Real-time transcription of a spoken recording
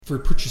for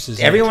purchases.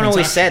 Everyone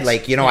always said,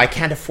 like, you know, I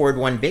can't afford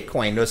one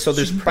Bitcoin. So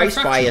there's price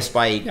bias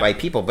by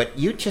people. But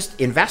you just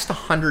invest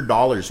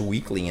 $100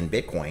 weekly in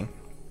Bitcoin,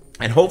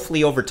 and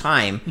hopefully over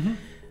time,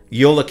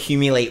 you'll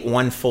accumulate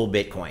one full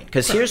Bitcoin.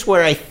 Because here's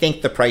where I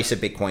think the price of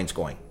Bitcoin's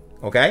going.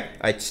 Okay?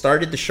 I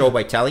started the show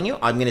by telling you.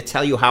 I'm going to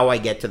tell you how I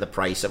get to the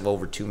price of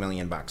over $2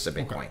 million of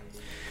Bitcoin. Okay.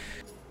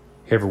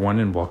 Hey everyone,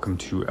 and welcome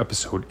to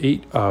episode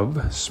 8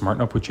 of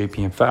Smarten Up with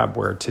JP and Fab,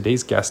 where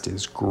today's guest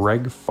is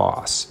Greg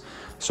Foss.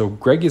 So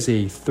Greg is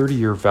a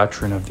 30-year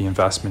veteran of the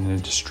investment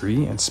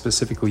industry, and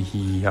specifically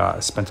he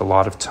spent a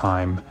lot of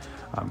time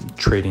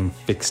trading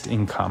fixed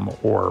income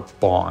or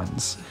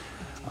bonds.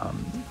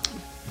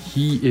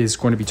 He is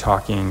going to be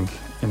talking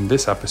in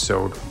this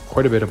episode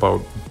quite a bit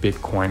about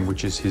Bitcoin,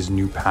 which is his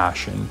new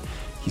passion.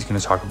 He's going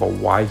to talk about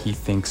why he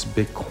thinks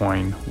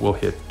Bitcoin will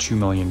hit $2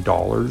 million.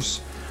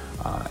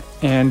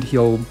 And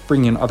he'll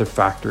bring in other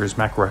factors,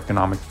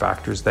 macroeconomic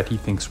factors that he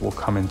thinks will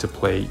come into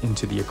play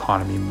into the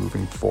economy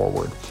moving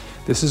forward.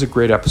 This is a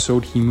great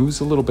episode. He moves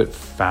a little bit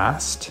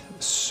fast,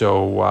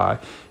 so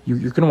you're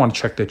going to want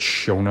to check the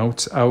show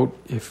notes out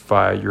if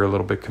you're a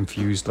little bit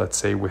confused, let's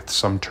say, with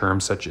some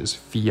terms such as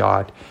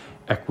fiat,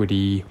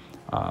 equity,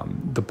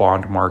 the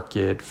bond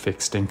market,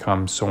 fixed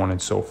income, so on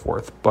and so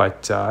forth.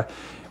 But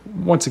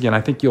once again,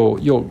 I think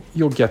you'll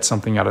get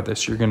something out of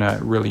this. You're going to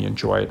really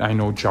enjoy it. I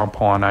know John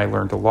Paul and I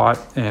learned a lot,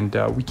 and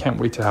we can't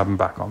wait to have him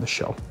back on the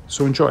show.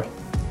 So enjoy.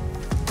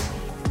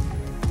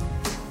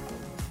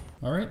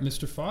 All right,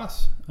 Mr.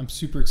 Foss, I'm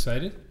super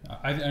excited.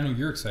 I know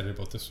you're excited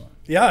about this one.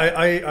 Yeah,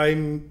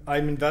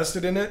 I'm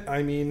invested in it.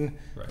 I mean,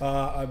 Right.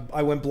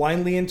 I went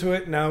blindly into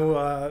it.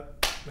 Now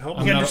help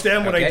me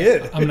understand what I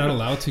did. I'm not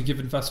allowed to give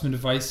investment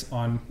advice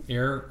on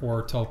air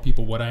or tell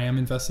people what I am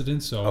invested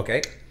in. So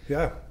Okay.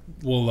 Yeah.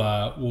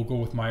 we'll go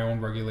with my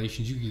own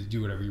regulations. You can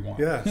do whatever you want.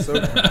 Yeah. So,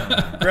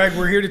 Greg,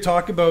 we're here to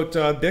talk about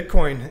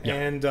Bitcoin, Yeah.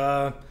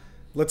 and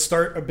let's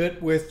start a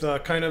bit with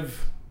kind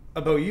of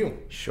about you.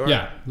 Sure.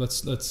 Yeah.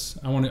 Let's.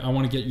 I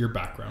want to get your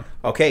background.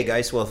 Okay,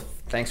 guys. Well,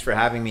 thanks for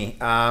having me.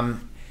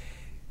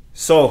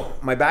 So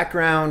my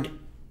background,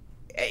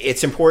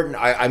 it's important.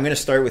 I'm going to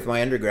start with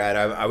my undergrad.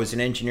 I was an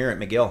engineer at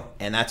McGill,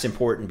 and that's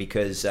important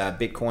because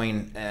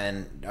Bitcoin,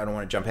 and I don't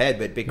want to jump ahead,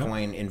 but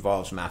Bitcoin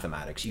involves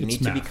mathematics. You It's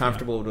need to be math,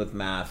 comfortable with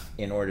math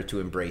in order to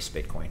embrace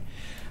Bitcoin.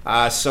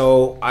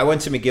 So I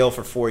went to McGill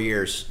for 4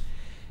 years.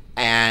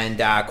 And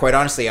quite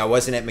honestly, I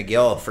wasn't at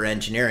McGill for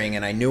engineering,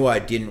 and I knew I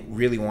didn't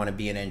really want to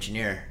be an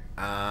engineer.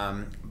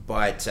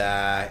 But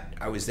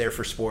I was there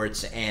for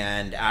sports,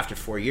 and after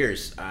 4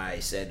 years, I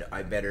said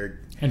I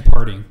better... And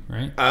partying,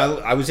 right?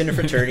 I was in a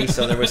fraternity,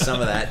 so there was some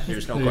of that.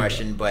 There's no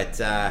question. But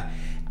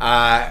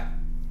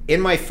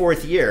in my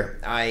 4th year,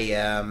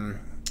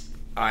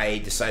 I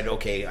decided,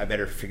 okay, I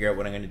better figure out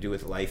what I'm going to do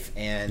with life.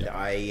 And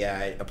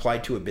I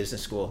applied to a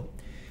business school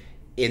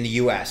in the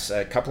U.S.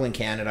 A couple in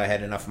Canada. I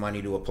had enough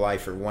money to apply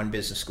for one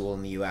business school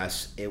in the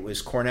U.S. It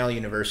was Cornell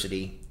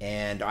University,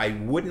 and I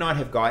would not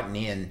have gotten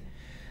in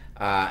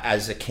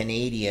as a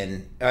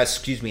Canadian,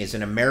 as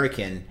an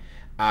American,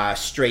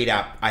 straight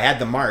up. I had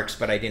the marks,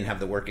 but I didn't have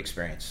the work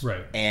experience.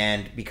 Right.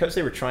 And because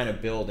they were trying to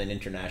build an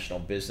international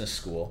business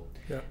school,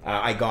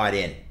 I got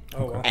in.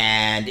 Oh, wow.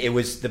 And it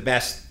was the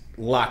best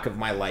luck of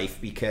my life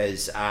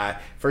because,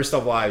 first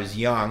of all, I was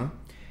young.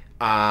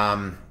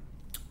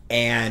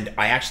 And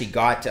I actually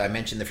I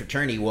mentioned the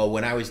fraternity. Well,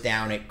 when I was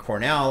down at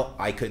Cornell,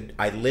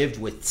 I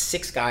lived with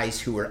 6 guys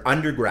who were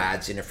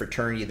undergrads in a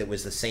fraternity that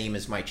was the same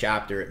as my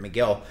chapter at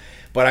McGill.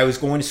 But I was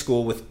going to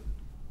school with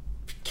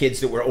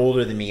kids that were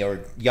older than me, or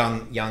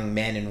young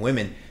men and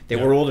women that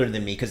were older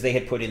than me, because they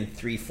had put in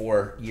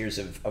 3-4 years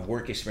of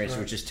work experience,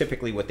 which is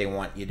typically what they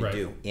want you to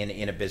do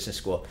in a business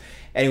school.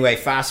 Anyway,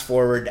 fast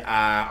forward,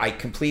 I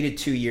completed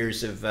 2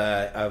 years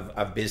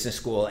of business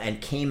school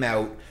and came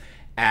out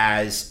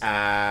as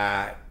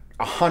 100%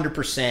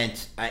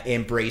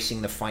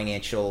 embracing the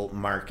financial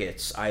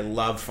markets. I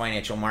love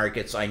financial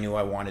markets. I knew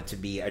I wanted to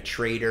be a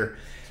trader.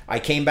 I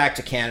came back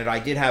to Canada. I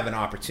did have an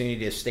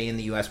opportunity to stay in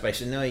the U.S., but I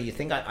said, no, I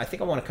think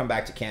I want to come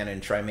back to Canada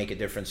and try and make a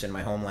difference in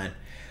my homeland.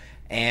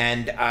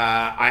 And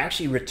I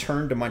actually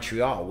returned to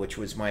Montreal, which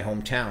was my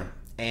hometown.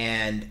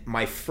 And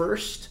my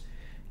first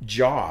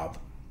job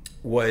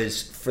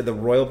was for the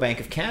Royal Bank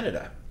of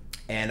Canada.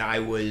 And I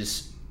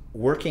was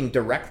working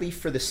directly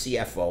for the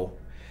CFO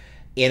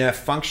in a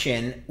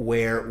function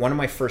where one of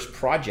my first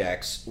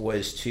projects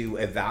was to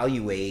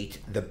evaluate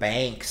the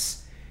bank's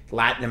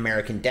Latin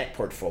American debt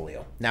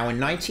portfolio. Now, in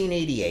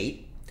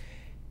 1988,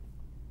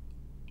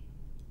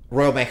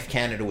 Royal Bank of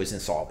Canada was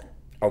insolvent.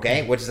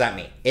 Okay, what does that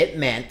mean? It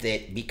meant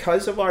that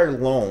because of our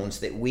loans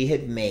that we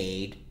had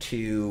made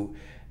to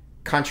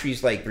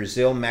countries like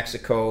Brazil,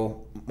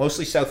 Mexico,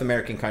 mostly South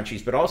American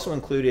countries, but also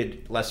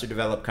included lesser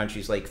developed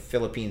countries like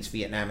Philippines,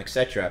 Vietnam,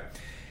 etc.,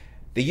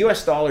 the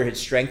US dollar had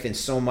strengthened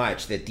so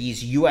much that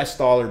these US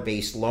dollar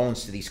based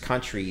loans to these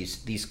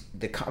countries,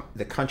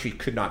 the country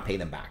could not pay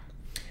them back.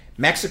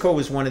 Mexico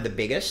was one of the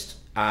biggest.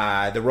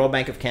 The Royal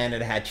Bank of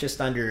Canada had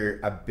just under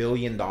 $1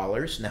 billion.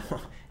 Now,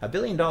 $1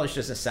 billion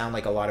doesn't sound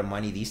like a lot of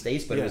money these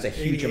days, but it was a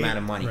huge amount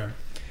of money. Right.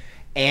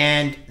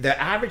 And the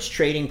average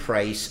trading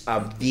price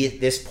of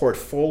this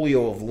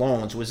portfolio of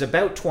loans was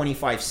about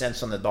 25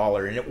 cents on the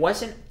dollar. And it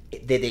wasn't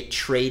that it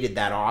traded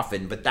that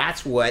often, but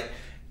that's what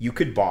you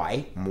could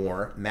buy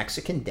more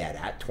Mexican debt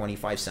at,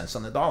 25 cents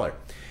on the dollar.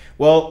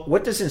 Well,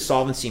 what does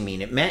insolvency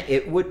mean? It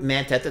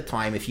meant at the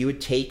time, if you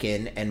had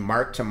taken and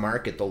marked to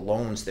market the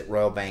loans that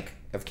Royal Bank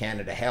of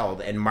Canada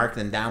held and marked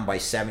them down by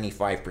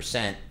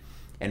 75%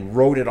 and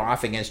wrote it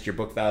off against your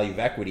book value of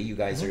equity, you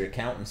guys are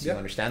accountants, you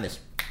understand this.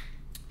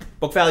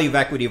 Book value of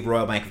equity of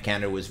Royal Bank of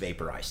Canada was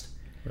vaporized.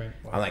 Right.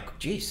 Wow. I'm like,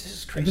 geez, this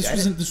is crazy.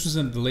 And this was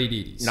in the late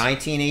 80s.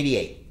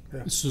 1988.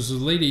 Yeah. This was the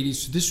late 80s.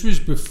 So this was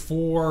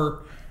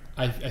before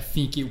I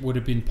think it would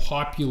have been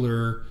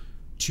popular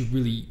to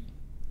really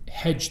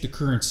hedge the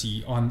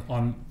currency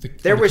on the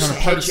there was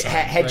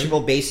hedgeable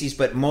right? bases,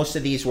 but most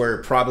of these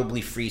were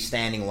probably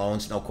freestanding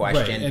loans, no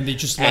question. Right. And they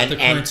just let the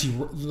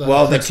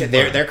currency.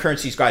 Their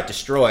currencies got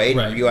destroyed.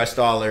 Right. U.S.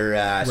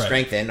 dollar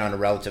strengthened on a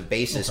relative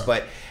basis,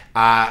 but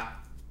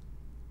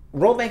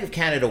Royal Bank of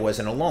Canada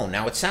wasn't alone.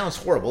 Now, it sounds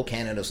horrible.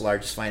 Canada's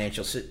largest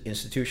financial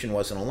institution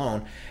wasn't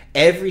alone.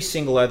 Every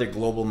single other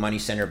global money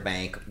center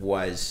bank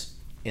was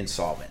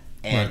insolvent.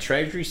 And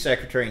Treasury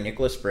Secretary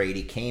Nicholas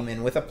Brady came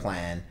in with a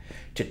plan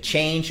to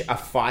change a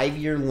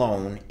 5-year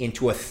loan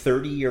into a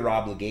 30-year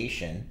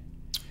obligation,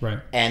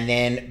 and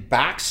then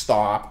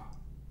backstop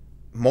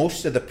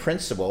most of the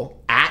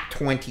principal at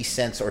 20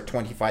 cents or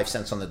 25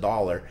 cents on the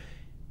dollar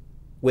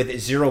with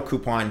zero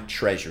coupon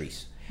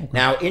treasuries. Okay.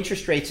 Now,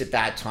 interest rates at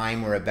that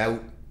time were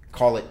about,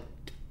 call it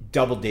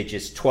double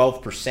digits,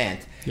 12%.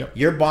 Yep.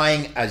 You're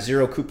buying a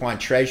zero coupon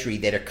treasury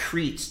that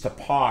accretes to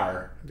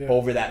par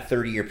over that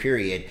 30-year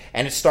period,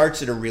 and it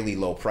starts at a really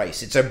low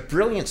price. It's a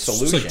brilliant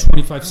solution. It's like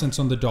 25 cents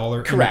on the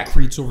dollar. Correct.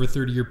 And it accretes over a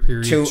 30-year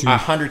period to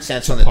 100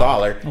 cents on the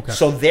dollar. Okay.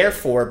 So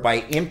therefore, by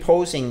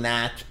imposing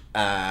that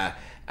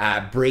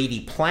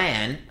Brady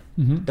plan,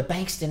 the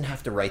banks didn't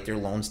have to write their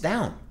loans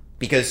down,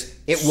 because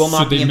it will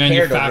not be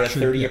impaired over a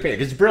 30-year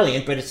period. It's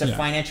brilliant, but it's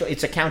a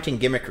it's accounting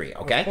gimmickry,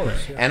 okay? Of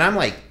course, And I'm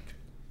like,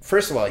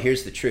 first of all,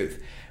 here's the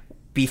truth.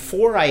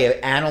 Before I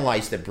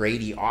analyzed the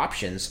Brady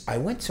options, I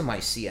went to my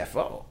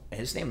CFO.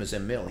 His name is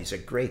Emil. He's a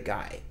great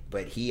guy,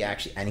 but he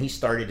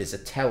started as a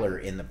teller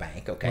in the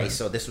bank, okay?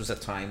 So this was a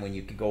time when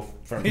you could go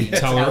from being a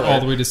teller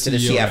all the way to the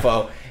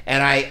CFO.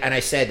 And I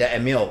said,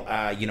 Emil,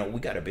 we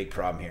got a big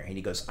problem here. And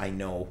he goes, I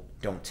know,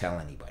 don't tell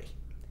anybody.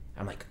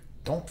 I'm like,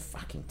 don't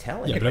fucking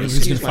tell anybody. Yeah, but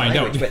everybody's gonna find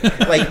out.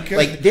 But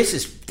like this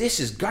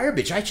is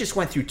garbage. I just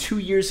went through 2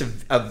 years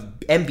of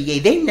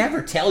MBA. They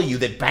never tell you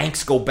that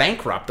banks go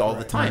bankrupt all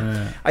the time.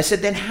 Yeah. I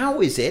said, then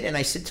how is it? And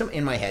I said to him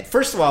in my head,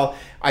 first of all,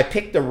 I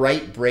picked the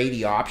right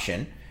Brady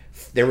option.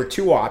 There were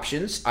two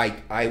options.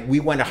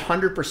 We went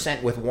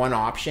 100% with one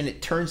option.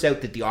 It turns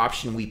out that the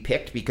option we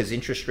picked, because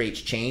interest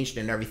rates changed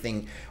and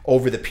everything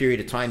over the period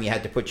of time you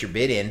had to put your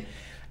bid in,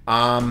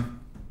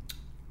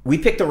 we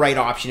picked the right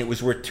option. It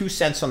was worth 2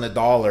 cents on the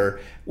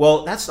dollar.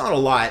 Well, that's not a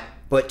lot,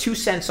 but 2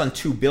 cents on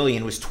 $2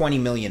 billion was $20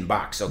 million.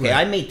 Okay, right.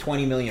 I made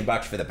 $20 million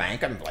for the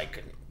bank. I'm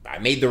like, I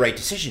made the right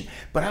decision.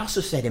 But I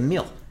also said,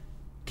 Emil,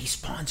 these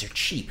bonds are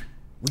cheap.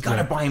 We got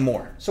to buy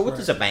more. So what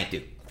does a bank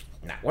do?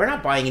 No, we're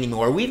not buying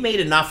anymore. We've made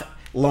enough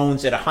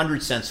loans at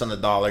 100 cents on the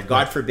dollar.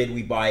 God forbid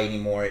we buy any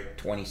more at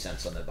 20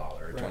 cents on the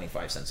dollar or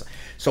 25 cents.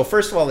 So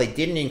first of all, they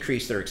didn't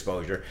increase their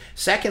exposure.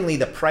 Secondly,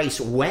 the price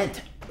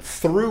went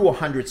through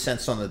 100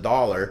 cents on the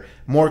dollar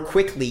more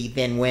quickly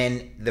than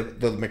when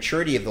the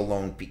maturity of the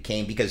loan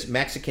came, because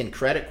Mexican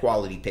credit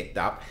quality picked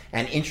up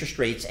and interest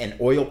rates and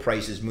oil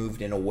prices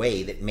moved in a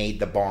way that made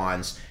the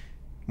bonds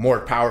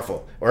more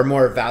powerful, or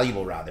more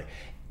valuable rather.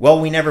 Well,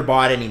 we never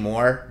bought any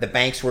more. The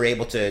banks were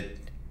able to,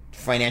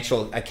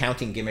 financial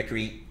accounting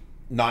gimmickry,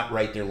 not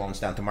write their loans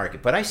down to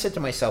market. But I said to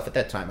myself at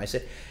that time, I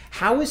said,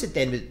 how is it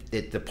then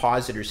that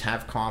depositors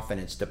have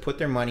confidence to put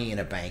their money in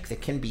a bank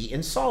that can be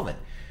insolvent?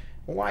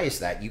 Well, why is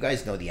that? You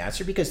guys know the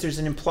answer. Because there's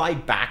an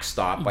implied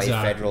backstop by the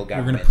federal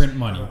government. We're going to print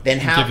money. Then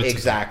how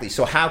exactly?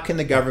 So how can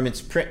the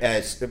governments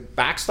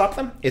backstop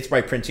them? It's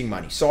by printing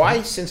money. So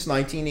I, since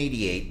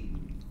 1988,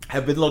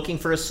 have been looking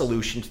for a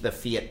solution to the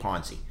fiat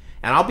Ponzi.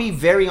 And I'll be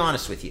very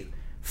honest with you.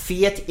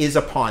 Fiat is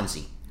a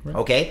Ponzi. Right.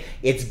 Okay?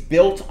 It's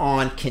built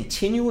on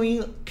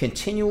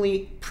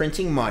continually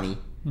printing money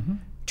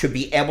to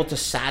be able to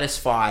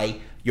satisfy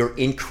your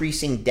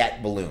increasing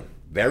debt balloon.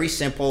 Very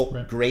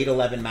simple, grade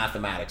 11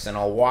 mathematics, and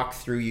I'll walk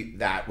through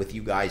that with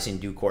you guys in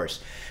due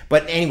course.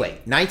 But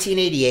anyway,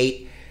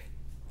 1988,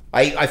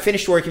 I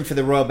finished working for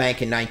the Royal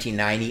Bank in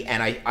 1990,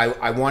 and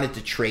I wanted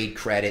to trade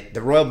credit.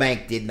 The Royal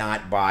Bank did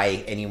not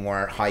buy any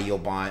more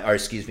high-yield bonds, or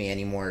excuse me,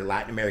 any more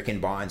Latin American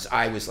bonds.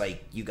 I was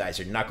like, you guys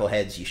are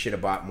knuckleheads, you should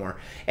have bought more.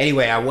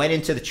 Anyway, I went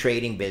into the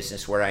trading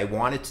business where I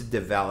wanted to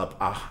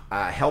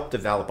help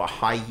develop a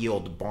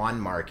high-yield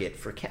bond market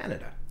for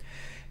Canada.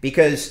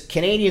 Because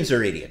Canadians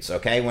are idiots,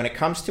 okay? When it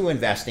comes to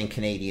investing,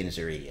 Canadians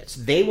are idiots.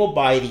 They will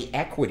buy the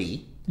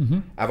equity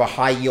of a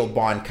high-yield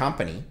bond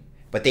company,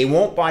 but they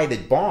won't buy the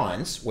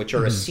bonds, which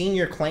are a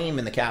senior claim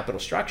in the capital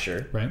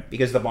structure,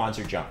 because the bonds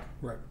are junk.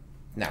 Right.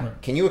 Now,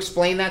 Right. can you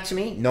explain that to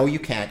me? No, you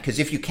can't. Because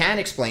if you can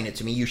explain it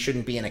to me, you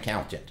shouldn't be an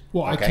accountant.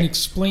 Well, I okay? can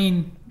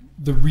explain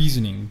the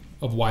reasoning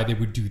of why they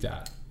would do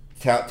that.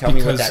 Tell me what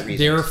Because that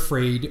reason they're is.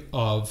 afraid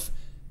of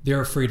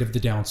the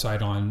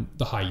downside on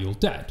the high yield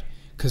debt.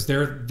 Because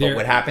But they're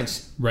what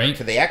happens right?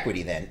 to the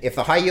equity then? If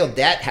the high yield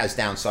debt has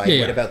downside, Yeah,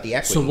 what yeah. about the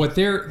equity? So what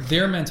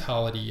their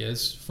mentality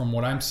is, from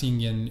what I'm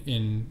seeing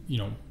in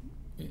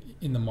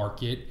the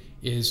market,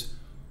 is,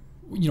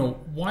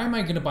 why am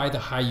I going to buy the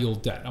high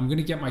yield debt? I'm going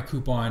to get my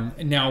coupon,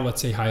 and now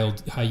let's say high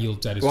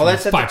yield debt is Well,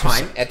 that's at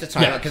 5%. the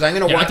time, because I'm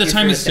going to walk at the you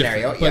time through the it's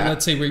different, scenario. but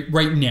let's say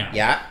right now,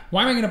 Yeah.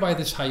 why am I going to buy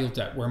this high yield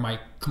debt where my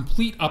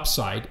complete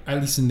upside, at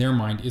least in their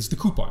mind, is the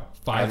coupon,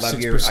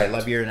 5-6%? I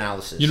love your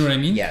analysis. You know what I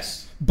mean?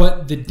 Yes.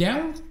 But the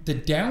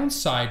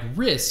downside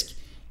risk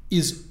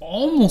is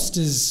almost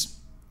as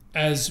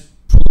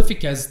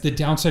prolific as the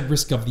downside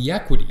risk of the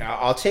equity.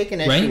 I'll take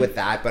an issue Right? with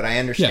that, but I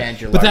understand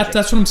Yeah, your but logic.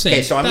 that's what I'm saying.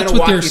 Okay, so I'm going That's to what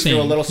walk they're you through a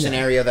saying. little Yeah.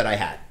 scenario that I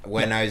had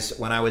when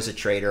I was a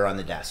trader on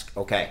the desk.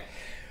 Okay.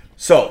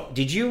 So,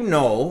 did you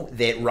know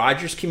that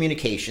Rogers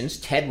Communications,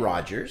 Ted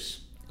Rogers,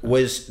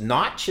 was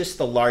not just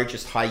the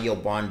largest high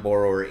yield bond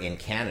borrower in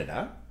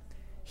Canada,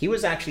 he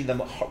was actually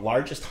the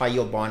largest high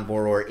yield bond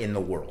borrower in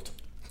the world.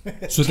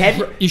 So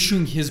they're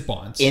issuing his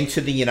bonds.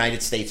 Into the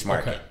United States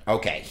market.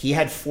 Okay. He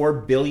had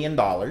 $4 billion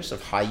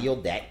of high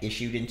yield debt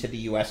issued into the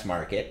U.S.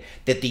 market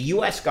that the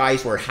U.S.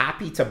 guys were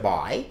happy to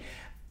buy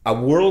a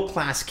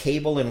world-class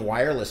cable and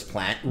wireless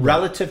plant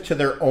relative to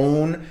their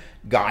own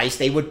guys.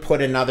 They would put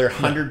another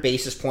 100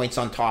 basis points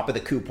on top of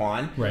the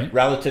coupon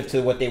relative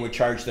to what they would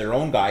charge their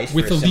own guys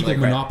with for a legal similar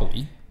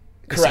monopoly.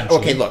 Correct.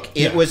 Okay, look,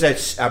 it Yeah. was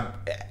a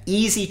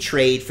easy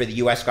trade for the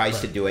U.S.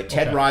 guys to do it.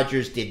 Ted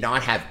Rogers did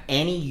not have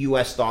any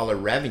U.S. dollar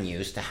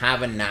revenues to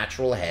have a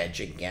natural hedge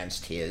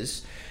against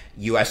his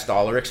U.S.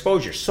 dollar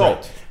exposure.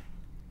 So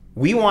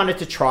we wanted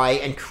to try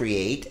and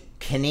create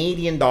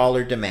Canadian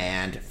dollar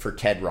demand for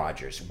Ted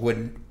Rogers,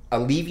 would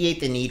alleviate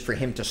the need for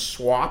him to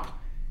swap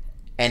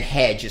and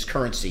hedge his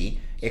currency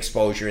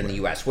exposure in the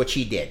U.S., which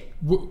he did.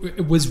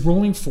 Was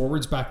rolling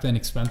forwards back then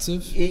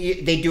expensive?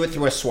 They do it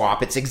through a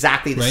swap. It's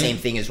exactly the same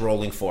thing as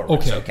rolling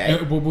forwards. Okay.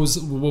 What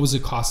was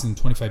it costing?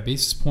 25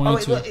 basis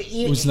points?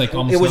 It was like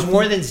almost it was nothing?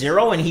 more than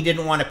zero, and he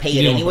didn't want to pay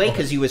it anyway okay.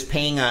 because he was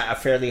paying a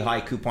fairly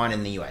high coupon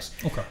in the U.S.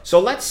 Okay. So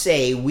let's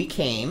say we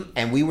came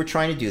and we were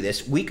trying to do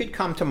this. We could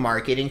come to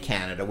market in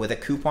Canada with a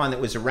coupon that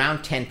was around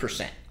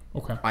 10%.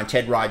 Okay. On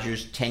Ted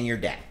Rogers' 10-year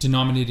debt.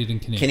 Denominated in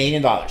Canadian.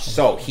 Canadian dollars.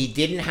 So he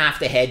didn't have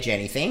to hedge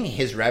anything.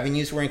 His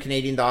revenues were in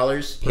Canadian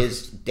dollars.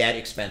 His debt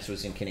expense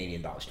was in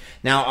Canadian dollars.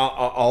 Now,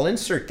 I'll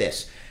insert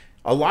this.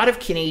 A lot of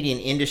Canadian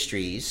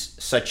industries,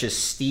 such as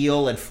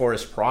steel and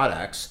forest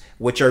products,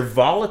 which are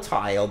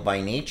volatile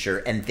by nature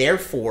and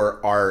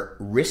therefore are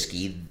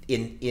risky,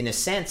 in a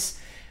sense,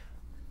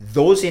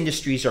 those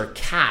industries are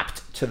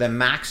capped to the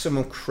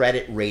maximum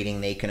credit rating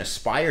they can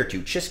aspire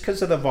to just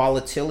because of the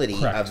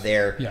volatility of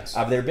their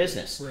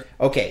business. Right.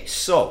 Okay,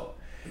 so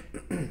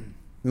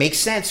makes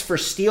sense for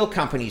steel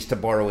companies to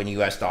borrow in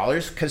US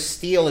dollars because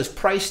steel is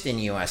priced in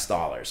US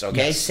dollars.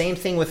 Okay, Yes. Same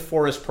thing with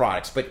forest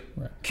products, but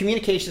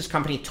communications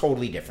company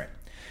totally different.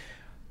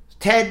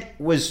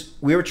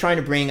 We were trying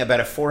to bring about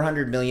a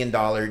 $400 million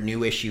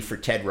new issue for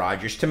Ted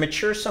Rogers to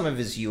mature some of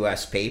his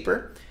US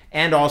paper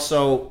and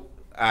also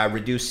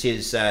reduce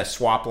his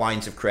swap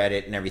lines of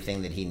credit and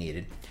everything that he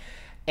needed.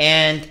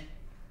 And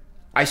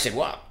I said,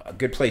 well, a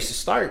good place to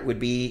start would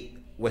be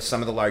with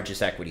some of the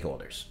largest equity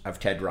holders of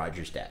Ted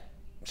Rogers' debt.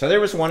 So there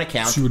was one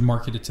account. So you would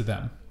market it to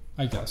them,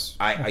 I guess.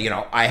 I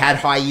had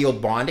high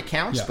yield bond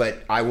accounts, Yeah.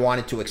 but I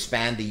wanted to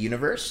expand the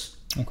universe.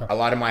 Okay. A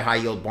lot of my high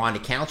yield bond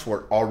accounts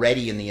were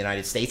already in the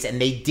United States, and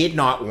they did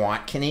not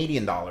want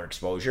Canadian dollar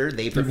exposure.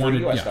 They preferred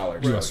US dollar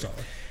exposure. US dollar.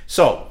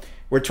 So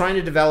we're trying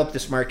to develop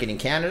this market in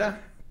Canada.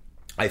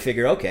 I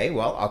figure, okay,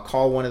 well, I'll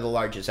call one of the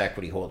largest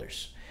equity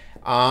holders.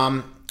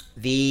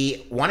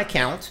 The one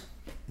account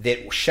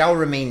that shall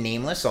remain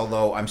nameless,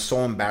 although I'm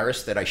so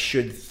embarrassed that I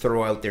should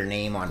throw out their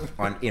name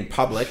on in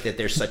public that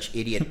they're such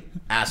idiot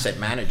asset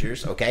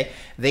managers, okay?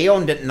 They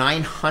owned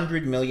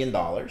 $900 million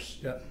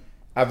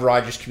of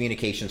Rogers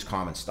Communications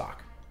common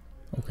stock.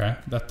 Okay.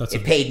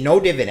 It paid no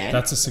dividend.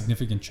 That's a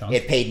significant chunk.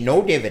 It paid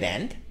no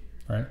dividend,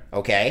 right.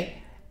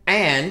 okay?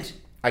 And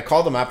I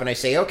call them up and I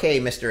say, okay,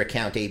 Mr.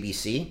 Account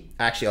ABC.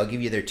 Actually, I'll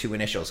give you their two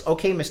initials.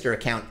 Okay, Mr.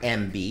 Account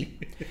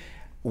MB.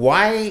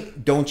 Why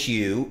don't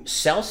you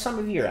sell some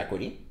of your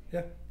equity,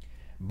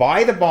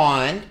 buy the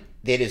bond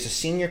that is a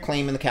senior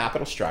claim in the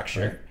capital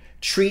structure,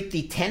 treat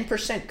the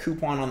 10%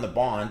 coupon on the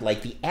bond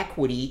like the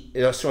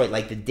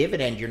like the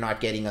dividend you're not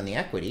getting on the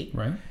equity,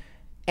 right,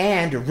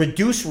 and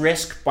reduce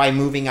risk by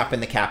moving up in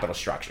the capital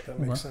structure. That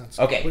makes sense.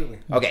 Okay. Completely.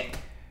 Okay.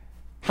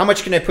 How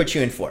much can I put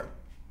you in for?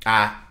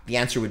 The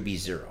answer would be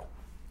zero.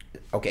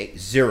 Okay,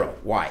 zero.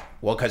 Why?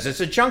 Well, because it's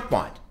a junk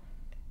bond.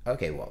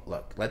 Okay, well,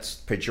 look, let's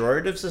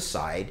pejoratives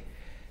aside.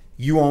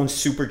 You own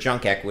super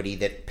junk equity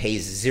that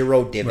pays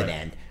zero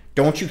dividend. Right.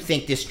 Don't you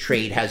think this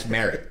trade has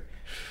merit?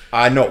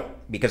 No,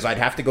 because I'd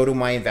have to go to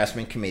my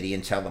investment committee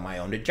and tell them I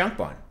owned a junk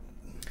bond.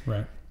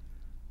 Right.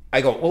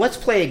 I go, well, let's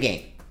play a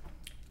game.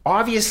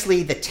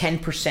 Obviously, the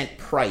 10%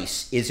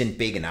 price isn't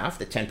big enough.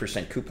 The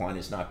 10% coupon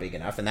is not big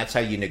enough, and that's how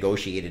you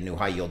negotiate a new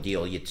high yield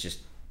deal. You just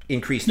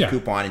increase the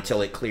coupon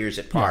until it clears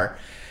at par.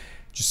 Yeah.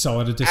 Just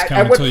sell at a discount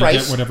at what until price?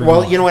 you get whatever.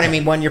 Well, you know what I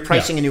mean. When you're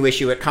pricing a new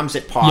issue, it comes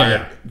at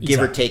par,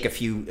 give or take a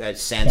few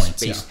cents,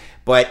 Points,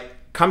 but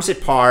comes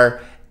at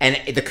par.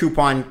 And the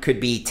coupon could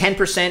be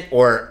 10%,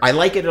 or I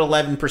like it at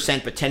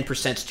 11%, but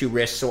 10% is too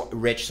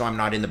rich, so I'm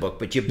not in the book.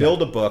 But you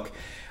build a book.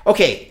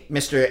 Okay,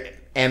 Mr.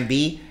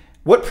 MB,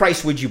 what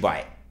price would you buy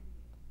it?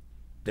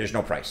 There's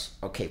no price.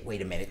 Okay,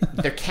 wait a minute.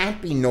 There can't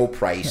be no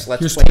price. Let's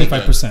here's play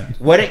 25%.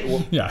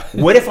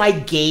 What if I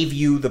gave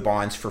you the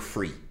bonds for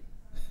free?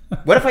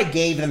 What if I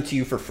gave them to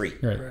you for free?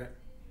 Right.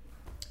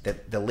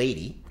 The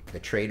lady, the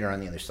trader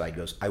on the other side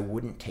goes, I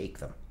wouldn't take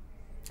them.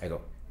 I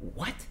go,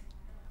 what?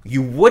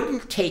 You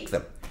wouldn't take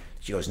them?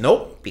 She goes,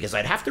 nope, because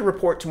I'd have to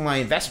report to my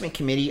investment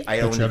committee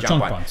I own the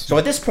junk bond. So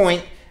at this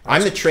point,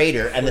 I'm the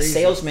trader, and the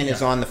salesman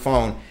is on the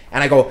phone,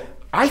 and I go,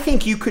 I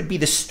think you could be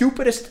the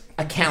stupidest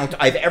account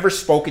I've ever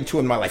spoken to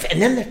in my life.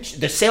 And then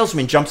the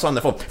salesman jumps on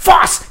the phone.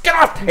 Foss, get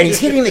off! And he's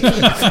hitting the key.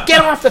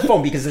 Get off the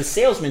phone, because the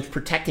salesman's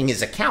protecting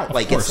his account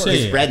like it's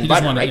his bread and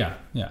butter, right?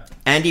 Yeah.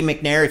 Andy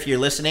McNair, if you're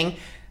listening,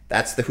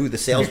 that's who the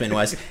salesman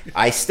was.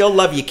 I still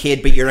love you,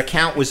 kid, but your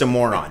account was a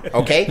moron,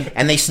 okay?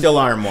 And they still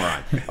are a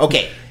moron.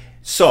 Okay,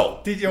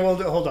 so...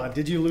 hold on.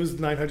 Did you lose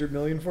 $900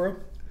 million for him?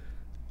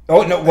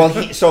 Oh, no. Well,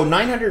 so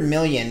 $900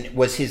 million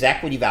was his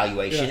equity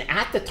valuation. Yeah.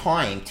 At the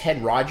time,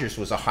 Ted Rogers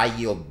was a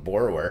high-yield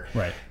borrower.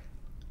 Right.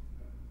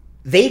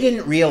 They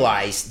didn't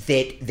realize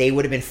that they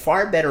would have been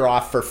far better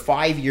off for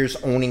 5 years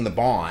owning the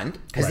bond,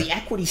 because the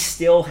equity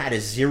still had a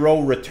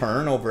zero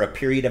return over a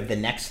period of the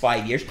next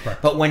 5 years.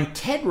 Correct. But when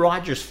Ted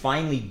Rogers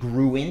finally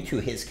grew into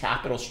his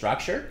capital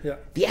structure,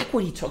 the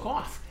equity took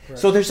off. Right.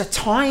 So there's a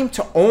time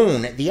to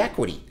own the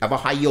equity of a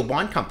high-yield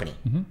bond company.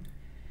 Mm-hmm.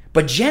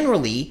 But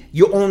generally,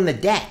 you own the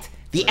debt.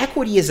 The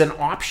equity is an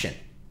option,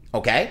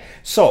 okay?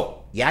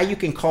 So, you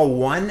can call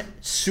one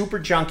super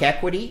junk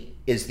equity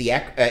is the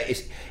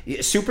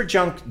super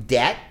junk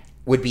debt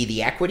would be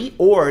the equity,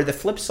 or the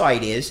flip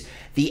side is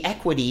the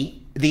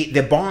equity,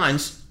 the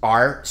bonds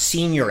are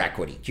senior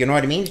equity. Do you know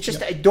what I mean? It's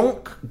just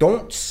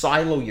don't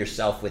silo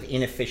yourself with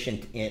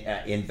inefficient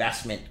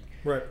investment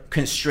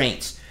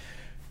constraints.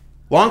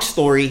 Long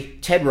story,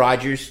 Ted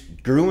Rogers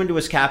grew into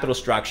his capital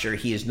structure.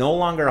 He is no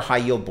longer a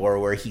high-yield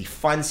borrower. He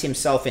funds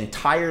himself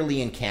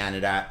entirely in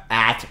Canada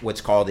at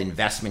what's called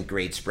investment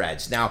grade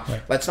spreads. Now,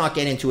 let's not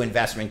get into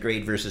investment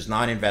grade versus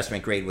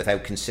non-investment grade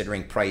without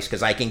considering price,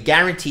 because I can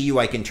guarantee you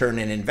I can turn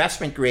an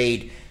investment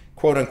grade,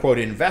 quote-unquote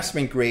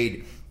investment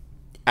grade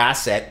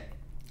asset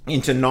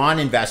into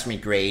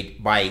non-investment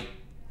grade by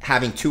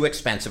having too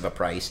expensive a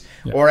price,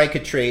 or I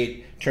could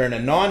turn a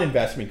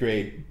non-investment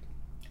grade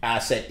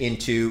asset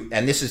into,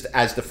 and this is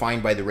as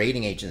defined by the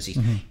rating agencies,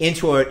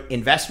 into an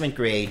investment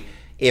grade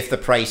if the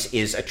price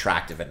is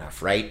attractive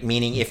enough, right?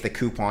 Meaning if the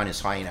coupon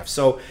is high enough.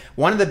 So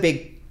one of the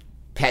big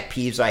pet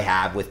peeves I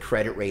have with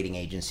credit rating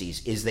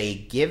agencies is they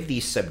give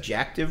these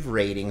subjective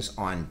ratings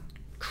on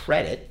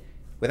credit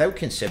without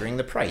considering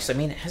the price. I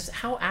mean,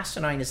 how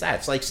asinine is that?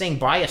 It's like saying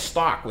buy a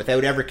stock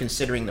without ever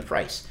considering the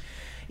price.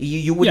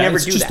 You would never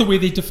do that. It's just the way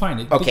they define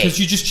it. Okay. Because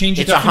you just change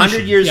it. It's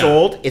 100 years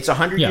old. It's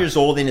 100 years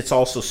old, and it's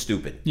also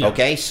stupid. Yeah.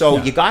 Okay?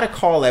 So you got to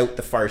call out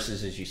the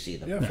farces as you see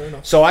them. Yeah, fair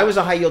enough. So I was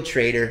a high-yield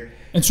trader.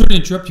 And sorry to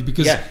interrupt you,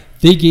 because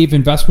they gave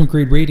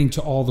investment-grade rating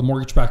to all the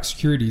mortgage-backed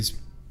securities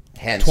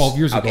 12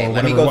 years ago. Okay,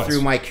 let me go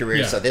through my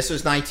career. Yeah. So this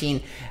was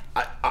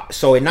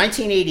so in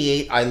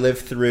 1988, I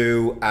lived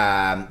through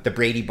the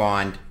Brady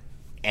Bond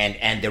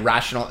and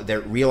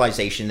the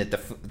realization that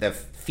the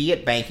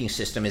fiat banking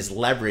system is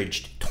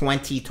leveraged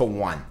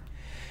 20-1.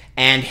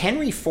 And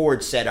Henry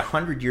Ford said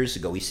 100 years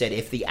ago, he said,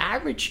 if the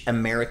average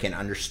American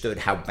understood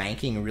how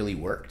banking really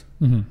worked,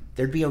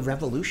 there'd be a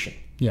revolution.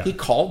 Yeah. He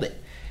called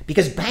it.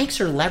 Because banks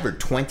are levered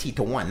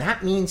 20-1.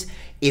 That means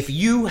if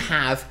you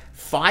have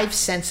 5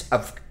 cents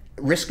of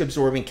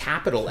risk-absorbing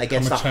capital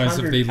against a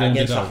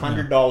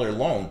 $100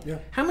 loan,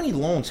 how many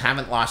loans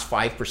haven't lost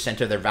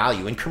 5% of their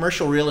value in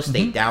commercial real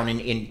estate down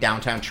in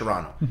downtown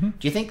Toronto? Do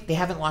you think they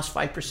haven't lost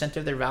 5%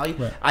 of their value?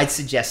 Right. I'd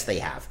suggest they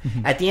have.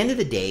 At the end of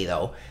the day,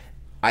 though,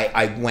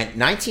 I went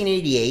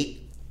 1988,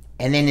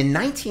 and then in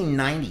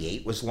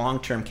 1998 was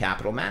long-term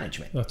capital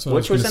management,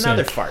 which was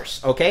another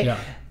farce. Okay,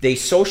 they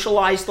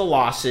socialized the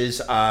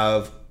losses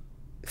of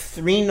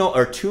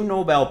two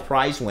Nobel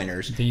Prize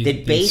winners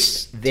that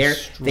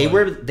they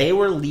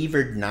were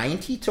levered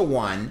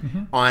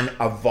 90-1 on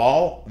a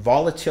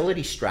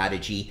volatility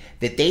strategy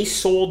that they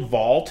sold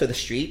vol to the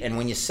street. And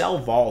when you sell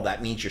vol,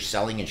 that means you're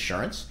selling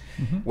insurance.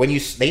 When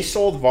they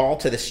sold vol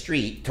to the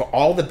street to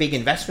all the big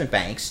investment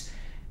banks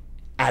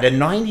at a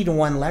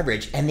 90-1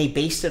 leverage, and they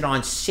based it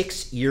on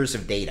 6 years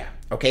of data.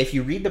 Okay, if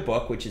you read the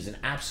book, which is an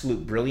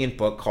absolute brilliant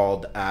book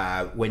called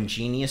When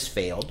Genius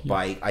Failed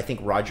by, I think,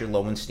 Roger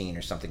Lowenstein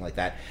or something like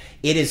that,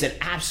 it is an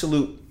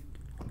absolute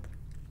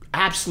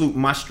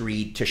must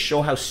read to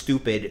show how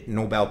stupid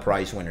Nobel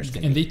Prize winners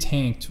can be. And they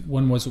tanked.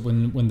 When was it?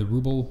 When the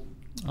ruble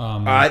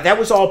That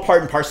was all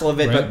part and parcel of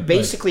it, Right, but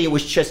basically it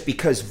was just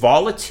because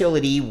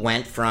volatility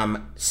went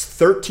from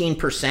 13%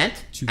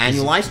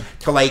 annualized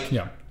to like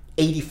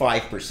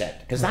 85%,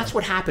 because that's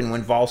what happened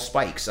when vol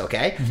spikes,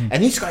 okay?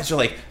 And these guys are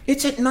like,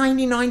 it's at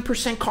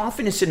 99%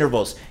 confidence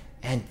intervals.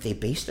 And they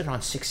based it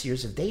on 6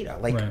 years of data.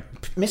 Like,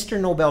 Mr.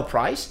 Nobel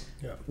Prize,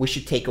 we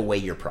should take away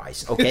your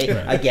prize, okay?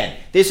 Again,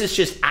 this is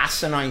just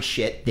asinine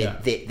shit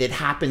that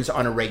happens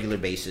on a regular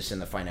basis in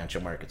the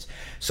financial markets.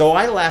 So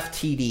I left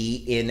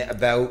TD in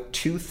about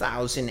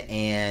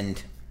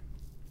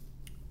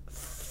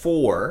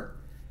 2004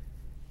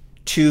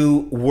 to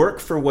work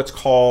for what's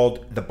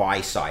called the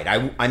buy side.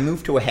 I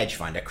moved to a hedge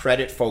fund, a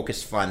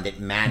credit-focused fund that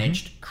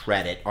managed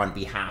credit on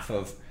behalf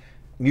of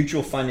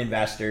mutual fund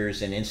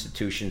investors and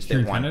institutions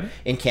that want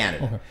in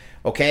Canada.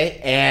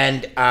 Okay.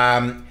 And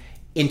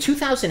in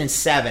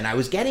 2007, I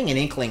was getting an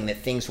inkling that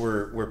things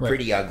were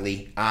pretty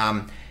ugly.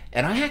 And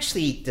I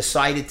actually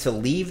decided to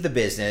leave the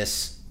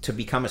business to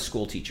become a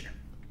school teacher.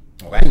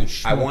 Okay.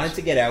 I wanted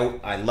to get out.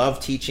 I love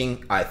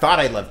teaching. I thought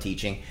I loved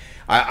teaching.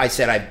 I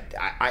said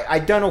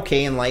I'd done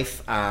okay in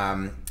life. We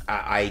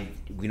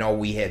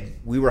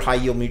were high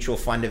yield mutual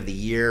fund of the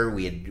year.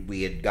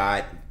 We had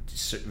got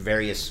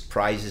various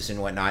prizes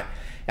and whatnot.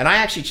 And I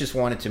actually just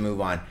wanted to move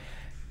on.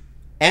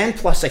 And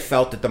plus I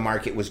felt that the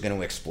market was going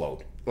to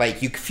explode.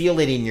 Like, you feel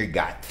it in your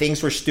gut.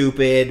 Things were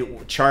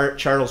stupid.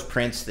 Charles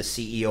Prince, the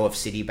CEO of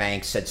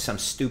Citibank, said some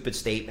stupid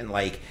statement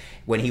like,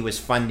 when he was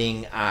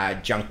funding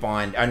not junk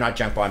bond,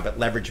 but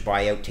leveraged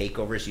buyout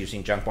takeovers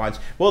using junk bonds.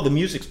 Well, the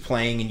music's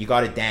playing and you got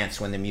to dance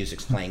when the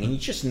music's playing. And you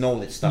just know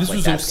that stuff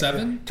like that. This was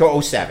 07?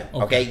 To 07,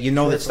 okay? You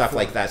know that stuff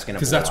like that's going to blow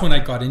Because that's when I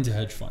got into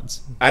hedge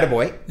funds.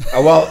 Attaboy.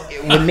 Well,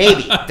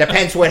 maybe.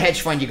 Depends what hedge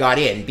fund you got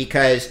in.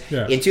 Because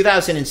in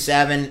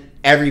 2007,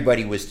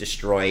 everybody was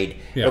destroyed.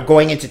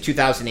 Going into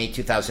 2008,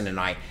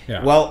 2009.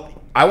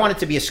 Well, I wanted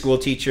to be a school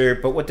teacher,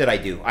 but what did I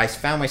do? I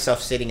found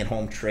myself sitting at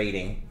home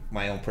trading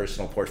my own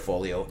personal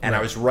portfolio, and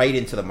I was right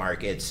into the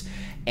markets.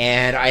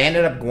 And I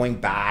ended up going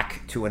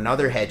back to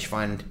another hedge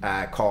fund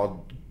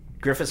called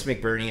Griffiths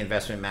McBurney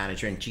Investment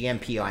Management,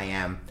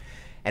 GMPIM.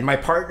 And my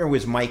partner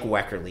was Mike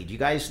Weckerly. Do you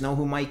guys know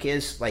who Mike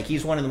is? Like,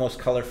 he's one of the most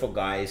colorful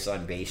guys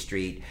on Bay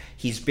Street.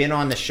 He's been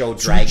on the show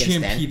Dragon's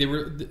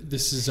Den.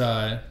 This is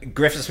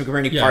Griffiths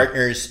McBurney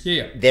Partners.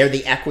 They're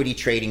the equity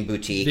trading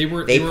boutique.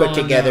 They put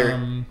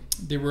together.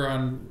 They were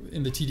on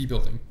in the TD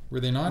building, were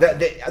they not?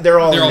 They're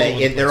all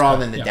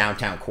in the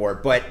downtown core.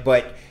 But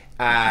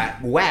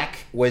Weck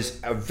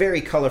was a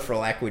very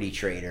colorful equity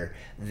trader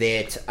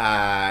that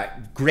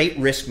great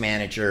risk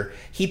manager.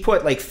 He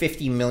put like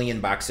 $50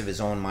 million of his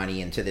own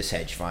money into this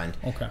hedge fund.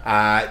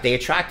 Okay. They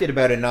attracted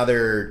about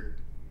another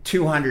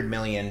 $200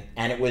 million,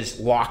 and it was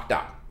locked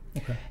up.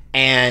 Okay.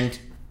 And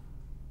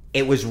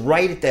it was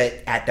right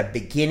at the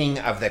beginning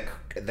of the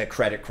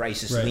credit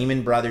crisis. Right.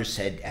 Lehman Brothers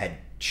had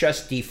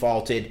just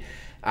defaulted.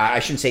 I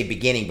shouldn't say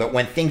beginning, but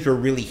when things were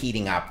really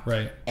heating up.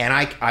 Right. And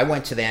I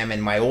went to them,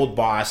 and my old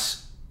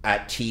boss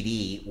at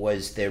TD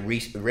was the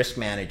risk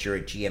manager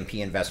at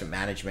GMP Investment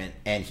Management,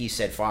 and he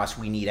said, Foss,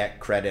 we need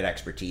credit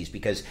expertise,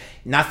 because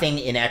nothing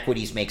in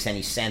equities makes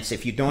any sense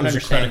if you don't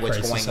understand what's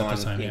going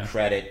on in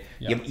credit.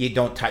 You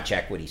don't touch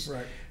equities.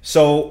 Right.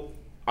 So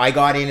I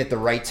got in at the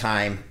right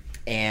time,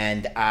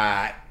 and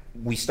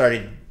we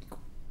started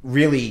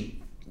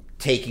really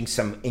taking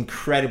some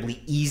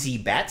incredibly easy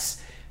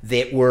bets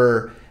that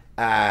were,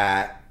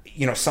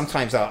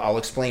 sometimes I'll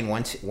explain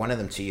one of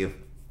them to you.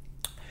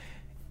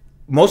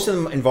 Most of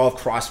them involve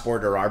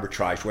cross-border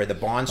arbitrage, where the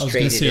bonds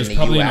traded in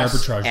the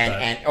U.S.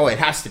 It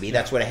has to be.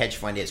 That's what a hedge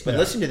fund is. But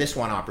listen to this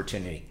one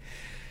opportunity.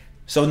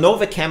 So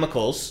Nova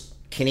Chemicals,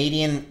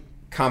 Canadian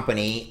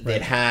company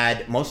that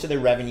had most of their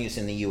revenues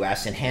in the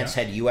U.S. and hence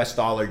had U.S.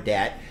 dollar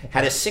debt,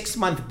 had a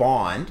 6-month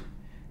bond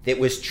that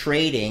was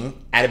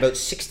trading at about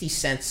 60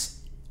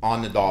 cents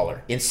on the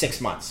dollar in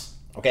 6 months.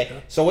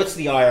 Okay, so what's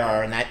the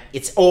IRR on that?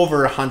 It's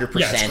over 100%.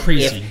 Yeah, it's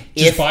crazy.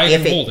 Just buy it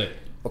and hold it.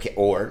 Okay,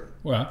 or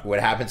what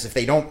happens if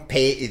they don't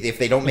pay? If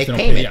they don't make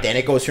payment, then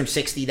it goes from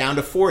 60 down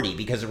to 40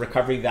 because of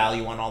recovery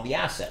value on all the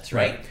assets,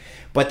 right?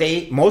 But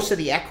most of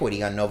the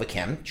equity on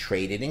Novachem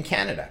traded in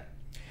Canada.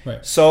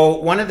 Right. So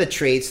one of the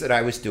trades that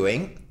I was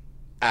doing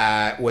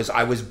was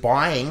I was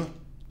buying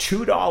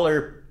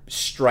 $2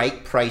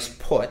 strike price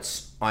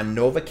puts on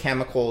Nova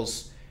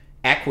Chemicals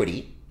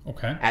equity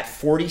at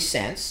 40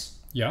 cents.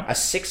 Yeah. A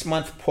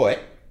 6-month put.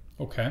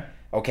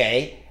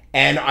 Okay.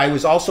 And I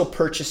was also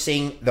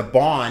purchasing the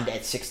bond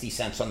at 60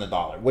 cents on the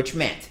dollar, which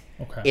meant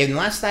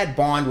unless that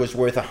bond was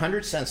worth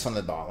 100 cents on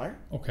the dollar,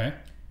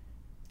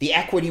 the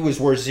equity was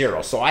worth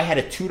zero. So I had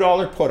a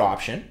 $2 put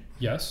option.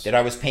 Yes. That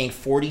I was paying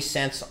 40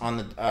 cents on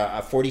the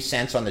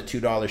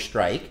 $2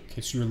 strike.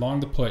 Okay, so you're long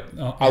the put.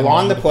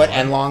 Along the put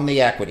and long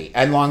the equity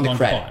and long the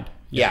credit. Bond.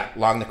 Yeah,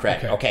 long the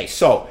credit. Okay,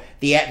 so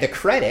the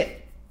credit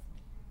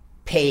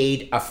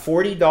paid a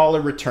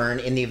 $40 return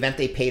in the event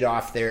they paid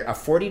off a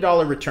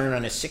 $40 return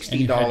on a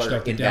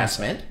 $60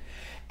 investment,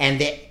 and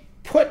the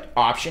put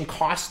option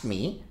cost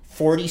me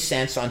 40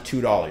 cents on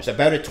 $2,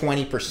 about a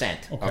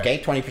 20%. Okay,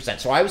 20%.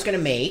 So I was going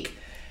to make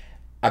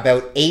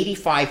about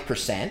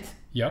 85%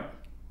 Yep.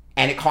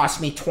 and it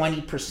cost me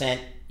 20%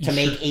 to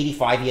make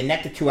 85. You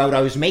net the two out.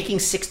 I was making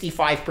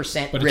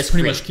 65% But risk it's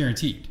pretty free. much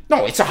guaranteed.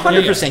 No, it's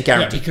 100%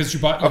 guaranteed. Yeah, because you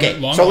bought. Okay,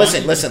 long so bonds.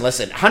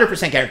 listen.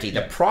 100% guaranteed.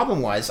 The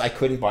problem was I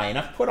couldn't buy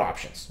enough put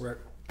options. Right.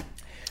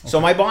 So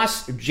my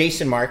boss,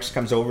 Jason Marks,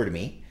 comes over to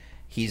me.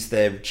 He's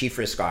the chief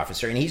risk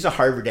officer, and he's a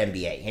Harvard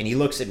MBA. And he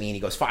looks at me and he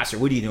goes, "Foster,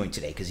 what are you doing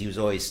today?" Because he was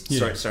always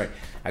sorry.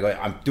 I go,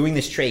 "I'm doing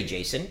this trade,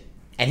 Jason."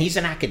 And he's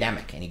an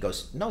academic, and he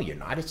goes, "No, you're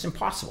not. It's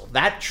impossible.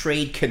 That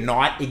trade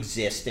cannot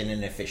exist in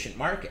an efficient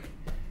market."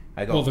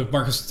 I go, Well, the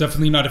market's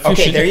definitely not efficient.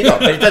 "Okay, there you go."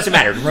 But it doesn't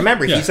matter.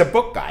 Remember, Yeah. he's a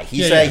book guy.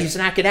 He's he's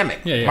an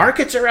academic. Yeah.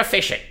 Markets are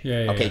efficient.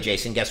 Yeah.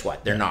 Jason, guess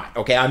what? They're not.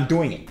 Okay, I'm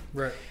doing it.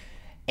 Right.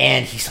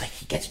 And he's like,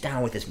 he gets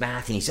down with his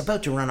math, and he's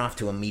about to run off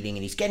to a meeting,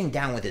 and he's getting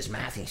down with his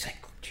math, and he's like,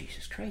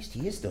 Jesus Christ,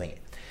 he is doing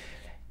it.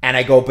 And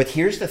I go, but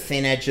here's the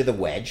thin edge of the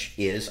wedge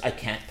is I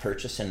can't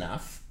purchase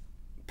enough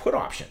put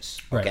options.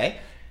 Okay.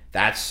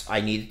 Right.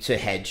 I needed to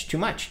hedge too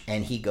much.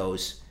 And he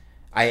goes,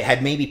 I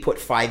had maybe put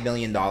 $5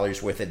 million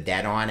worth of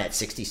debt on at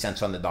 60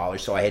 cents on the dollar.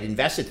 So I had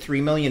invested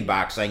 $3 million.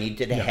 I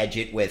needed to hedge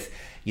it with,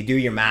 you do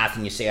your math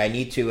and you say, I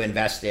need to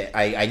invest it.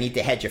 I need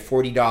to hedge a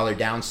 $40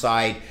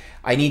 downside.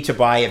 I need to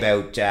buy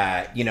about,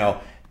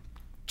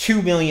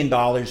 $2 million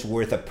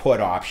worth of put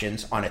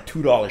options on a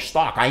 $2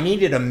 stock. I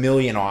needed 1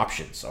 million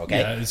options. Okay.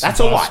 Yeah, it's that's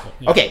a lot. impossible.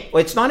 Yeah. Okay.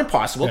 Well, it's not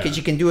impossible because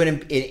Yeah. you can do it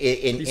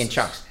in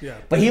chunks. Yeah.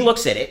 But he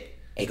looks at it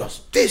and he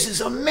goes, this is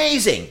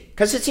amazing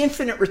because it's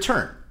infinite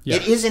return. Yeah.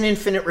 It is an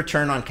infinite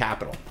return on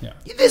capital. Yeah.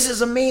 This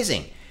is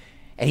amazing.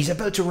 And he's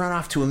about to run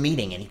off to a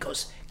meeting and he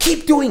goes,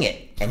 keep doing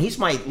it. And he's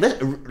my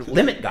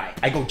limit guy.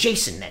 I go,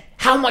 Jason, then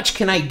how much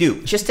can I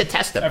do just to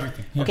test him?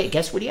 Everything. Yeah. Okay,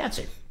 guess what he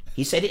answered?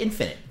 He said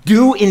infinite.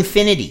 Do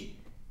infinity.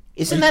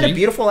 Isn't that a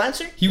beautiful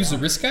answer? He was the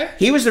risk guy?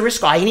 He was the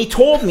risk guy, and he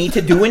told me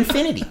to do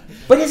infinity.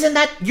 But isn't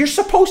that, you're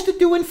supposed to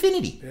do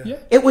infinity? Yeah.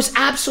 It was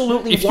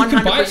absolutely If you 100%.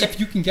 can buy it, if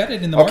you can get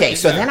it in the market. Okay,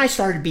 so yeah. then I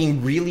started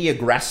being really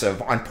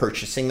aggressive on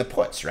purchasing the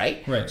puts,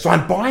 right? Right. So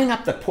I'm buying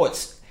up the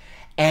puts.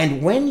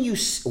 And when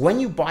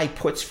you buy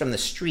puts from the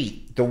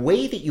street, the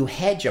way that you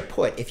hedge a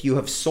put, if you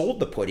have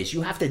sold the put, is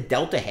you have to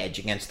delta hedge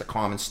against the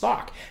common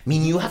stock.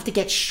 Meaning you have to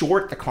get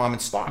short the common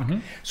stock.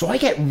 So I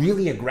get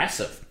really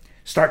aggressive.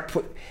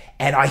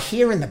 And I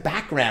hear in the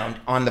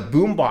background on the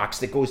boombox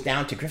that goes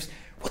down to Griff's,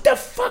 what the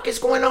fuck is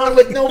going on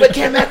with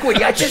Novachem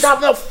Equity? I just have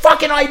no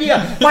fucking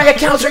idea. My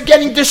accounts are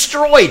getting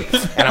destroyed.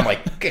 And I'm like,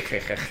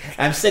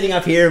 I'm sitting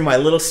up here in my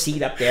little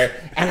seat up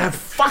there, and I'm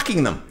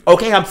fucking them.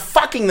 Okay, I'm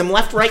fucking them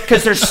left, right,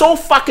 because they're so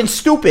fucking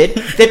stupid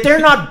that they're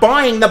not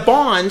buying the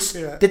bonds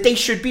that they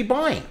should be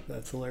buying.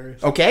 That's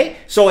hilarious. Okay,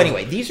 so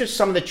anyway, these are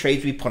some of the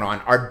trades we put on.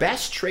 Our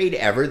best trade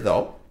ever,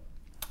 though,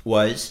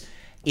 was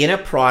in a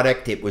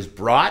product that was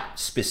brought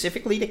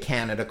specifically to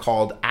Canada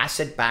called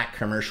asset-backed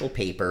commercial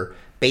paper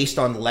based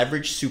on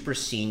leveraged super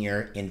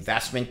senior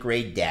investment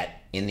grade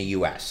debt in the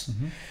US.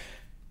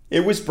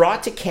 It was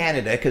brought to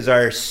Canada because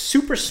our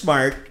super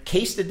smart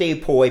Caisse de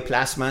dépôt et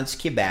placements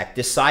Quebec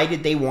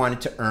decided they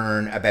wanted to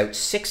earn about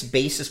 6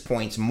 basis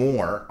points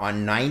more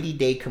on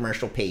 90-day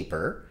commercial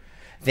paper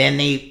than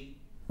they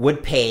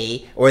would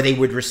pay or they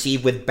would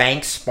receive with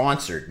bank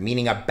sponsored,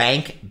 meaning a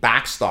bank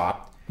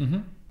backstop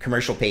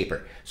commercial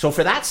paper. So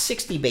for that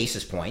 6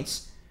 basis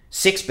points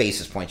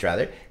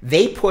rather,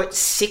 they put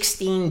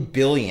 16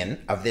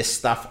 billion of this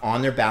stuff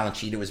on their balance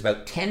sheet. It was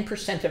about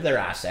 10% of their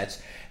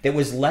assets that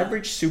was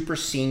leveraged super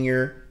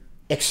senior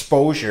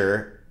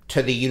exposure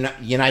to the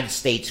United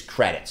States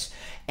credits.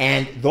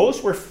 And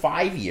those were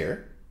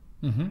 5-year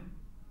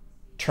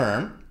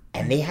term,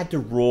 and they had to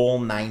roll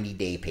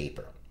 90-day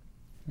paper.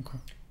 Okay.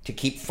 To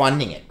keep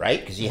funding it, right?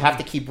 Because you have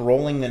to keep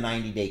rolling the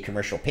 90-day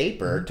commercial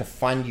paper to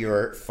fund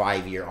your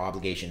 5-year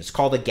obligation. It's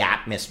called a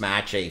gap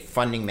mismatch, a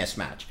funding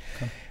mismatch.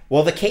 Okay.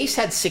 Well, the case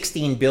had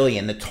 16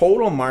 billion. The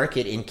total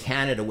market in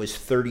Canada was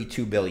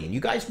 32 billion. You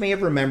guys may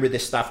have remembered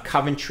this stuff.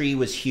 Coventry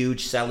was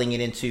huge, selling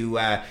it into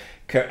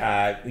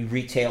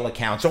retail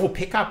accounts. Oh,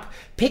 pick up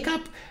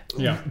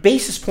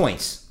basis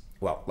points.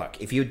 Well, look,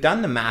 if you'd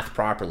done the math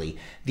properly,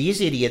 these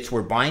idiots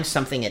were buying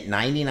something at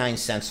 99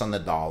 cents on the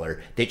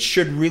dollar that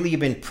should really have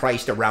been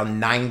priced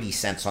around 90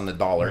 cents on the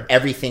dollar,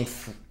 everything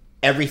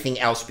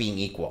else being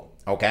equal,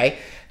 okay?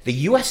 The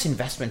U.S.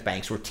 investment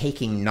banks were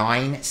taking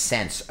 9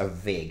 cents of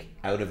VIG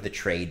out of the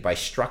trade by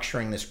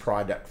structuring this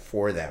product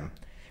for them,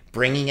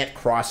 bringing it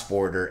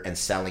cross-border and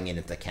selling it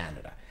into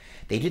Canada.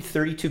 They did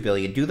 32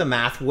 billion. Do the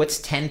math. What's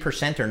 10%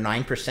 or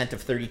 9%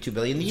 of 32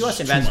 billion? The U.S.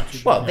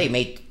 investment, they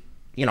made...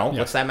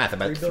 what's that math?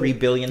 About $3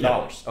 billion.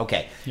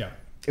 Okay. Yeah.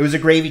 It was a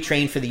gravy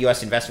train for the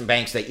U.S. investment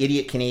banks. The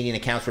idiot Canadian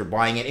accounts were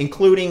buying it,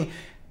 including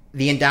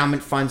the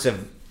endowment funds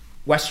of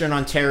Western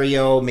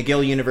Ontario,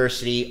 McGill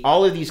University.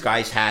 All of these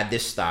guys had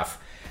this stuff.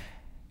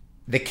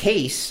 The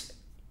case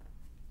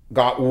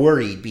got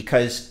worried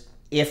because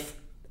if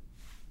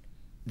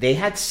they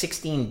had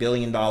 $16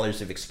 billion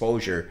of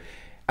exposure,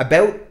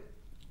 about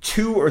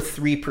 2 or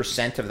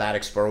 3% of that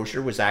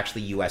exposure was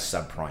actually U.S.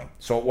 subprime.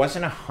 So it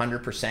wasn't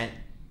 100%.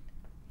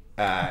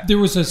 There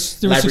was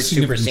a leverage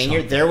super senior.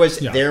 chunk.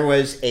 There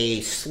was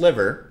a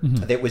sliver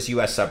that was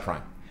U.S.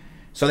 subprime.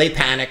 So they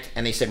panicked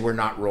and they said, we're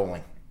not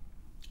rolling.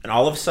 And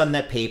all of a sudden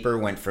that paper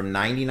went from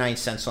 99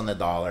 cents on the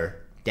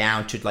dollar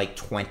down to like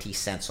 20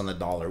 cents on the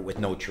dollar with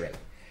no trade.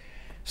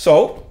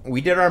 So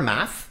we did our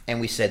math and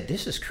we said,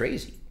 this is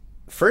crazy.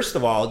 First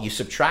of all, you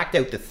subtract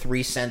out the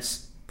 3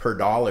 cents per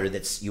dollar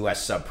that's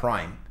US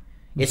subprime.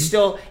 It's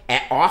still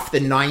off the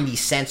 90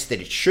 cents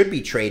that it should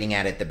be trading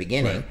at the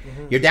beginning.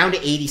 Right. You're down to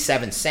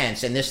 87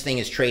 cents, and this thing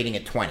is trading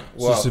at 20.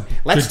 Well,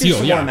 let's do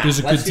some more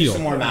math. Let's do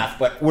some more math,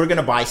 but we're going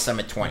to buy some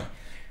at 20.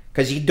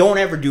 Because you don't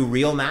ever do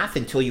real math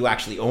until you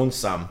actually own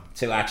some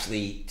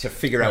to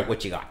figure out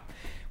what you got.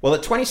 Well,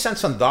 at 20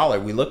 cents on the dollar,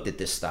 we looked at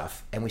this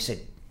stuff, and we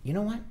said, you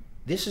know what?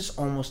 This is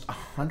almost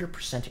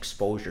 100%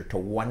 exposure to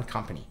one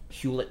company,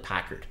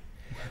 Hewlett-Packard.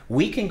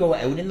 We can go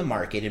out in the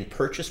market and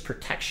purchase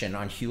protection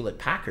on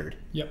Hewlett-Packard.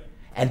 Yep.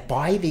 And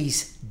buy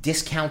these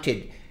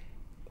discounted,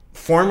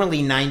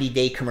 formerly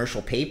 90-day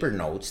commercial paper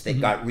notes that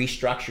got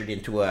restructured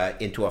into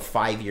a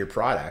 5-year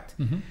product.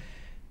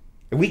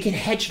 We can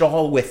hedge it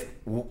all with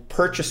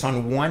purchase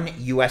on one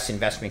U.S.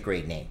 investment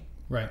grade name.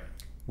 Right.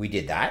 We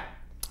did that.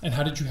 And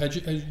how did you hedge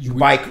it?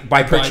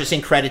 By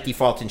purchasing credit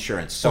default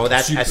insurance. So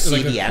that's a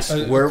CDS.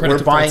 Like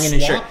we're buying an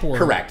insurance.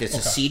 Correct. It's a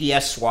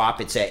CDS swap.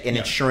 It's an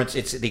insurance.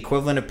 It's the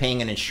equivalent of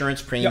paying an insurance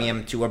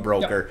premium to a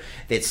broker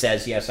that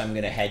says, yes, I'm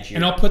going to hedge you.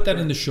 And I'll put that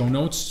in the show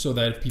notes so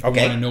that if people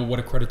want to know what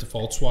a credit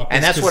default swap is.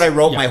 And that's what I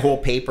wrote my whole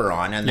paper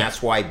on. And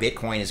that's why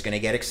Bitcoin is going to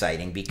get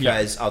exciting,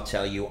 because I'll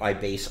tell you, I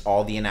base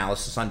all the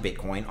analysis on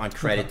Bitcoin on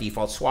credit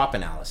default swap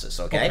analysis.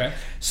 Okay.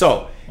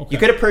 So you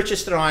could have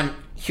purchased it on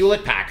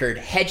Hewlett-Packard,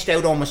 hedged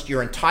out almost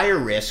your entire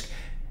risk.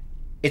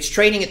 It's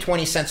trading at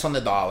 20 cents on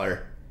the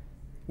dollar.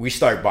 We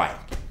start buying.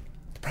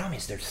 The problem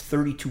is there's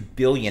 32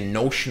 billion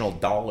notional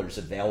dollars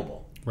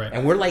available. Right.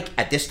 And we're like,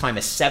 at this time,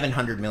 a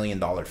 $700 million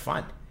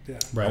fund. Yeah.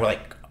 Right. And we're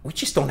like, we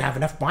just don't have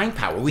enough buying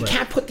power. We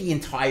can't put the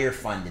entire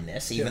fund in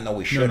this, even though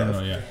we should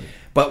have.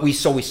 But we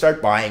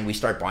start buying,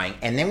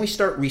 and then we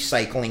start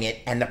recycling it,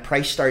 and the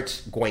price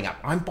starts going up.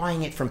 I'm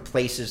buying it from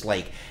places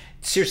like,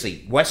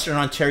 seriously, Western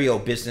Ontario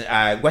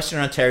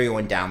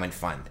Endowment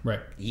Fund. Right.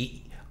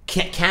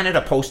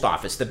 Canada Post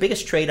Office. The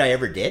biggest trade I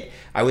ever did,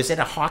 I was at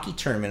a hockey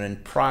tournament in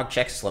Prague,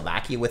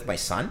 Czechoslovakia with my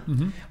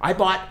son. I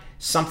bought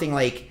something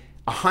like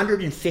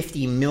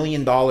 $150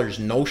 million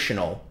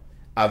notional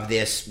of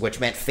this, which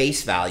meant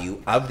face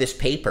value of this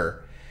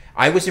paper.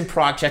 I was in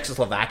Prague,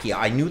 Czechoslovakia.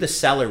 I knew the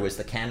seller was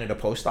the Canada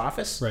Post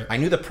Office. Right. I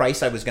knew the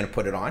price I was going to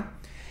put it on.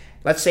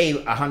 Let's say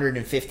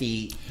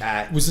 150.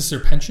 Was this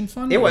their pension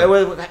fund?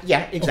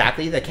 Yeah,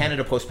 exactly. The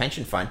Canada Post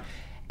Pension Fund.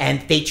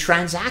 And they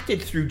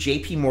transacted through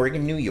JP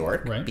Morgan, New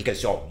York,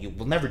 because you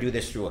will never do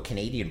this through a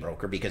Canadian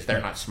broker because they're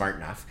not smart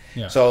enough.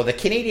 Yeah. So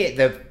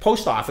the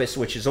post office,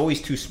 which is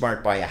always too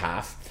smart by a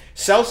half,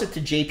 sells it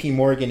to JP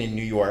Morgan in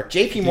New York.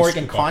 JP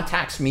Morgan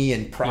contacts me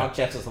in Prague,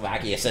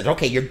 Czechoslovakia, said,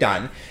 okay, you're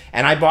done.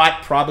 And I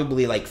bought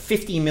probably like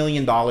 $50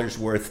 million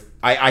worth.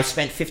 I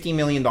spent $50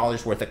 million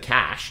worth of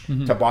cash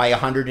to buy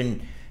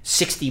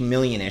 160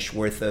 million-ish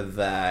worth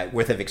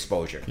of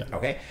exposure. Yeah.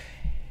 Okay.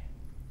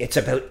 It's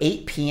about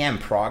 8 p.m.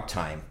 Prague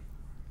time,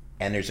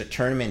 and there's a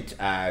tournament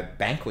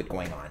banquet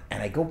going on.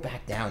 And I go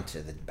back down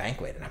to the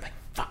banquet, and I'm like,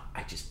 fuck,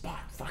 I just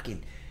bought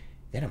fucking...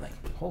 Then I'm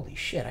like, holy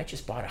shit, I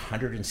just bought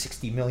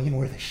 160 million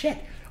worth of shit.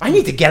 I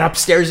need to get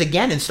upstairs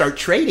again and start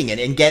trading it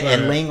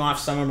and laying off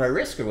some of my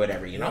risk or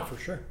whatever, you know? Yeah, for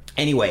sure.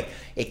 Anyway,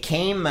 it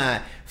came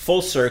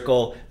full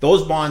circle.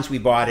 Those bonds we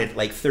bought at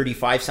like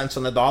 35 cents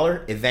on the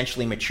dollar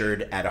eventually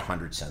matured at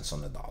 100 cents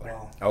on the dollar.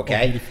 Wow.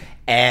 Okay?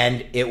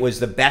 And it was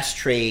the best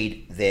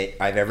trade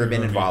that I've ever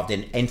been involved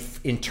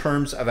in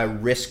terms of a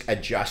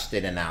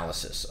risk-adjusted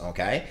analysis,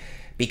 okay?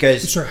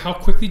 Because... Sorry, how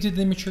quickly did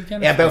they mature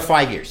again? Yeah, about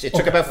 5 years. It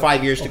took about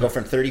 5 years to go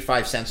from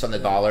 35 cents on the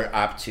dollar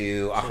up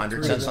to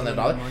 100 cents on the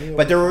dollar.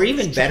 But there were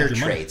even better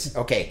trades,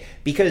 okay?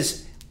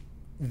 Because...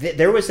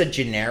 there was a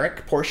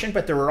generic portion,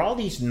 but there were all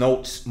these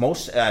notes,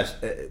 most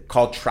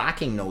called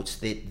tracking notes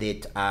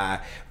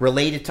that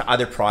related to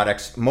other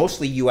products,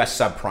 mostly U.S.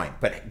 subprime.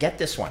 But get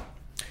this one.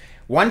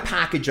 One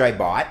package I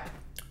bought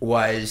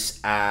was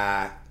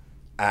had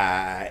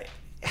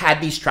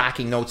these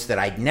tracking notes that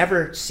I'd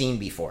never seen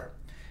before.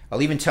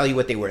 I'll even tell you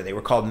what they were. They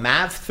were called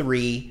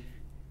MAV3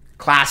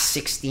 Class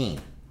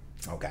 16.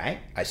 Okay?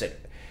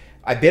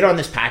 I bid on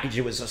this package.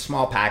 It was a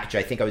small package.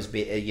 I think it was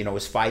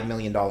 $5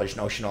 million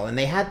notional. And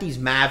they had these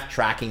MAV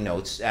tracking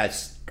notes,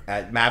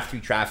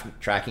 MAV3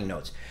 tracking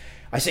notes.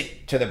 I said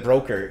to the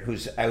broker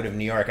who's out of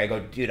New York, I go,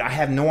 dude, I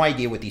have no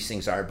idea what these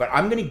things are, but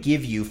I'm going to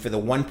give you, for the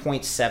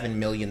 $1.7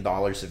 million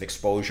of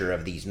exposure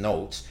of these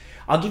notes,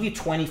 I'll give you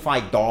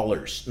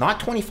 $25, not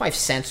 25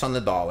 cents on the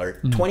dollar,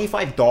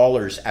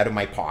 $25 out of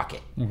my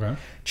pocket. Okay.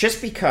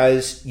 Just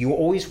because you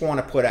always want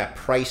to put a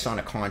price on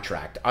a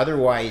contract.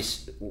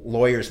 Otherwise,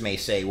 lawyers may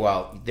say,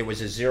 well, there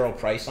was a zero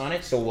price on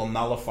it, so we'll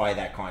nullify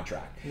that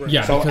contract. Right.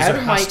 Yeah, so because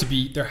there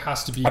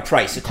has to be a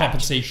price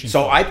compensation.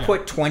 So I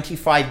put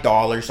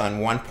 $25 on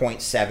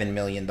 $1.7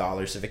 million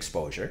of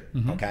exposure,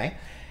 okay?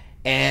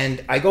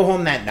 And I go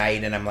home that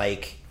night and I'm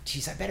like,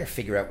 geez, I better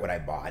figure out what I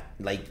bought.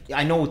 Like,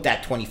 I know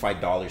that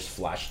 $25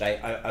 flushed.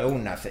 I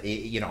own nothing,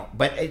 you know.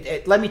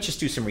 But let me just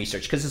do some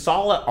research, because it's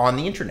all on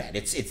the internet.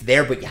 It's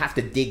there, but you have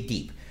to dig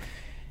deep.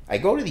 I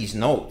go to these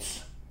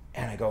notes,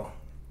 and I go,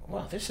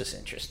 well, this is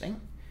interesting.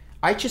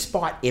 I just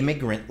bought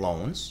immigrant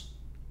loans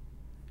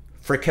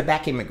for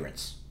Quebec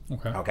immigrants.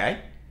 Okay?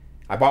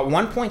 I bought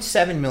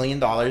 $1.7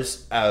 million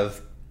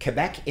of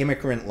Quebec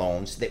immigrant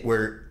loans that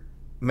were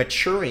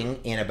maturing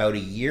in about a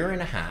year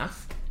and a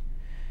half.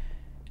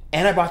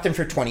 And I bought them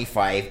for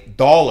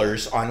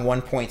 $25 on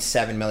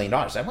 $1.7 million.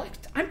 I'm like,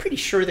 I'm pretty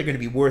sure they're going to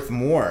be worth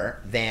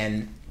more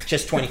than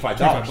just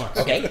 $25.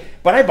 Okay?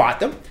 But I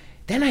bought them.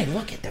 Then I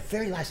look at the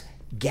very last,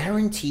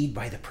 guaranteed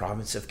by the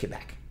province of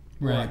Quebec.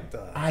 Right.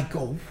 I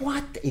go,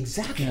 what?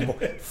 Exactly. I go,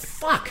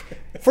 fuck.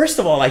 First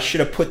of all, I should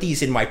have put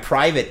these in my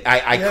private.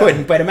 I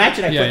couldn't, but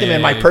imagine I put them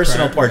in my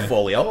personal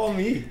portfolio. Oh,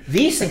 me.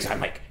 These things, I'm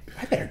like,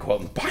 I better go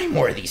out and buy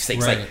more of these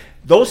things. Right. Like,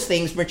 those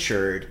things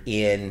matured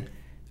in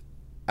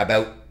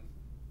about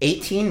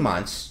 18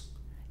 months,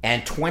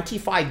 and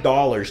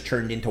 $25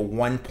 turned into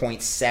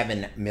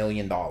 $1.7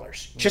 million.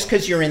 Just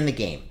because you're in the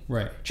game.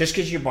 Right. Just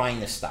because you're buying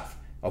this stuff.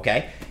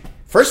 Okay?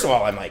 First of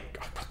all, I'm like,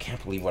 I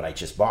can't believe what I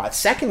just bought.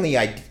 Secondly,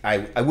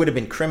 I would have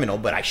been criminal,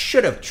 but I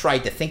should have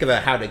tried to think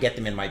about how to get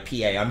them in my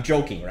PA. I'm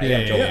joking, right?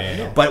 I'm joking.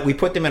 Yeah. But we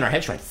put them in our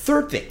hedge fund.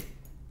 Third thing,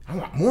 I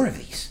want more of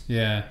these.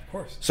 Yeah. Of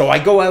course. So I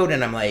go out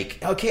and I'm like,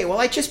 okay, well,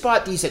 I just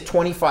bought these at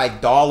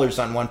 $25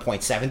 on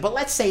 1.7, but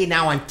let's say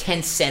now I'm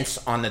 10 cents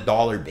on the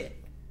dollar bid.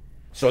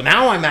 So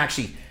now I'm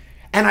actually,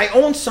 and I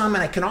own some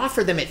and I can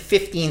offer them at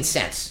 15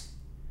 cents.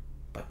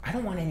 But I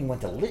don't want anyone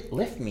to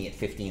lift me at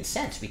 15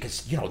 cents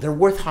because, you know, they're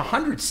worth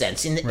 100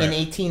 cents in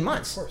 18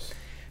 months. Of course.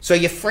 So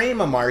you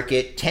frame a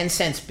market, 10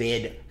 cents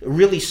bid,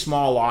 really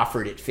small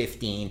offered at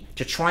 15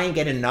 to try and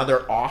get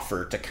another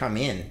offer to come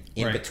in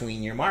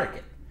between your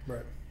market.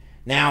 Right.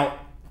 Now,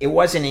 it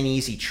wasn't an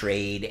easy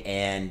trade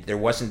and there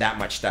wasn't that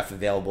much stuff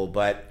available,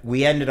 but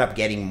we ended up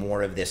getting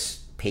more of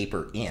this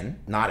paper in,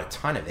 not a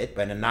ton of it,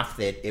 but enough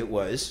that it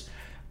was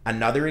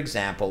another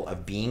example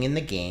of being in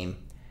the game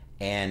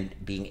and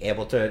being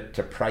able to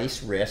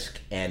price risk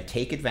and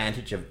take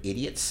advantage of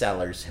idiot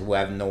sellers who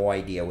have no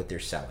idea what they're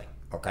selling.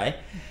 Okay?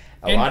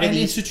 A lot of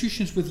these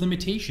institutions with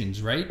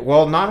limitations, right?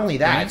 Well, not only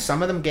that, Right.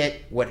 some of them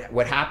get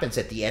what happens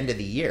at the end of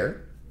the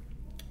year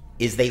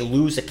is they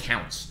lose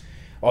accounts.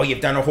 Oh, you've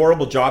done a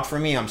horrible job for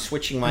me. I'm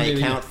switching my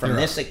account from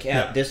this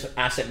account, this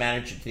asset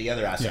manager to the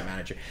other asset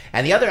manager.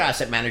 And the other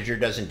asset manager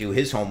doesn't do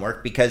his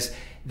homework because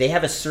they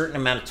have a certain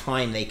amount of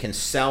time they can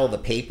sell the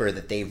paper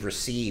that they've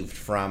received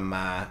from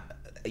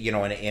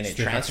in a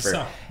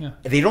transfer.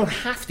 They don't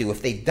have to.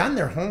 If they've done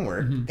their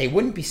homework, they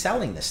wouldn't be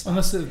selling this stuff.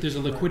 Unless there's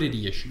a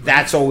liquidity issue. Right?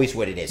 That's always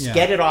what it is. Yeah.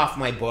 Get it off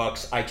my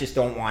books. I just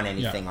don't want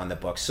anything on the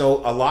books.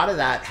 So a lot of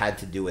that had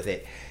to do with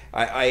it.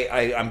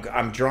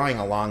 I'm drawing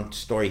a long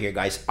story here,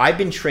 guys. I've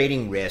been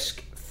trading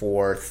risk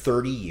for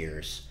 30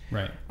 years.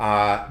 Right.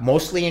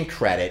 Mostly in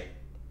credit,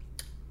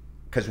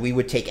 because we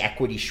would take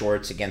equity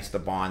shorts against the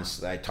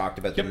bonds. I talked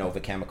about the Nova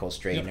Chemicals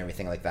trade and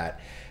everything like that.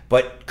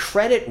 But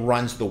credit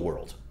runs the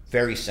world,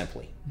 very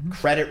simply.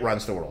 Credit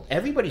runs the world.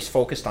 Everybody's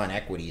focused on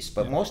equities,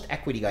 but most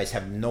equity guys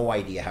have no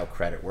idea how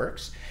credit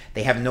works.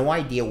 They have no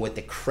idea what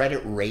the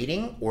credit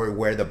rating or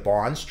where the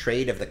bonds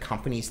trade of the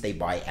companies they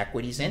buy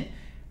equities in.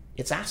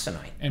 It's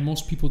asinine. And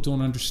most people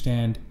don't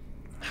understand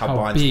how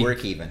bonds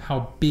work even.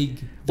 How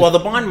big. The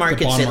bond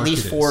market's at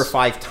least 4 or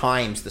 5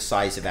 times the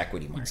size of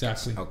equity markets.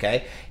 Exactly.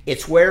 Okay?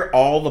 It's where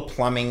all the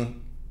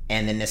plumbing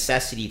and the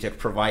necessity to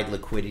provide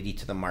liquidity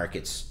to the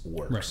markets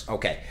works. Right.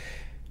 Okay.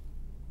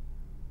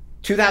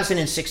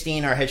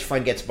 2016, our hedge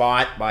fund gets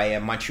bought by a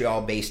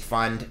Montreal-based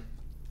fund.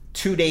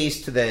 2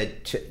 years to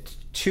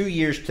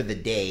the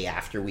day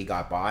after we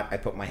got bought, I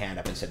put my hand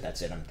up and said,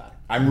 that's it, I'm done.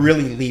 I'm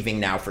really leaving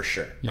now for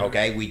sure. Yeah.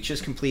 Okay? We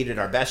just completed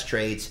our best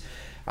trades.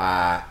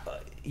 I'm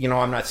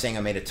not saying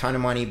I made a ton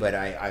of money, but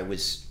I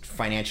was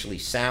financially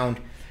sound.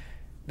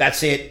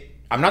 That's it.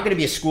 I'm not going to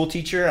be a school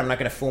teacher. I'm not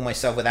going to fool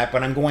myself with that,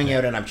 but I'm going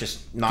out and I'm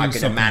just not going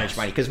to manage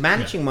money, because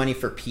managing money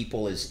for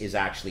people is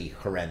actually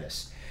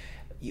horrendous.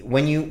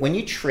 When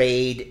you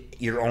trade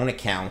your own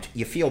account,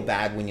 you feel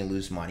bad when you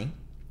lose money,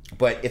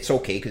 but it's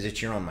okay because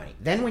it's your own money.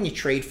 Then when you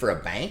trade for a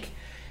bank,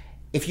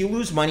 if you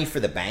lose money for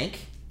the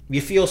bank,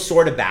 you feel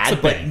sort of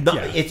bad, but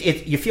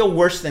you feel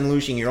worse than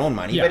losing your own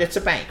money, but it's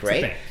a bank, right?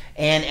 It's a bank.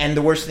 And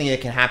the worst thing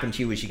that can happen to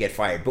you is you get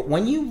fired. But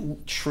when you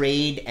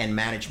trade and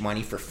manage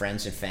money for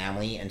friends and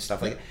family and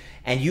stuff like that,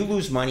 and you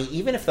lose money,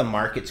 even if the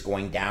market's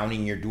going down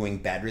and you're doing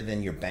better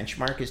than your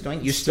benchmark is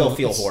doing, you still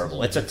feel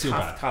horrible. It's a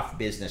tough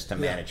business to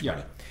manage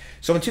money.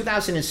 So in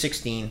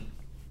 2016,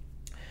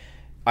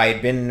 I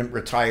had been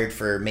retired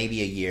for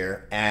maybe a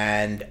year,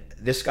 and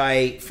this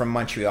guy from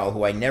Montreal,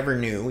 who I never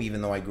knew,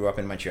 even though I grew up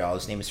in Montreal,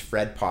 his name is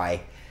Fred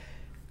Pye.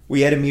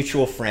 We had a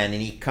mutual friend,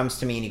 and he comes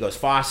to me and he goes,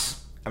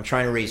 Foss, I'm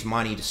trying to raise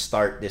money to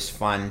start this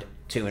fund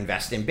to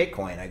invest in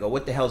Bitcoin. I go,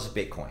 what the hell is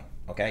Bitcoin?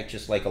 Okay,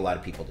 just like a lot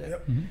of people do.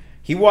 Yep. Mm-hmm.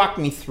 He walked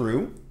me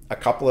through a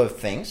couple of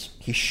things.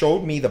 He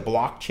showed me the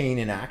blockchain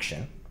in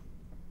action.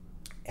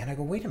 And I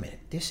go, wait a minute,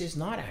 this is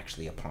not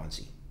actually a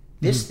Ponzi.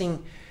 This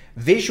thing,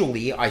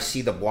 visually, I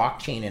see the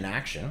blockchain in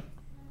action.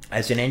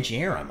 As an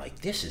engineer, I'm like,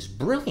 this is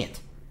brilliant.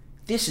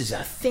 This is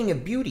a thing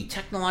of beauty,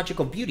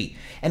 technological beauty.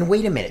 And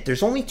wait a minute,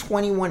 there's only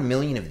 21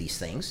 million of these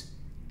things.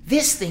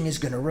 This thing is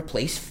going to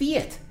replace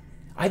fiat.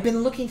 I've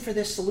been looking for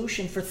this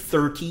solution for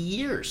 30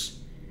 years.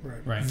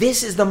 Right.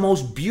 This is the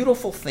most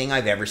beautiful thing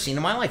I've ever seen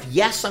in my life.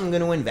 Yes, I'm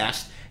going to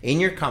invest in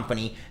your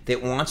company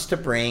that wants to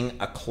bring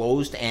a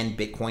closed-end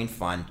Bitcoin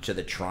fund to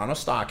the Toronto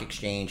Stock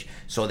Exchange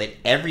so that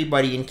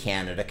everybody in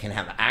Canada can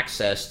have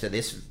access to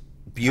this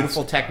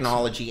beautiful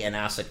technology and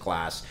asset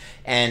class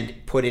and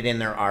put it in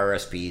their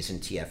RSPs and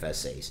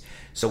TFSAs.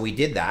 So we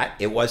did that.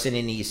 It wasn't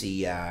an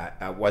easy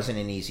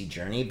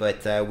journey,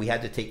 but we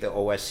had to take the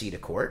OSC to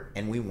court,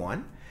 and we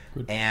won.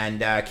 Good.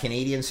 And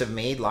Canadians have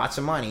made lots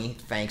of money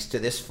thanks to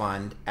this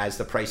fund as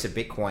the price of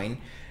Bitcoin.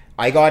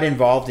 I got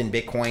involved in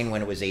Bitcoin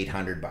when it was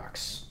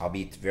 $800. I'll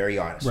be very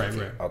honest with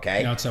you.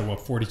 Okay. Now it's at what,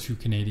 42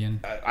 Canadian?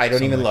 I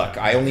don't even look.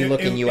 I only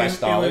look in US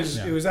dollars.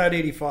 It was at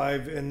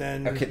 85, and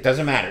then Okay, it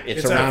doesn't matter.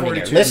 It's at around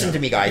 42 here. Listen now. to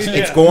me, guys. Yeah.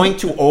 It's going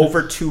to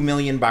over $2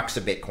 million a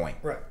Bitcoin.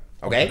 right.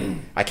 Okay.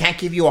 I can't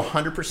give you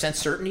 100%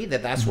 certainty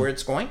that that's where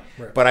it's going,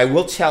 Right. but I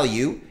will tell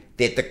you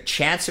that the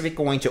chance of it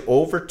going to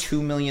over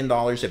 $2 million a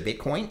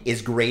Bitcoin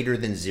is greater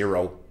than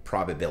zero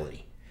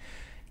probability.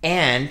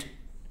 And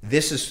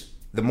this is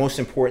the most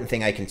important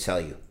thing I can tell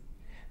you.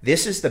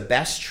 This is the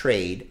best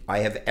trade I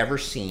have ever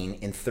seen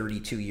in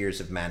 32 years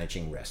of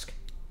managing risk.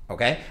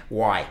 Okay?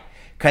 Why?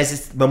 Because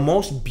it's the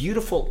most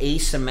beautiful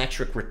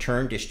asymmetric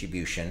return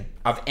distribution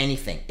of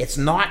anything. It's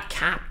not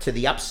capped to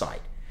the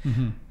upside.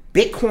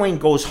 Bitcoin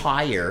goes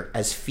higher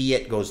as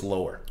fiat goes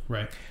lower.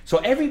 Right. So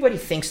everybody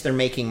thinks they're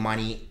making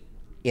money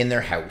in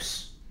their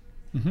house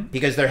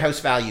because their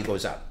house value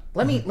goes up.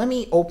 Let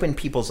me open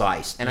people's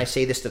eyes, and I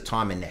say this to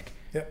Tom and Nick.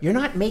 Yep. You're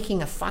not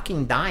making a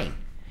fucking dime.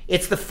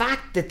 It's the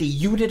fact that the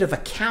unit of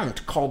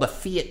account called a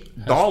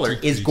fiat dollar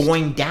is decreased.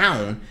 going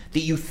down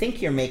that you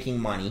think you're making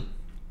money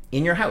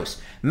in your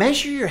house.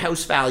 Measure your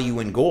house value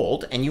in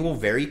gold, and you will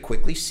very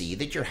quickly see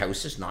that your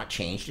house has not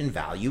changed in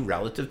value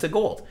relative to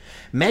gold.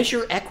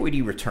 Measure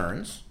equity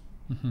returns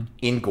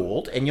in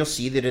gold, and you'll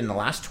see that in the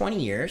last 20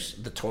 years,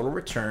 the total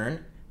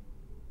return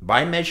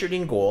by measured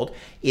in gold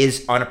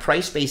is on a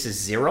price basis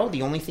zero.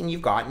 The only thing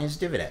you've gotten is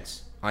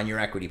dividends on your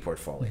equity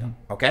portfolio.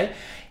 Okay?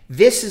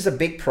 This is a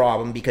big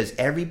problem because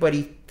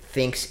everybody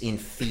thinks in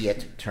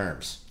fiat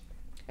terms.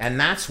 And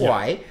that's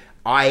why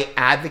I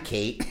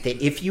advocate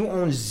that if you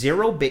own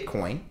zero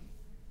Bitcoin,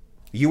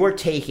 you are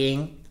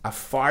taking a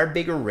far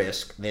bigger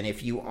risk than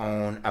if you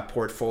own a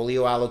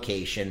portfolio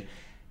allocation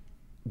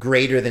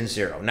greater than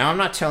zero. Now, I'm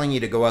not telling you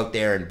to go out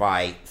there and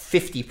buy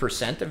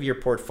 50% of your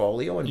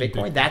portfolio in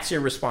Bitcoin. That's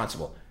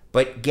irresponsible.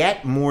 But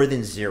get more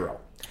than zero.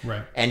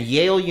 Right. And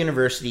Yale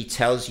University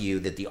tells you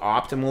that the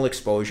optimal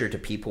exposure to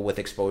people with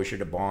exposure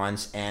to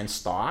bonds and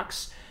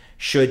stocks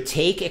should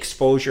take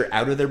exposure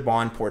out of their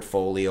bond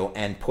portfolio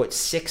and put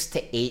 6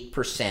 to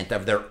 8%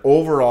 of their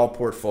overall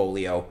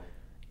portfolio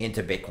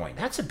into Bitcoin.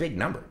 That's a big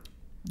number.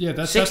 Yeah,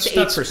 that's 6 to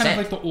kind 8%. of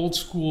like the old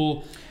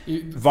school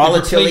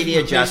Volatility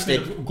adjusted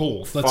replacement of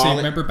gold. Let's say,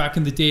 remember back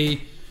in the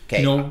day, Okay,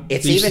 you know,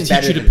 it's they used even to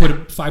teach better you to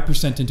than put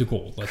 5% into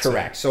gold. Let's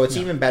Correct. say. So it's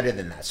even better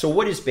than that. So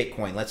what is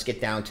Bitcoin? Let's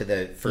get down to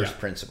the first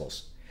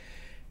principles.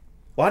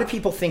 A lot of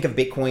people think of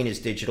Bitcoin as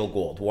digital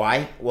gold.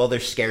 Why? Well,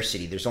 there's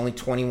scarcity. There's only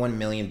 21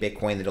 million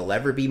Bitcoin that'll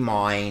ever be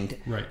mined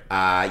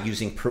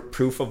using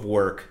proof of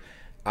work.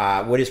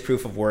 What is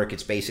proof of work?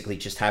 It's basically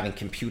just having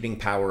computing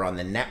power on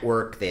the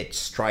network that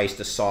tries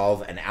to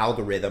solve an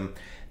algorithm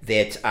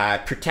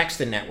that protects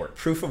the network.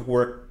 Proof of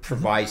work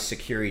provides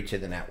security to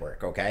the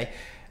network, okay?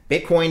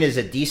 Bitcoin is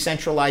a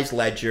decentralized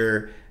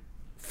ledger,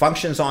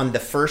 functions on the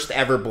first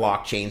ever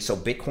blockchain. So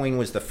Bitcoin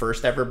was the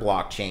first ever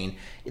blockchain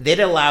that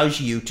allows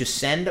you to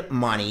send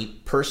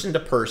money person to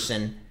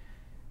person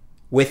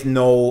with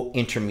no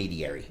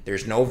intermediary.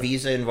 There's no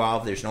Visa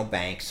involved. There's no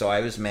bank. So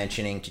I was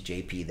mentioning to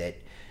JP that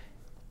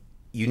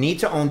you need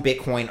to own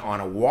Bitcoin on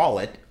a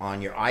wallet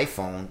on your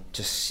iPhone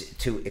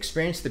to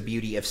experience the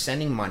beauty of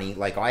sending money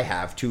like I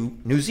have to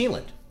New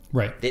Zealand.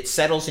 Right. It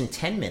settles in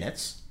 10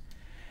 minutes.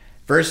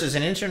 Versus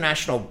an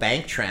international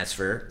bank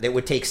transfer that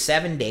would take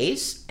 7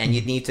 days, and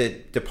you'd need to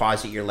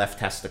deposit your left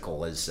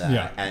testicle as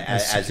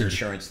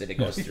insurance that it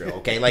goes through.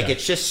 Okay, like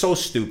it's just so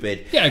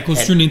stupid. Yeah, it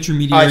goes through an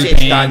intermediary it's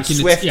bank. done. And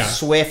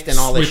Swift, and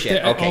all this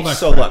shit. all Okay, that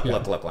so crap,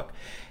 look.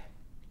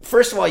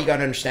 First of all, you got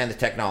to understand the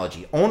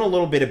technology. Own a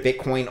little bit of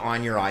Bitcoin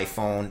on your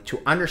iPhone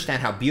to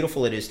understand how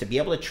beautiful it is to be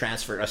able to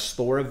transfer a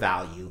store of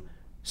value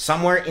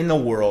somewhere in the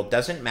world.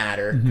 Doesn't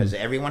matter because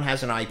everyone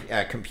has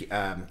a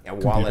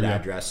wallet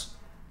address.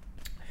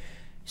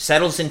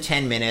 Settles in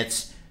 10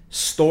 minutes,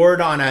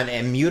 stored on an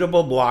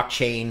immutable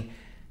blockchain,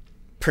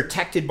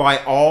 protected by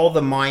all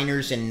the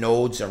miners and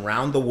nodes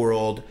around the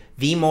world,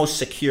 the most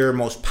secure,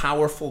 most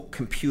powerful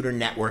computer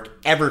network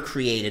ever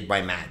created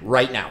by man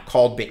right now,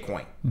 called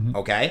Bitcoin,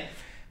 okay?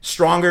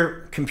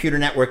 Stronger computer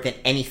network than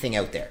anything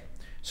out there.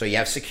 So you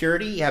have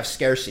security, you have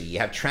scarcity, you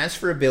have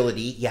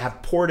transferability, you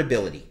have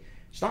portability.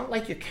 It's not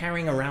like you're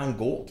carrying around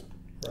gold.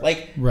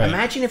 Like, Right.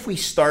 imagine if we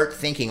start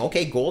thinking,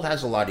 okay, gold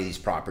has a lot of these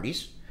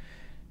properties,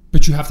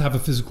 But you have to have a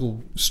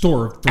physical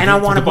store. and I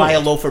want to buy a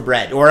loaf of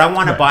bread, or I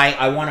want to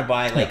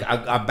buy like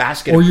a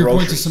basket or of you're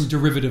groceries. going to some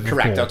derivative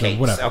Correct. of gold Okay. or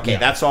whatever. Okay. Yeah.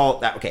 That's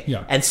all. Okay.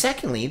 Yeah. And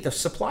secondly, the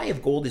supply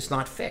of gold is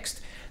not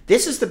fixed.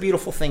 This is the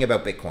beautiful thing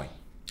about Bitcoin.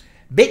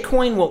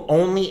 Bitcoin will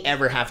only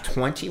ever have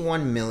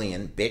 21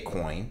 million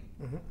Bitcoin,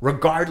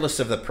 regardless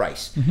of the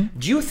price.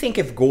 Do you think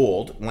if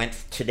gold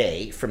went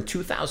today from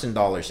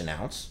 $2,000 an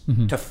ounce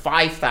to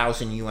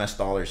 $5,000 US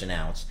an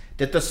ounce,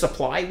 that the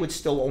supply would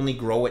still only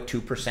grow at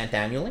 2%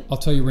 annually? I'll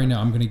tell you right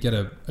now, I'm going to get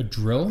a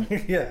drill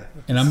Yeah.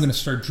 and I'm going to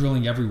start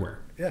drilling everywhere.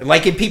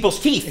 Like in people's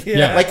teeth.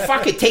 Yeah. Like,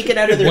 fuck it, take it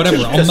out of their Whatever,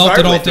 teeth. I'll to melt start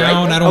it all with,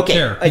 down, right? I don't Okay,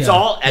 care. It's Yeah.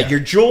 all, Yeah. your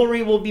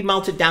jewelry will be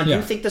melted down. Do Yeah.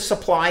 you think the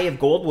supply of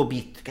gold will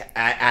be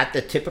at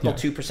the typical Yeah.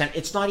 2%?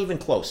 It's not even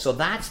close. So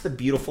that's the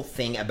beautiful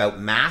thing about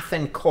math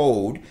and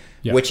code,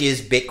 Yeah. which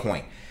is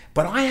Bitcoin.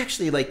 But I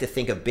actually like to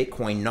think of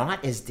Bitcoin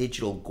not as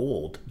digital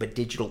gold, but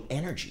digital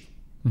energy.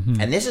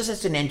 And this is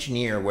as an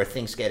engineer where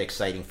things get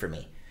exciting for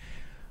me.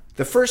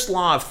 The first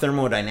law of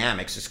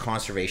thermodynamics is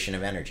conservation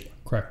of energy.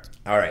 Correct.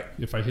 All right.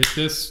 If I hit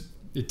this,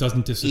 it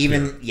doesn't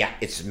disappear.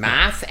 It's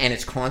math and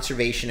it's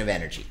conservation of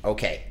energy.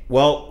 Okay.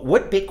 Well,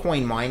 what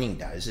Bitcoin mining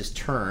does is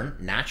turn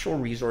natural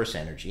resource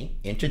energy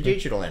into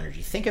digital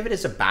energy. Think of it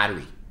as a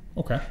battery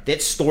Okay.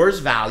 that stores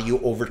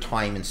value over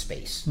time and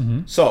space.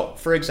 So,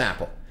 for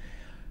example,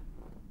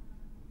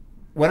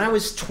 when I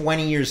was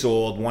 20 years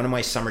old, one of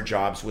my summer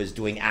jobs was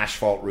doing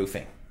asphalt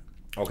roofing.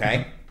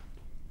 Okay?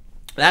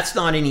 That's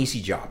not an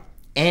easy job.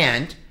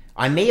 And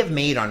I may have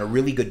made on a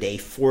really good day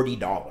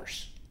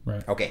 $40.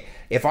 Right. Okay.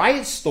 If I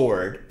had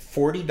stored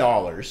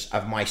 $40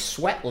 of my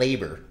sweat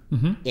labor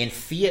in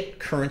fiat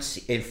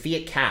currency, in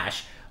fiat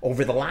cash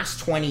over the last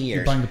 20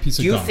 years, buying a piece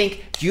of do gum.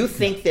 you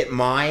think that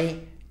my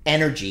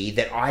energy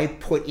that I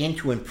put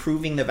into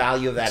improving the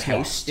value of that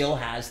house still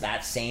has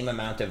that same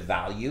amount of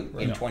value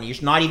in 20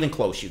 years? Not even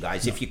close, you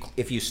guys.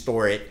 If you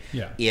store it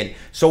in.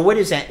 So what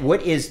is that?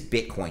 What is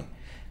Bitcoin?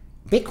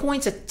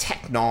 Bitcoin's a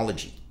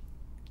technology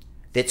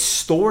that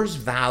stores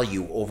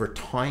value over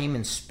time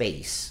and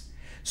space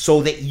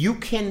so that you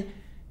can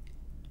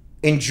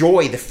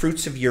enjoy the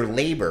fruits of your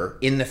labor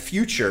in the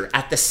future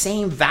at the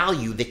same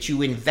value that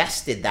you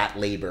invested that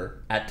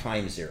labor at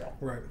time zero.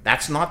 Right.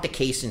 That's not the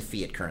case in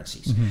fiat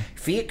currencies.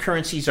 Fiat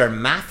currencies are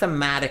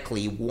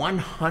mathematically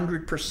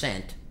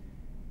 100%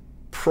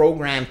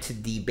 programmed to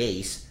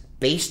debase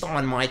based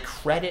on my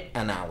credit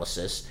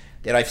analysis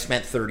that I've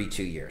spent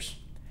 32 years.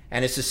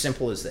 And it's as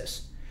simple as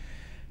this.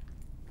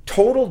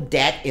 Total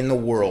debt in the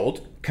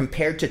world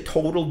compared to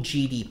total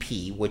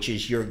GDP, which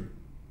is your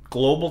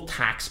global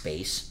tax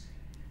base,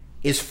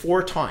 is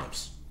 4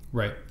 times.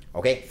 Right.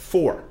 Okay,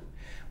 4.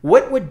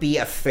 What would be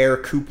a fair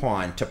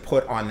coupon to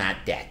put on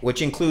that debt,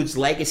 which includes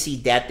legacy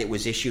debt that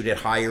was issued at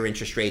higher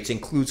interest rates,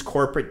 includes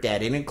corporate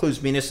debt, it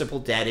includes municipal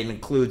debt, it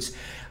includes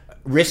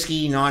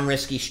risky,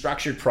 non-risky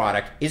structured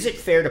product? Is it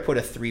fair to put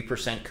a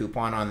 3%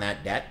 coupon on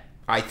that debt?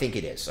 I think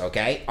it is,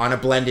 okay, on a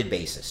blended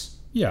basis.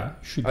 Yeah.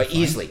 Should be fine.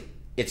 Easily.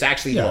 It's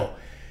actually low.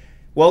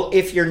 Well,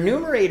 if your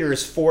numerator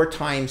is 4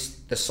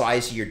 times the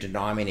size of your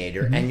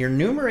denominator and your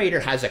numerator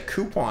has a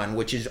coupon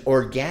which is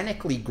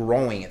organically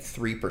growing at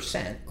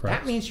 3%,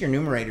 that means your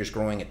numerator is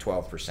growing at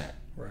 12%.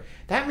 Right.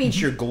 That means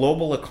your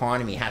global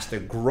economy has to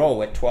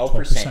grow at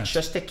 12%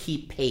 just to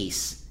keep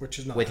pace Which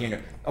is not with your...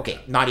 Okay,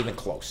 not even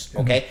close,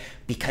 okay?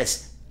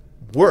 Because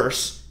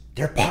worse,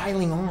 they're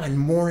piling on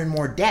more and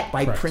more debt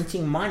by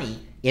printing money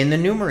in the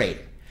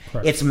numerator.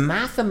 It's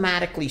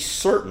mathematically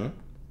certain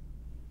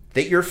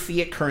that your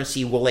fiat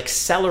currency will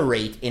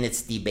accelerate in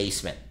its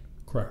debasement.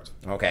 Correct.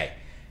 Okay.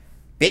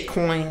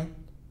 Bitcoin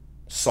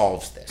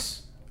solves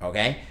this.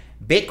 Okay.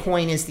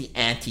 Bitcoin is the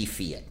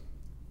anti-fiat.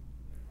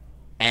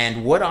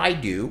 And what I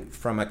do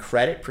from a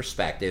credit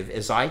perspective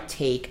is I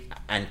take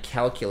and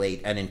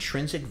calculate an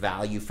intrinsic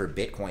value for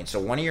Bitcoin. So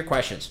one of your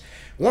questions,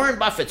 Warren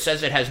Buffett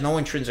says it has no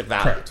intrinsic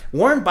value. Correct.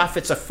 Warren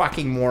Buffett's a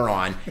fucking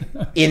moron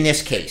in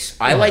this case.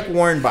 I like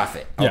Warren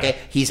Buffett. Okay. Yeah.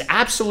 He's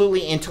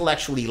absolutely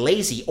intellectually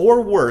lazy,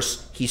 or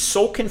worse, he's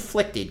so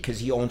conflicted because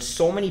he owns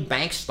so many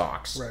bank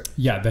stocks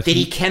Yeah. that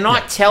he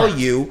cannot tell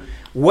you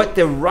what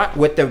the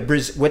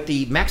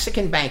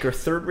Mexican banker,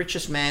 third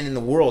richest man in the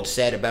world,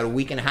 said about a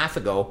week and a half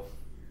ago.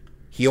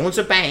 He owns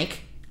a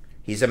bank,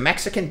 he's a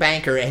Mexican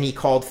banker, and he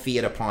called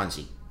fiat a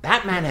Ponzi.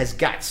 That man has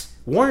guts.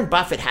 Warren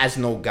Buffett has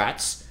no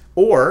guts,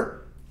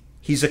 or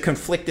he's a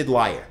conflicted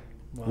liar.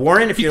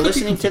 Warren, if you're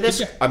listening to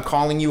this, I'm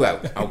calling you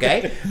out,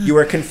 okay? You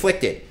are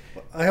conflicted.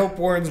 I hope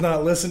Warren's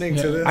not listening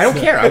to this. I don't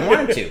care. I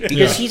want him to,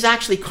 because he's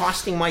actually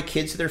costing my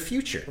kids their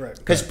future. Right.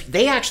 Because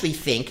they actually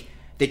think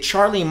that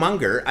Charlie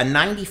Munger, a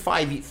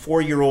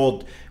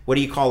 94-year-old what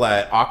do you call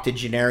a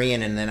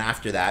octogenarian, and then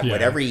after that,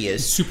 whatever he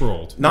is, super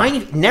old.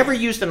 Never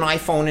used an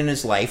iPhone in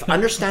his life,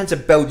 understands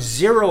about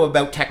zero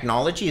about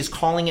technology, is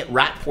calling it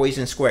rat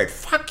poison squared.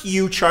 Fuck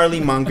you, Charlie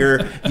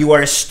Munger. You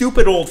are a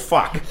stupid old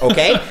fuck,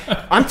 okay?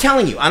 I'm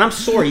telling you, and I'm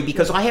sorry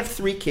because I have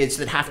 3 kids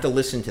that have to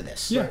listen to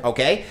this,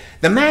 okay?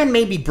 The man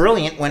may be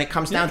brilliant when it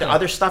comes down to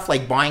other stuff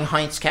like buying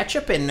Heinz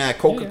ketchup and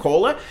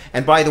Coca-Cola,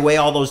 and by the way,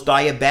 all those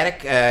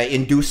diabetic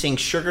inducing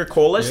sugar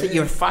colas that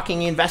you're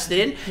fucking invested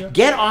in.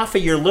 Get off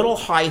of your little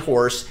high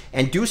horse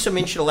and do some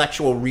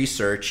intellectual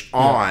research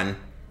on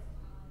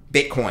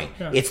Bitcoin.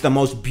 It's the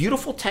most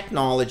beautiful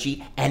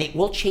technology, and it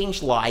will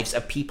change lives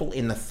of people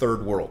in the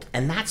third world.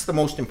 And that's the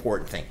most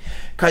important thing.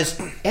 Because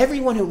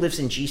everyone who lives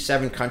in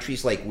G7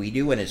 countries like we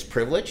do and is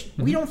privileged,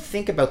 we don't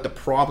think about the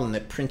problem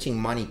that printing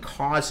money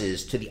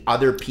causes to the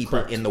other people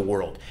in the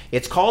world.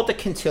 It's called the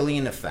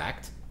Cantillon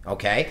effect.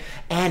 Okay,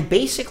 and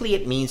basically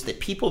it means that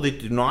people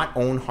that do not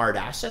own hard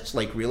assets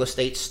like real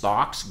estate,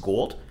 stocks,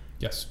 gold,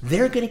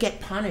 they're going to get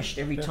punished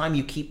every time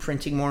you keep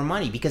printing more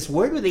money, because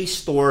where do they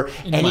store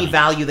any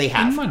value they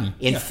have?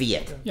 In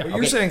fiat. Well,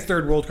 you're saying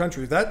third world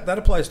countries. That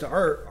applies to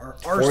our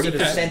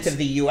 40% of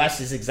the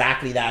U.S. is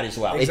exactly that as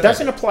well. It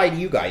doesn't apply to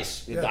you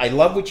guys. I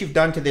love what you've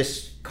done to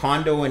this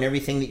condo and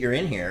everything that you're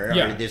in here.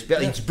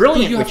 It's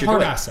brilliant what you're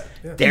doing. Asset.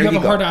 There you have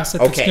a hard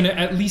asset that's going to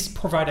at least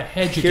provide a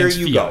hedge against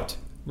fiat.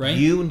 Right?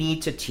 You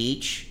need to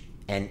teach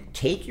and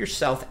take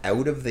yourself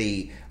out of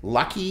the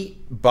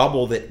lucky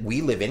bubble that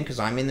we live in, because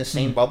I'm in the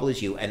same bubble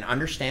as you, and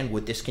understand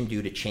what this can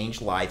do to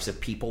change lives of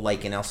people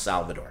like in El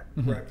Salvador.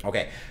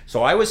 Okay,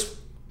 so I was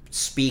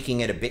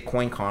speaking at a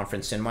Bitcoin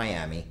conference in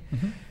Miami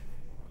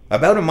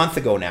about a month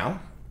ago now,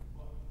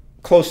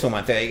 close to a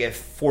month,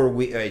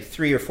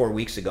 3 or 4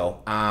 weeks ago,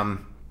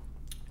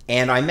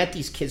 and I met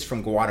these kids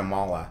from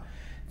Guatemala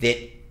that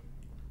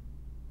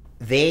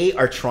they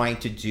are trying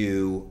to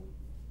do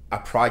a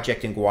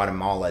project in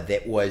Guatemala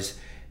that was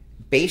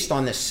based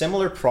on the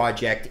similar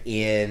project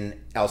in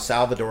El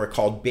Salvador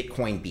called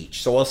Bitcoin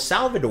Beach. So El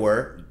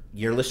Salvador,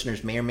 your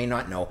listeners may or may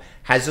not know,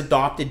 has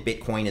adopted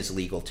Bitcoin as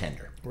legal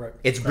tender.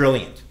 It's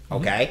brilliant,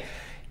 okay?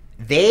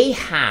 They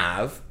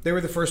were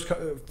the first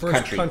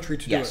country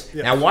to do it.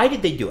 Now, why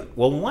did they do it?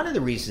 Well, one of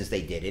the reasons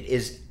they did it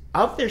is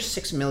of their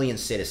 6 million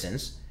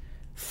citizens,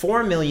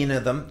 4 million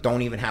of them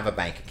don't even have a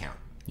bank account.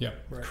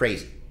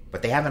 Crazy.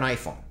 But they have an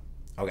iPhone.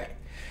 Okay.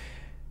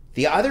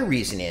 The other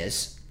reason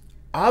is,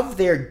 of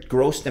their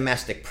gross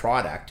domestic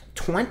product,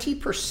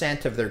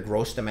 20% of their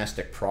gross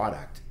domestic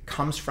product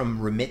comes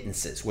from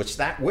remittances.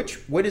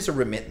 What is a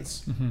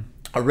remittance?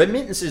 A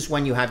remittance is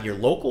when you have your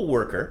local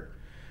worker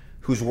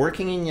who's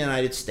working in the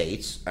United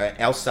States,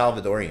 El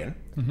Salvadorian,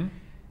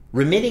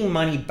 remitting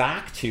money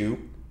back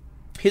to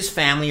his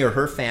family or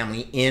her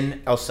family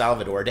in El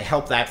Salvador to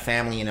help that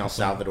family in El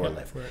Salvador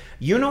live.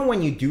 You know,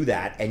 when you do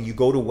that and you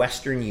go to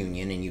Western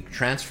Union and you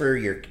transfer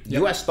your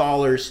US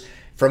dollars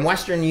from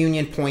Western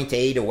Union point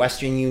A to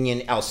Western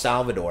Union El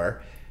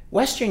Salvador,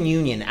 Western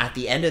Union at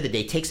the end of the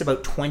day takes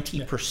about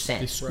 20%.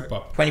 They swoop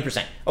up.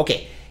 20%.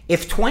 Okay,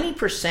 if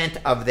 20%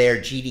 of their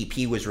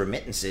GDP was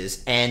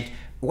remittances and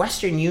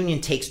Western Union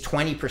takes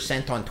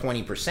 20% on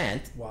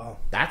 20%, wow,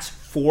 that's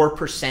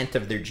 4%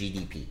 of their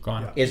GDP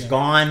gone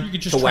gone you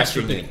could just to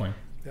Western Union.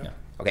 Bitcoin.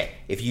 Okay,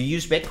 if you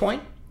use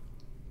Bitcoin,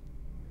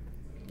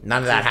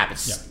 none of that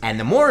happens. And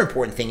the more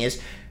important thing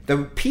is,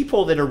 the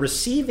people that are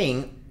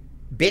receiving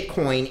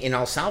Bitcoin in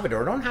El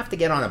Salvador don't have to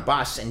get on a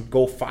bus and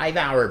go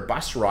 5-hour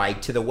bus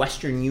ride to the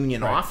Western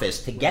Union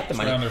office to get the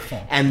money. On their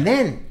phone. And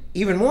then,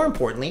 even more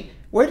importantly,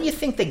 where do you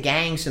think the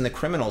gangs and the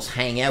criminals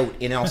hang out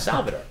in El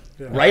Salvador?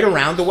 Right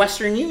around the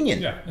Western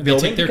Union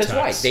building, because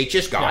why? They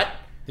just got,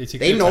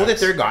 they know that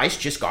their guys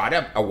just got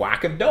a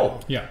whack of dough.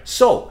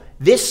 So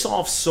this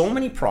solves so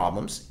many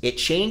problems. It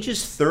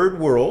changes third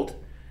world.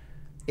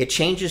 It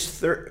changes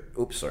third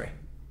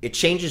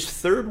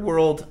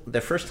world.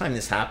 The first time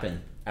this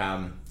happened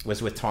was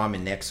with Tom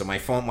and Nick. So my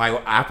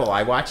Apple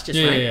iWatch just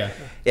rang.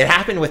 It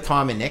happened with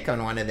Tom and Nick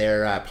on one of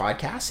their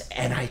podcasts,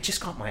 and I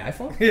just got my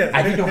iPhone.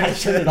 I didn't know how to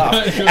turn it off,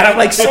 and I'm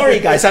like, sorry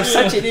guys, I'm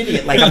such an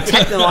idiot. Like, I'm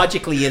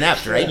technologically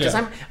inept, right? Because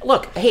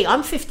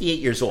I'm 58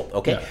 years old.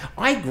 Okay,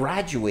 I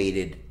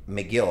graduated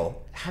McGill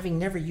having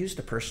never used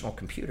a personal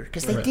computer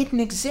because they didn't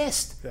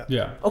exist.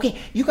 Okay,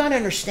 you got to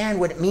understand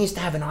what it means to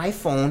have an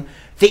iPhone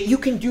that you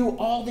can do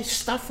all this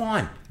stuff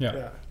on.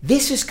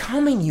 This is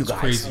coming, you guys.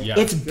 Crazy,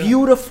 it's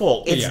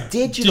beautiful. It's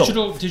digital.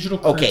 Digital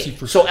currency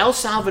for sure. So El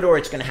Salvador,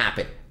 it's going to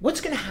happen. What's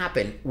going to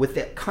happen with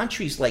the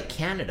countries like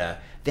Canada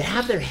that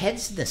have their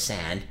heads in the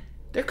sand?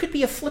 There could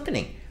be a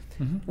flippening.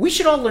 We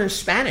should all learn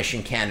Spanish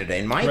in Canada,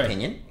 in my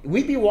opinion.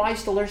 We'd be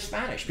wise to learn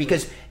Spanish,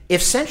 because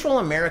if Central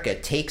America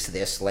takes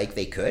this like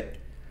they could,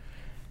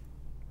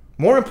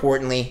 more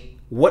importantly,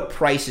 what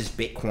price is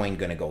Bitcoin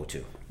going to go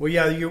to? Well,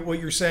 what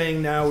you're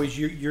saying now is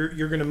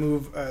you're going to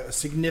move a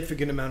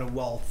significant amount of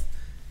wealth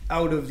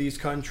out of these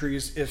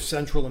countries if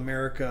Central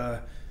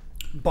America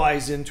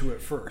buys into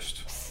it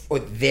first.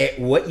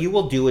 What you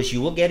will do is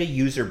you will get a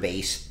user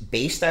base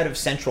based out of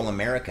Central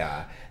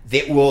America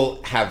that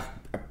will have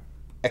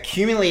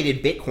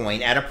accumulated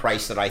Bitcoin at a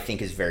price that I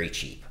think is very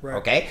cheap. Right.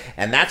 Okay,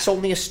 and that's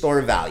only a store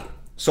of value.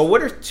 So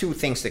what are two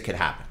things that could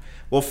happen?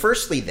 Well,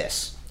 firstly,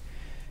 this.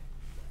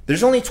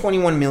 There's only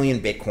 21 million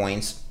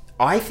Bitcoins.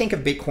 I think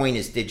of Bitcoin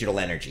as digital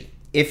energy.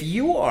 If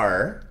you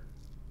are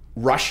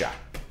Russia,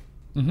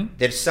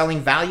 that's selling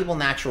valuable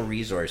natural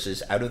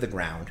resources out of the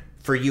ground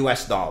for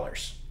US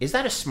dollars, is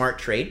that a smart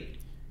trade?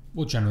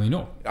 Well, generally,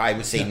 no. I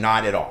would say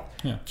not at all.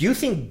 Yeah. Do you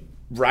think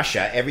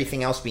Russia,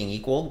 everything else being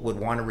equal, would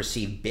want to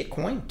receive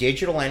Bitcoin,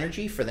 digital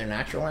energy, for their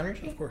natural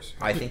energy? Of course.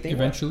 I think they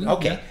Eventually, would.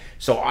 Okay. yeah.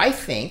 So I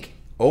think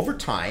over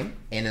time,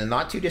 and in the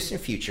not too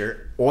distant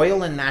future,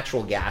 oil and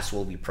natural gas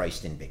will be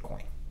priced in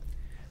Bitcoin.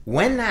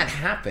 When that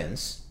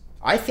happens,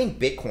 I think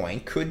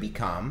Bitcoin could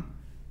become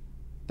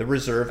the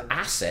reserve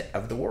asset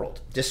of the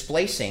world,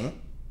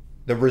 displacing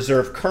the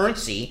reserve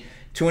currency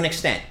to an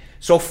extent.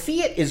 So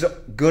fiat is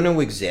going to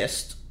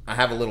exist. I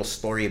have a little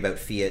story about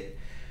fiat.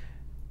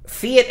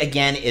 Fiat,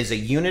 again, is a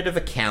unit of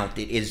account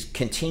that is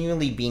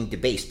continually being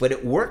debased, but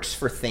it works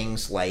for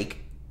things like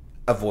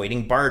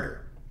avoiding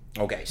barter.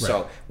 Okay,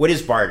 so what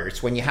is barter?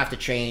 It's when you have to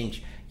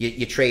change,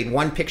 you trade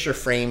one picture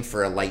frame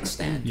for a light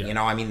stand. Yeah. You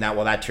know, I mean,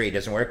 that trade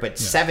doesn't work, but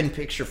 7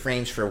 picture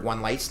frames for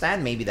one light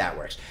stand, maybe that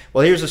works.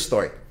 Well, here's a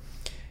story.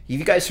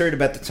 You guys heard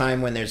about the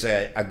time when there's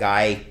a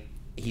guy,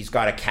 he's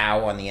got a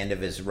cow on the end of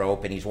his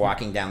rope, and he's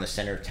walking down the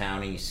center of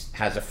town, and he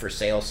has a for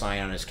sale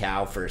sign on his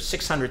cow for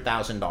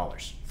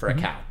 $600,000 for a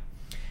cow.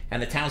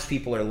 And the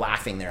townspeople are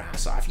laughing their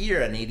ass off.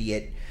 You're an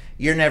idiot.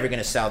 You're never going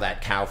to sell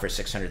that cow for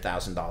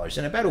 $600,000.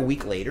 And about a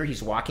week later,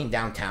 he's walking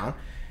downtown,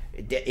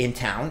 in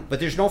town, but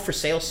there's no for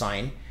sale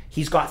sign.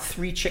 He's got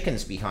 3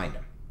 chickens behind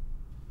him.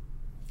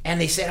 And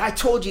they said, I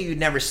told you you'd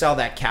never sell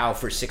that cow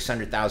for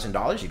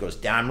 $600,000. He goes,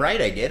 damn right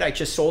I did. I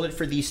just sold it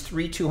for these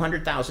 3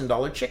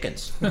 $200,000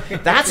 chickens.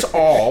 That's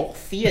all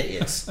fiat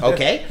is,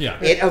 okay? Yeah.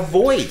 It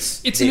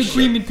avoids It's an this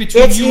agreement shit.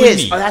 between It you and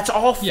is. me. That's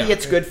all Yeah.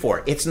 fiat's good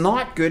for. It's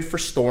not good for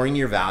storing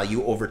your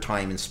value over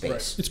time and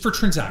space. It's for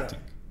transacting.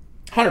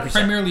 100%.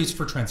 Primarily, it's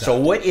for So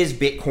transacting. what is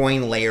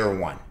Bitcoin Layer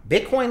 1?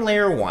 Bitcoin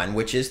Layer 1,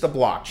 which is the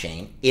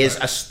blockchain, is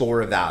a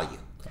store of value.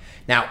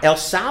 Now, El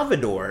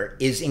Salvador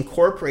is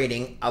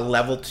incorporating a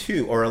level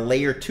 2 or a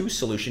layer 2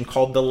 solution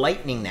called the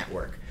Lightning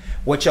Network,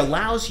 which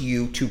allows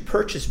you to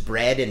purchase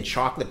bread and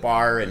chocolate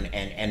bar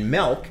and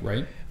milk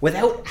Right.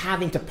 without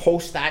having to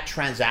post that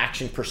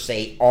transaction per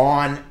se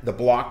on the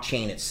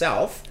blockchain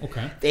itself.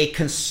 Okay.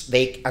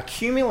 They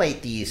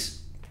accumulate these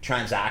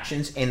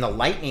transactions in the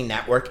Lightning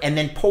Network and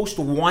then post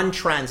one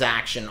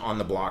transaction on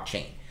the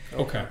blockchain.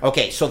 Okay.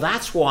 Okay, so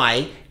that's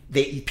why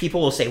people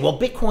will say, well,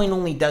 Bitcoin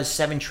only does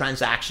 7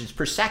 transactions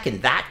per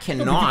second. That But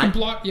you cannot. can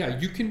block. Yeah,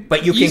 you can.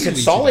 But you can easily do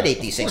consolidate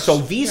that. these Of things. course.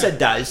 So Visa Yeah.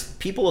 does.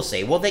 People will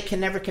say, well, they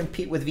can never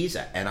compete with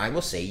Visa. And I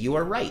will say, you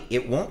are right.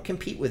 It won't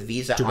compete with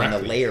Visa on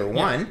Directly. the layer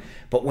 1.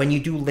 But when you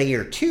do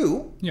layer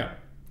 2, Yeah.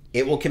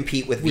 it will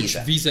compete with Which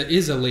Visa. Visa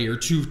is a layer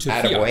 2 to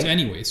Attaboy. fiat,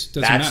 anyways.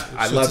 Doesn't That's, matter.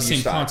 I So love it's the you,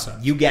 same style.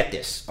 concept. You get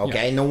this,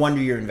 okay? No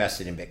wonder you're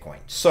invested in Bitcoin.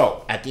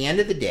 So at the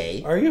end of the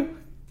day, Are you?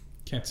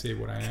 Can't say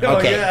what I am. Oh,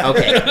 okay, yeah.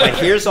 okay. But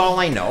here's all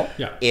I know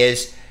Yeah.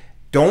 is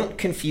don't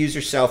confuse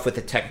yourself with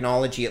the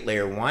technology at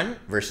layer 1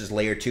 versus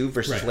layer 2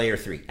 versus Right. layer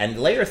 3. And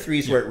layer 3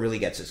 is where it really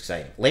gets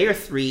exciting. Layer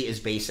 3 is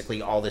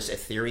basically all this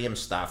Ethereum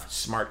stuff,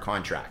 smart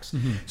contracts.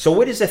 So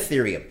what is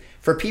Ethereum?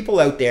 For people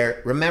out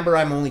there, remember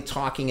I'm only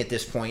talking at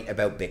this point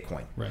about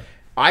Bitcoin. Right.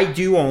 I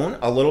do own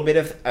a little bit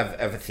of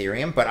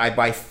Ethereum, but I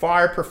by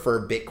far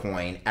prefer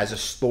Bitcoin as a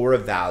store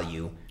of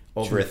value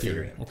over To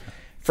Ethereum. Okay.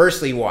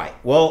 Firstly, why?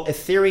 Well,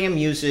 Ethereum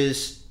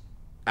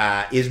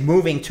is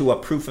moving to a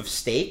proof of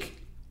stake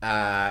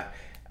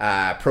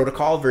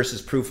protocol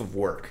versus proof of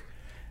work.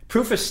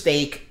 Proof of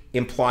stake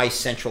implies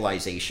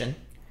centralization.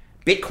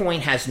 Bitcoin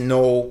has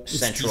no It's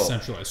central.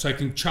 decentralized. So I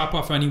can chop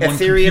off any one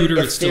computer.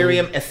 It's still,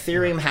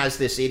 Ethereum has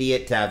this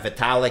idiot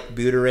Vitalik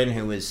Buterin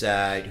who is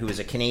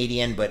a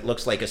Canadian but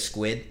looks like a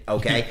squid.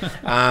 Okay,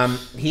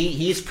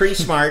 he's pretty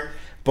smart,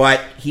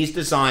 but he's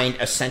designed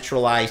a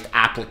centralized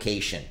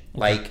application.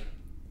 Like,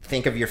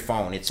 think of your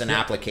phone; it's an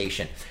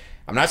application.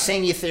 I'm not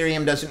saying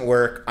Ethereum doesn't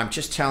work. I'm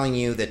just telling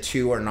you the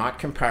two are not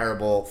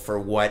comparable for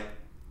what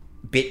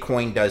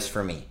Bitcoin does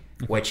for me,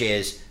 which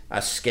is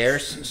a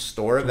scarce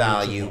store of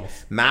value,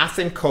 wealth. math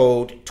and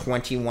code,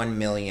 21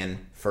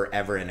 million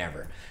forever and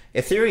ever.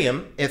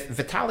 Ethereum, if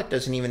Vitalik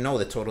doesn't even know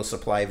the total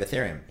supply of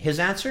Ethereum, his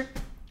answer?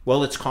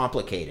 Well, it's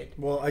complicated.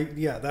 Well,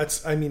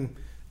 I mean,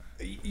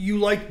 you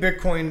like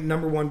Bitcoin,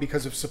 number one,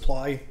 because of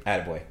supply.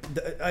 Attaboy.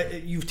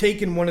 You've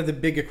taken one of the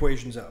big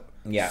equations out.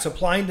 Yeah.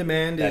 Supply and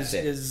demand That's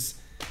it.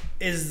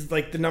 is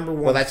like the number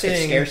one Well, that's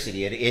thing. it,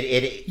 scarcity.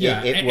 It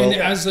and will.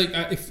 as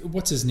like,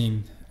 what's his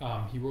name?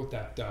 He wrote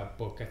that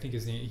book. I think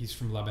his name. He's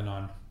from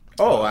Lebanon.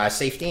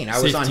 Safedine. I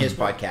was on his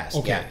Safedine. podcast.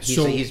 Okay, Yeah,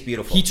 so he's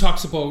beautiful. He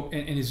talks about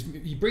and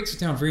he breaks it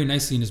down very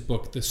nicely in his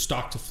book, the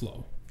stock to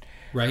flow,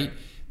 right?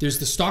 There's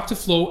the stock to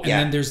flow, and Yeah.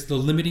 then there's the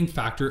limiting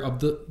factor of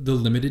the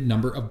limited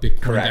number of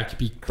Bitcoin Correct.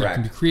 that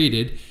can be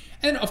created.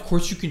 And of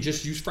course, you can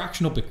just use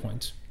fractional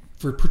Bitcoins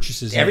for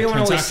purchases. and Everyone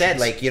always said,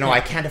 transactions.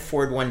 like, I can't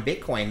afford one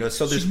Bitcoin.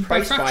 So there's you can buy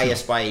price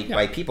bias fractional.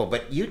 by people.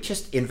 But you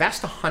just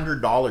invest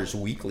 $100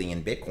 weekly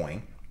in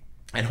Bitcoin,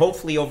 and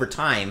hopefully over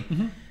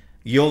time,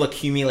 you'll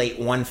accumulate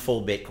one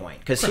full Bitcoin.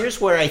 Because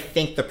here's where I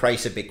think the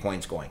price of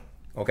Bitcoin's going.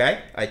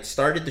 Okay? I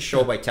started the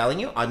show by telling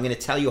you. I'm going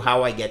to tell you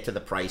how I get to the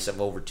price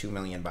of over $2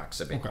 million of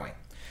Bitcoin. Okay.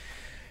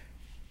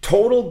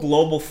 Total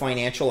global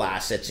financial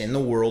assets in the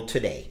world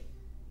today,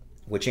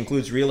 which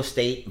includes real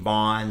estate,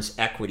 bonds,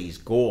 equities,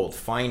 gold,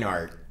 fine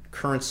art,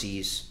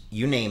 currencies,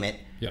 you name it.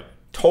 Yeah.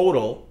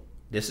 Total,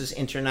 this is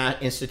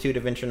Institute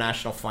of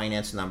International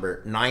Finance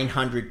number,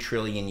 $900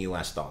 trillion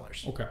US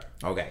dollars. Okay.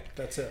 Okay.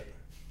 That's it.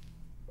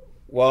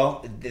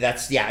 Well,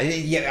 that's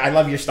I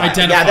love your style.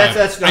 Identify. Yeah,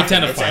 that's nothing. It's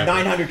Identify. at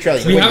 900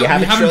 trillion. We, Wait, you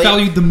haven't trillion?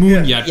 valued the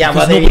moon yet. Yeah, because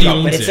well, there you nobody go.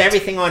 owns But it's it.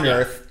 everything on Yeah.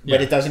 Earth, Yeah.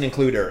 but it doesn't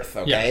include Earth.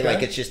 Okay, Yeah.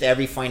 like it's just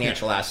every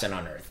financial asset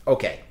on Earth.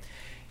 Okay,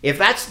 if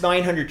that's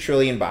 900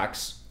 trillion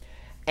bucks,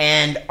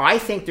 and I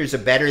think there's a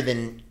better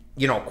than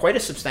quite a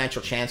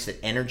substantial chance that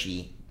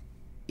energy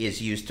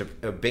is used to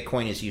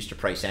Bitcoin is used to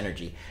price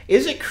energy.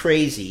 Is it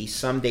crazy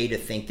someday to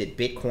think that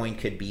Bitcoin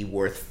could be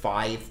worth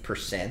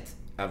 5%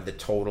 of the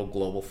total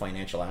global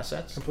financial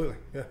assets? Completely.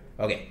 Yeah.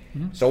 Okay,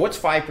 so what's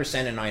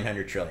 5% of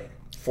 900 trillion?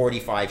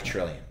 45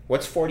 trillion.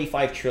 What's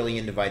 45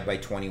 trillion divided by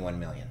 21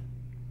 million?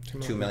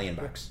 2 million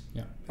bucks.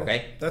 Yeah.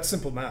 Okay, That's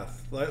simple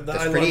math. That's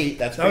that's pretty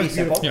was simple.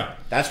 beautiful. Yeah.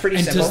 That's pretty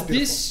And simple.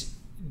 does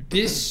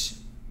this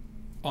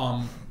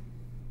and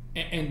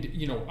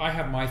I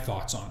have my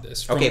thoughts on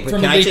this. Okay, but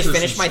from can a I just layperson's-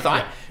 finish my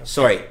thought? Yeah.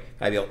 Sorry,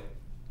 Abiel.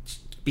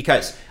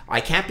 Because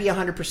I can't be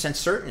 100%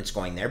 certain it's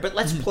going there, but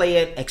let's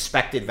play an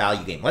expected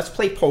value game. Let's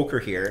play poker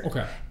here.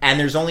 Okay. And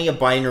there's only a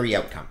binary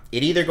outcome.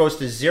 It either goes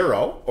to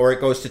 0 or it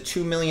goes to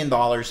 $2 million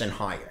and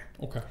higher.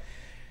 Okay.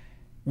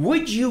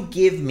 Would you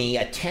give me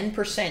a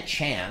 10%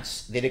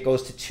 chance that it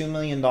goes to $2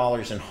 million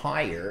and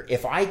higher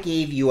if I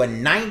gave you a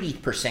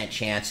 90%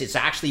 chance it's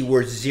actually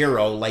worth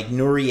 0, like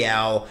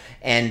Nouriel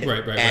and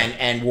Right.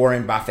 and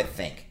Warren Buffett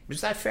think?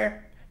 Is that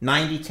fair?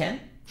 90-10?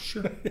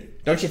 Sure.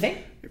 Don't you think?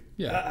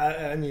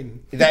 Yeah. I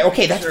mean,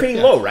 That's pretty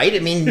yeah. low, right? I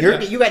mean,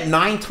 you got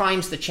 9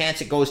 times the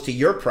chance it goes to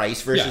your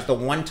price versus Yeah. the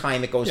 1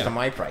 time it goes Yeah. to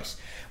my price.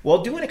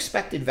 Well, do an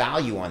expected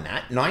value on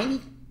that.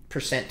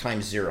 90%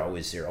 times 0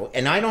 is 0.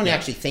 And I don't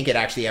actually think it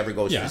actually ever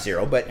goes Yeah. to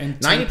 0, but And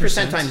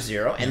 90% times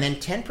 0, and then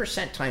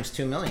 10% times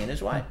 2 million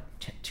is what?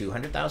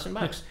 200,000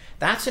 bucks.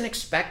 That's an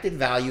expected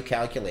value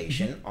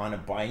calculation on a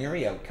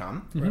binary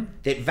outcome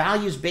that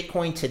values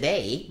Bitcoin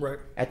today Right.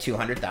 at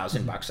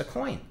 200,000 bucks a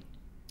coin.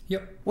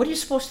 Yep. What are you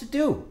supposed to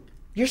do?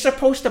 You're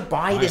supposed to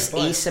buy this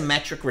buy it.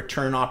 asymmetric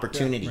return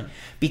opportunity right.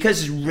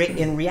 because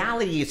in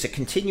reality, it's a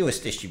continuous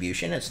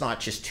distribution. It's not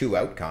just 2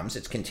 outcomes.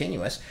 It's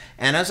continuous.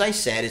 And as I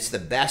said, it's the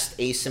best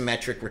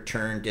asymmetric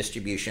return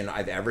distribution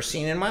I've ever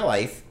seen in my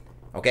life.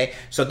 Okay?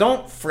 So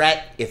don't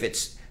fret if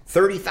it's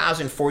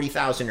 30,000,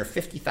 40,000, or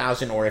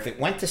 50,000, or if it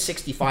went to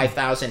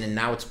 65,000 and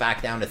now it's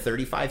back down to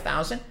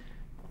 35,000.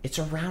 It's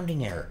a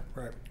rounding error.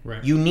 right.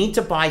 Right. You need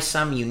to buy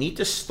some, you need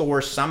to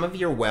store some of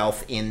your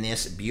wealth in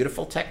this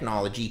beautiful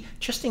technology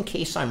just in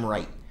case I'm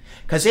right.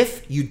 Because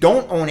if you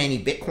don't own any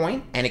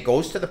Bitcoin and it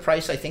goes to the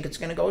price I think it's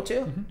going to go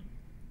to,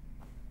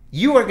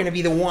 you are going to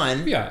be the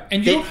one. Yeah,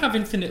 and you don't have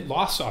infinite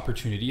loss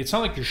opportunity. It's not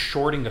like you're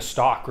shorting a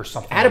stock or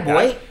something. Like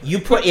Attaboy,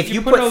 that. if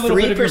you put put a little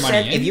bit of your 3%, money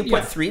in, if you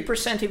put yeah.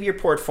 3% of your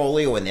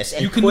portfolio in this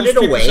and You can put lose it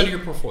 3% away, of your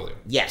portfolio.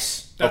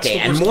 yes. That's Okay,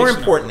 the and worst more case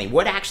importantly,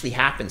 what actually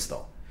happens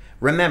though?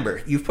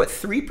 Remember, you've put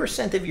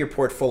 3% of your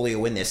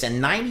portfolio in this,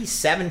 and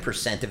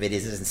 97% of it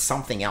is in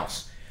something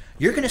else.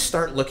 You're going to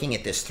start looking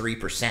at this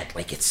 3%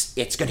 like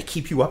it's going to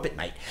keep you up at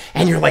night,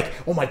 and you're like,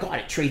 oh my god,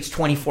 it trades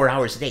 24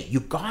 hours a day. You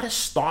got to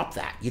stop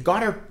that. You got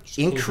to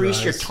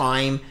increase your eyes.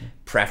 time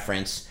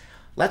preference.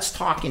 Let's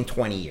talk in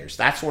 20 years.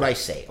 That's what I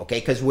say,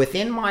 okay? Because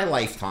within my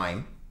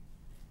lifetime,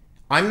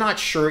 I'm not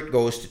sure it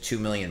goes to 2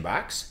 million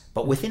bucks,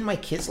 but within my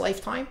kid's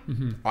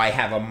lifetime, I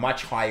have a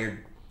much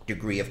higher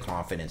degree of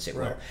confidence it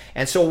will. Right.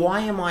 And so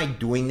why am I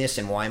doing this,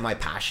 and why am I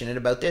passionate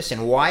about this,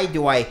 and why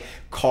do I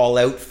call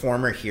out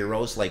former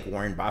heroes like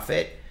Warren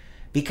Buffett?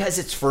 Because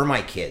it's for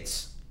my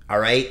kids. All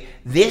right?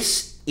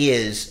 This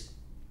is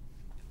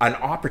an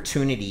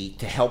opportunity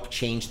to help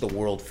change the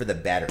world for the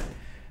better.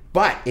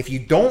 But if you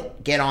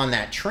don't get on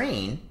that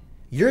train,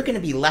 you're going to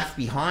be left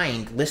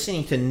behind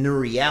listening to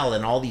Nouriel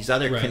and all these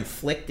other Right.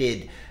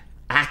 conflicted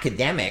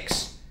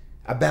academics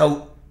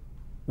about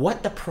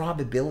what the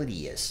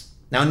probability is.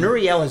 Now,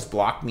 Nouriel has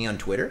blocked me on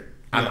Twitter.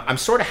 I'm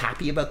sort of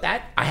happy about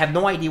that. I have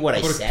no idea what I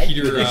What about said.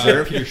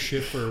 Peter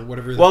Schiff or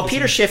whatever? Well, his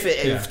Peter name- Schiff,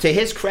 Yeah. to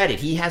his credit,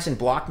 he hasn't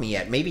blocked me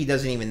yet. Maybe he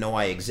doesn't even know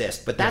I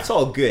exist. But that's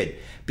all good.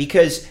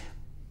 Because,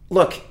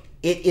 look,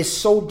 it is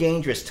so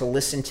dangerous to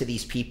listen to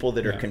these people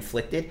that are Yeah.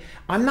 conflicted.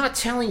 I'm not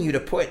telling you to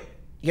put,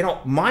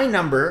 my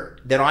number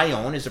that I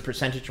own as a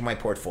percentage of my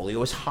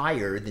portfolio is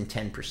higher than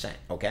 10%,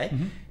 okay?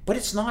 Mm-hmm. But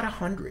it's not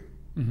 100.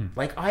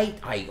 Like,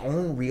 I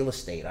own real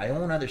estate. I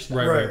own other stuff.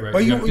 Right.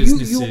 But You got you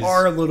businesses.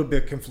 are a little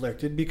bit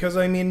conflicted because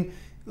I mean,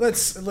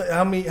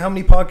 how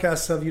many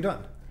podcasts have you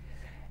done?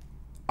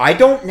 I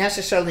don't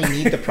necessarily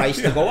need the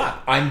price to go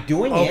up. I'm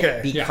doing Okay.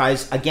 it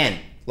because, again,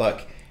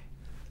 look,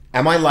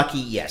 am I lucky?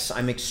 Yes.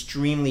 I'm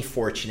extremely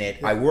fortunate.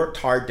 I worked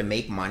hard to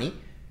make money.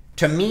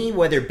 To me,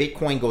 whether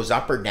Bitcoin goes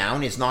up or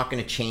down is not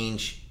going to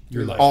change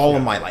Your life, all yeah.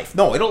 of my life.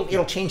 No,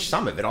 it'll change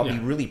some of it. I'll be Yeah.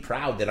 really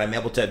proud that I'm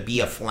able to be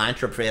a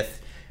philanthropist,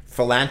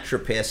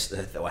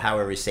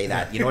 however you say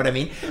that. You know what I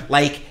mean?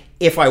 Like,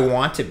 if I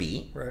want to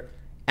be, Right.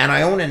 and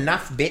I own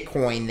enough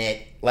Bitcoin that,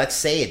 let's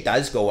say it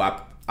does go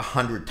up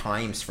 100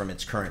 times from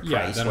its current Yeah,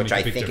 price, that'll which make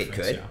a I big think it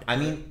difference, could. yeah. I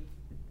mean,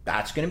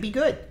 that's going to be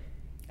good.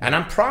 And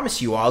I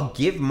promise you, I'll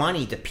give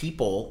money to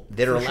people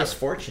that are less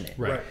fortunate.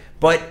 Right.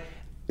 But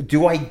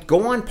do I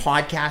go on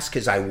podcasts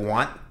because I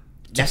want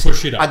To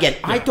push it up. Again,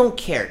 I Yeah. don't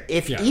care.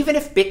 Yeah. Even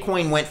if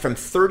Bitcoin went from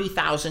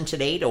 30,000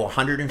 today to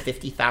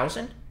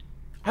 150,000,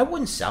 I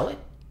wouldn't sell it.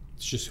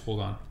 Let's just hold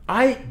on.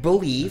 I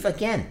believe,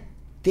 again,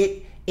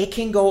 that it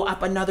can go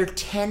up another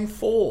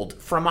tenfold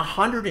from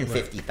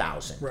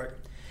 150,000. Right.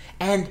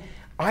 And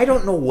I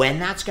don't know when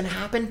that's going to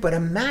happen, but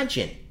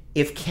imagine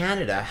if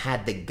Canada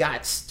had the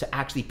guts to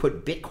actually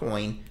put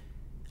Bitcoin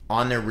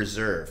on their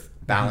reserve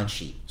balance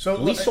sheet.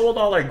 So we sold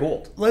all our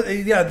gold.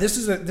 Yeah, this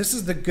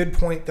is the good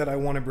point that I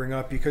want to bring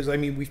up, because I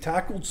mean, we've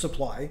tackled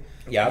supply.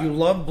 Yeah. You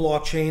love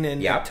blockchain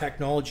and Yeah.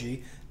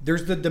 technology.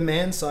 There's the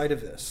demand side of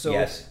this. So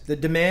Yes. the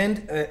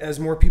demand, as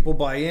more people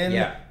buy in,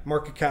 Yeah.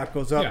 market cap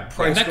goes up, Yeah,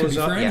 price and that could goes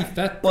be up. for any, Yeah.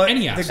 that, But any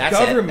the asset. That's it.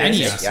 governments,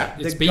 Any Yeah. asset.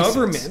 the It's basics.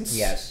 governments,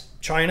 Yes.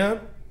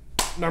 China,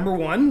 number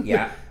one.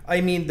 Yeah.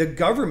 I mean, the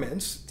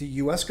governments, the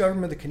U.S.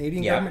 government, the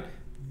Canadian Yeah. government,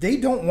 they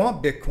don't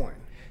want Bitcoin.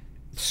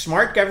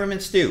 Smart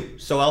governments do.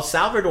 So El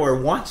Salvador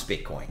wants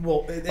Bitcoin.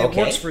 Well, it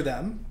Okay. works for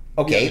them.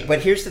 Okay, Yeah.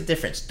 but here's the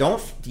difference.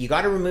 You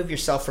got to remove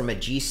yourself from a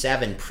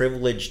G7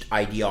 privileged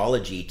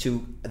ideology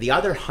to the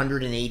other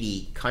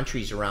 180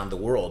 countries around the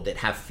world that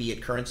have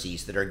fiat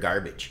currencies that are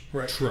garbage.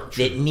 Right. True.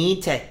 That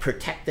need to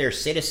protect their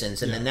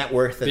citizens and the net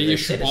worth of They their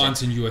issue citizens.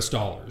 bonds in U.S.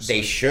 dollars.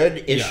 They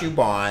should issue Yeah.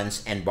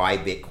 bonds and buy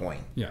Bitcoin.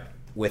 Yeah.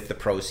 With the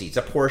proceeds,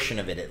 a portion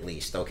of it at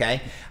least,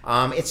 okay?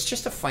 It's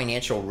just a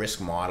financial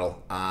risk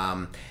model.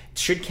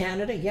 Should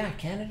Canada? Yeah,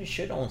 Canada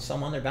should own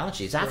some on their balance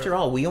sheets. After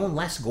all, we own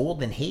less gold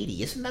than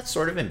Haiti. Isn't that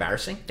sort of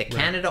embarrassing? That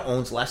Canada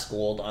owns less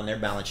gold on their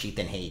balance sheet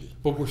than Haiti.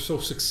 But we're so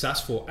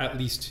successful, at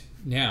least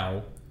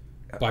now,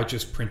 by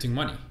just printing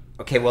money.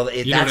 Okay, well, know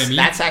what I mean?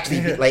 that's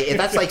actually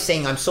that's like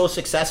saying I'm so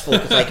successful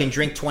because I can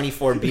drink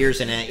 24 beers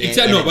in a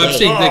Exactly. in No, a but I'm day.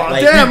 saying, Oh,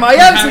 like, damn! I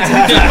am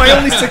successful. Took my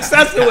only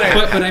success away.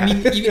 But I mean,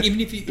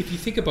 even if you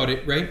think about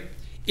it, right?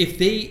 If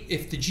the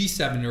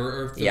G7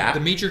 or if Yeah. the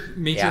major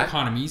Yeah.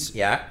 economies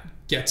Yeah,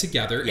 get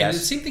together, Yes.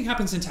 and the same thing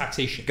happens in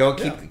taxation.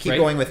 keep Right?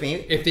 going with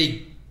me. If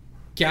they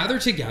gather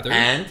together,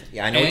 And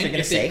I know what and you're going to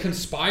if they say.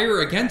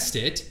 conspire against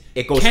it,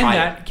 It goes Can higher.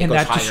 that can It goes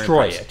that higher in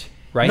destroy price. it?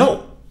 Right?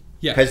 No,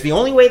 yeah, because the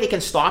only way they can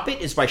stop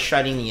it is by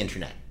shutting the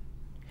internet.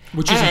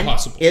 which is And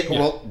impossible. Yeah.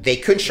 Well, they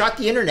could shut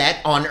the internet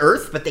on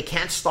Earth, but they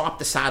can't stop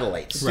the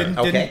satellites. Right.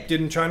 Okay.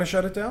 Didn't China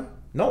shut it down?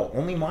 No,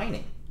 only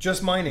mining.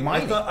 Just mining.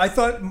 Mining. I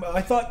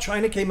thought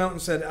China came out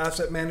and said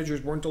asset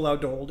managers weren't allowed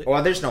to hold it.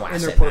 Well, there's no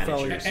In their asset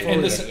portfolios. managers and, Oh, and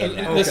yeah. listen,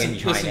 in listen,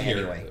 China listen here.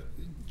 anyway.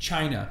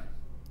 China,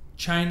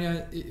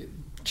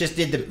 Just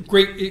did the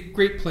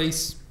great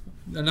place.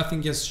 Nothing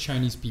against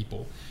Chinese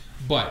people,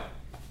 but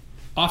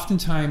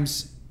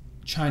oftentimes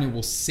China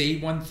will say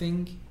one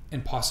thing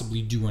and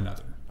possibly do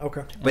another.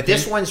 Okay. But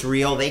this one's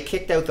real. They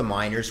kicked out the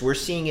miners. We're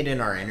seeing it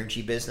in our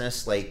energy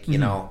business. Like, you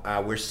know,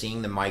 we're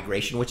seeing the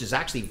migration, which is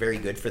actually very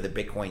good for the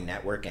Bitcoin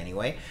network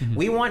anyway.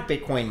 We want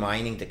Bitcoin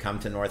mining to come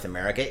to North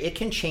America. It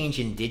can change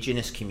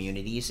indigenous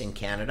communities in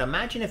Canada.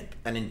 Imagine if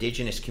an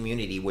indigenous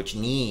community, which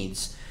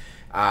needs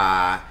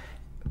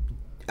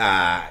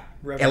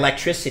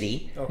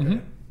electricity,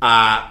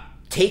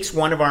 takes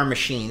one of our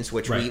machines,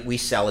 which Right. we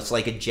sell. It's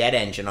like a jet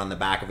engine on the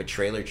back of a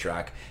trailer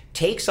truck.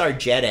 Takes our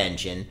jet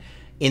engine,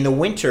 in the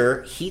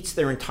winter, heats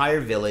their entire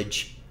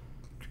village,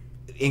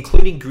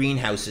 including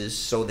greenhouses,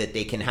 so that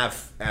they can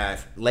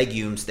have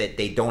legumes that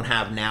they don't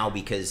have now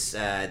because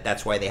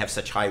that's why they have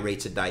such high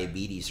rates of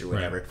diabetes or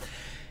whatever. Right.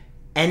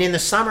 And in the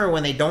summer,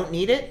 when they don't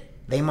need it,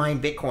 they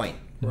mine Bitcoin.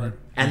 Right.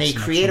 And they Makes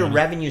some create a extra money.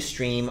 revenue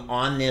stream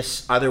on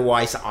this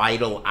otherwise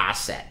idle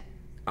asset.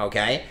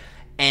 Okay?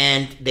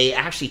 And they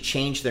actually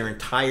changed their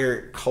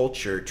entire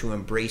culture to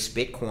embrace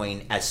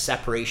Bitcoin as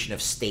separation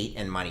of state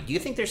and money. Do you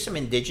think there's some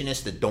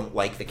indigenous that don't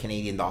like the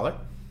Canadian dollar?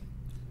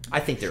 I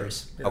think there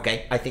is.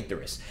 Okay? I think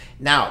there is.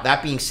 Now,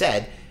 that being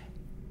said,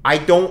 I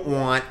don't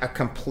want a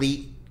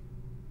complete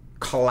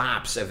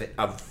collapse of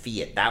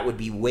fiat. That would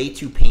be way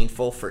too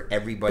painful for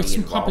everybody But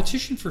some involved.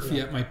 competition for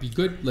fiat might be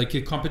good, like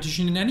a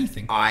competition in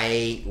anything.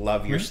 I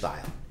love your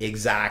style.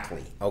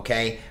 Exactly.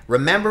 Okay.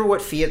 Remember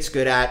what fiat's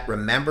good at.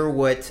 Remember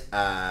what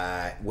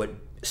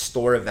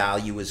store of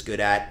value is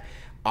good at.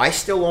 I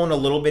still own a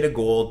little bit of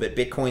gold, but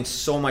Bitcoin's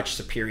so much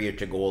superior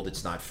to gold.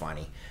 It's not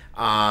funny.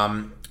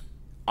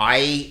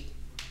 I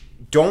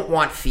don't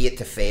want fiat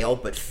to fail,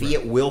 but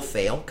fiat will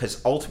fail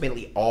because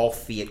ultimately all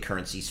fiat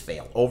currencies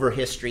fail. Over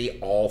history,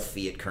 all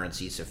fiat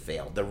currencies have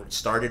failed. It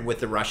started with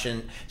the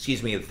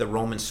with the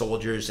Roman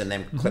soldiers and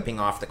then clipping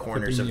off the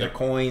corners of their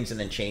coins and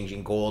then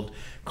changing gold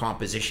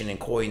composition in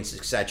coins,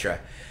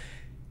 etc.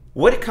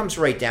 What it comes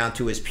right down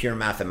to is pure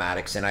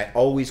mathematics, and I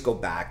always go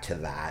back to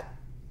that.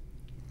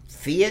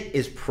 Fiat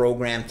is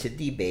programmed to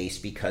debase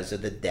because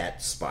of the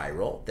debt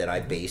spiral that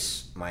I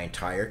base my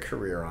entire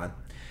career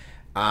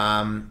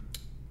on.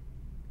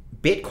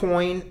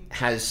 Bitcoin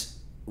has,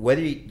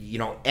 whether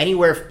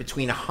anywhere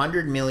between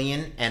 100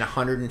 million and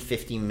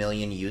 150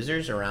 million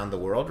users around the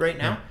world right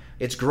now.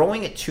 It's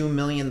growing at $2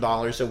 million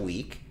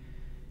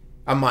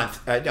a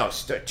month.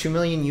 2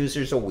 million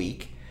users a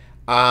week.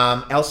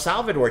 El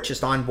Salvador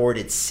just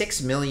onboarded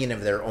 6 million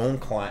of their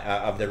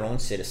own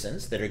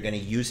citizens that are going to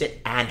use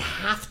it and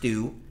have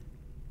to.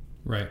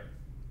 Right.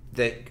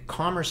 The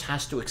commerce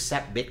has to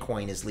accept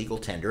Bitcoin as legal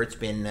tender. It's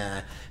been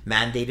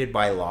mandated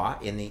by law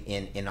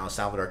in El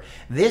Salvador.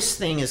 This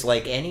thing is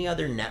like any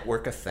other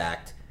network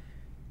effect.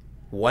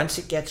 Once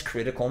it gets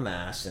critical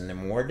mass and the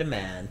more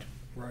demand,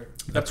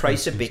 the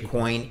price of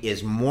Bitcoin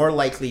is more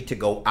likely to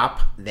go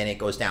up than it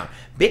goes down.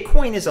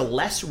 Bitcoin is a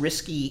less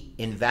risky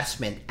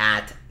investment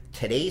at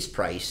today's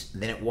price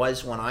than it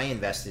was when I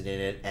invested in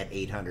it at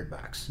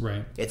 $800.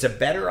 Right. It's a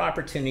better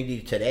opportunity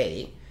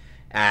today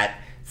at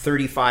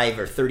 35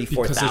 or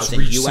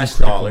 34,000 US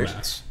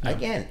dollars. Yeah.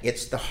 Again,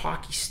 it's the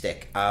hockey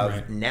stick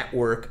of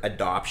network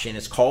adoption.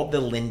 It's called the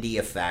Lindy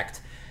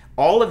effect.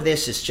 All of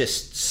this is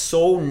just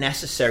so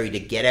necessary to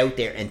get out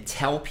there and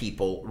tell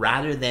people,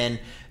 rather than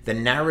the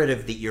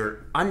narrative that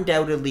you're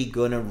undoubtedly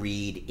going to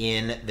read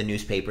in the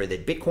newspaper,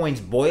 that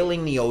Bitcoin's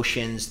boiling the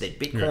oceans, that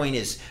Bitcoin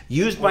is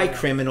used by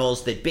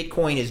criminals, that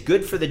Bitcoin is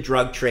good for the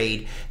drug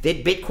trade,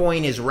 that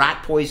Bitcoin is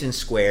rat poison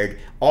squared.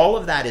 All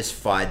of that is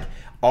FUD.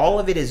 All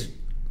of it is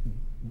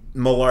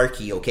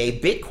malarkey, okay?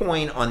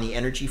 Bitcoin on the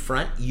energy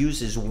front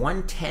uses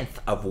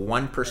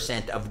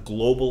 1/10% of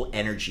global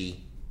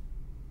energy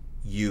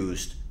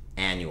used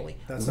annually.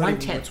 That's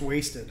not even what's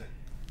wasted.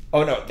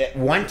 Oh no,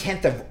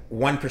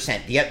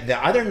 1/10%. The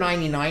other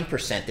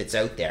 99% that's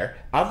out there,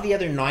 of the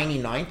other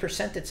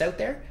 99% that's out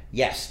there,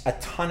 yes, a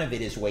ton of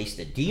it is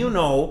wasted. Do you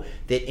know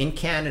that in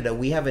Canada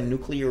we have a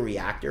nuclear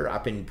reactor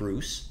up in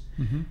Bruce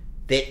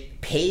that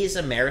pays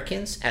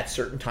Americans at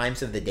certain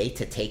times of the day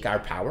to take our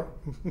power?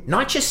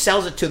 Not just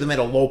sells it to them at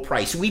a low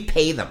price. We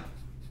pay them.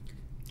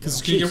 Because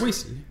it's going to get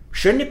wasted.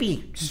 Shouldn't it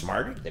be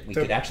smarter that we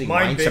could actually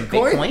mine some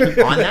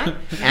Bitcoin on that?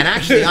 And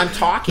actually, I'm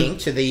talking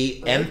to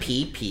the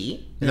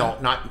MPP. No,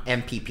 not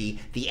MPP.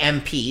 The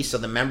MP, so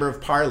the Member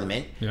of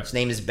Parliament. His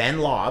name is Ben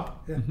Lobb,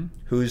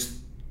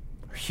 who's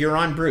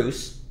Huron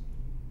Bruce,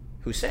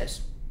 who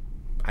says,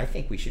 I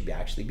think we should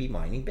actually be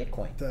mining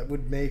Bitcoin. That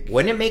would make...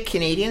 Wouldn't it make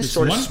Canadians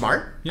sort of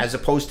smart, as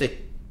opposed to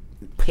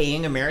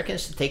paying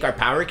Americans to take our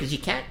power? Because you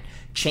can't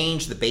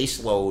change the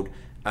base load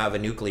of a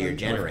nuclear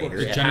generator.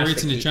 It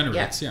generates and it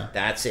generates,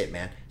 That's it,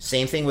 man.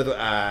 Same thing with,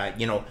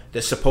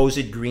 the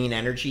supposed green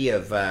energy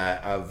of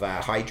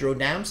hydro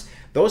dams.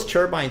 Those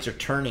turbines are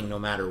turning no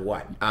matter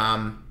what.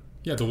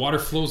 The water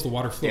flows.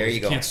 There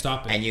you go. Can't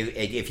stop it. And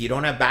if you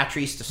don't have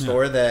batteries to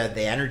store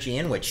the energy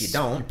in, which you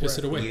don't, you piss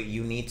it away.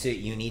 You need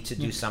to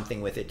do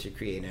something with it to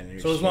create energy.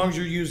 So as long as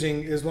you're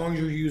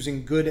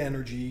using good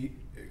energy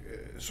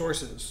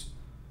sources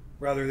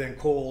rather than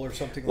coal or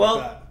something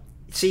like that.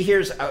 See,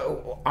 here's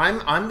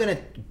I'm going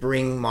to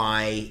bring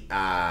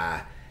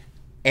my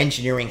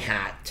engineering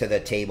hat to the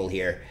table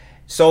here.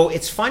 So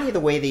it's funny the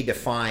way they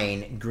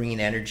define green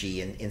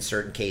energy in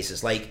certain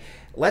cases. Like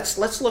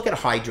let's look at a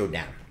hydro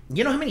dam.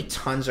 You know how many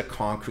tons of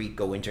concrete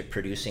go into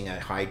producing a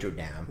hydro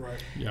dam?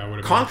 Right. Yeah.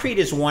 Concrete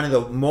is one of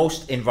the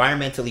most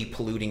environmentally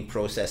polluting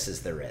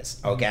processes there is.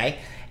 Okay.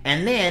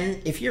 And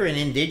then if you're an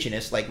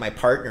indigenous, like my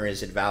partner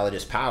is at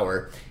Validus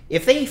Power,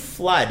 if they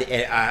flood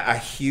a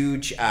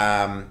huge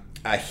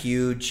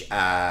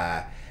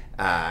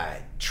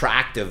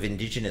tract of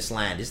indigenous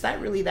land, is that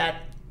really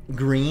that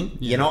green?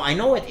 Yeah. I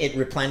know it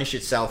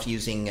replenishes itself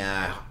using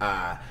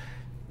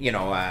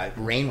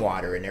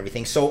rainwater and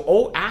everything.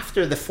 So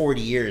after the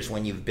 40 years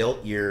when you've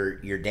built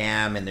your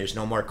dam and there's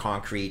no more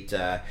concrete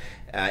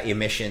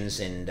emissions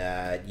and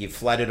you've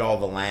flooded all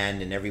the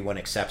land and everyone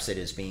accepts it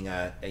as being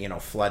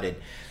flooded,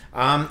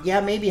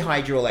 maybe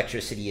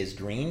hydroelectricity is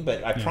green,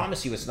 but I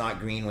promise you it's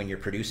not green when you're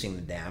producing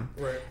the dam.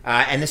 Right.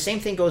 And the same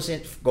thing goes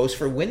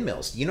for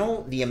windmills.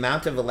 The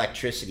amount of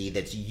electricity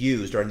that's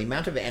used, or the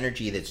amount of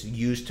energy that's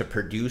used to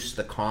produce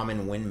the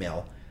common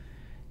windmill,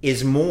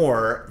 is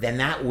more than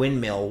that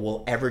windmill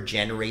will ever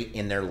generate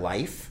in their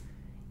life,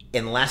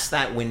 unless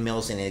that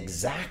windmill's in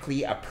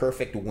exactly a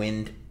perfect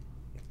wind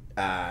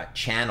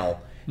channel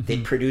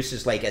that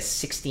produces like a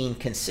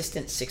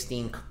consistent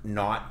 16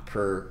 knot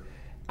per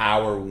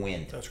hour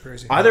wind. That's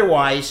crazy.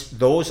 Otherwise,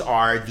 those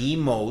are the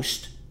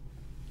most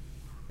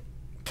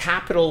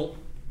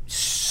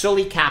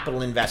silly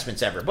capital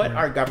investments ever. But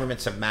our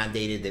governments have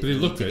mandated that we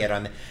need to get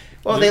on.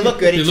 Well, they look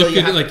good. They until look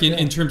you good, have, like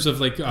in terms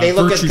of like they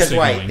look good virtue because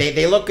why? signaling.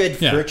 They look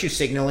good Yeah. virtue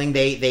signaling.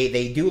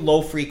 They do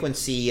low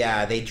frequency.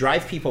 They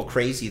drive people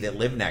crazy that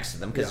live next to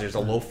them because there's a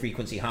low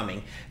frequency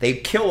humming. They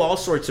kill all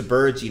sorts of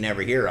birds you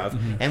never hear of.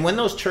 And when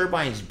those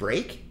turbines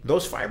break,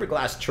 those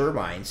fiberglass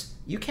turbines,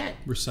 you can't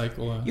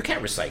Recycle. You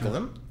can't recycle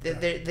them.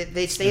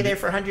 They stay there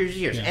for hundreds of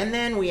years. Yeah. And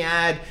then we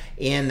add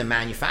in the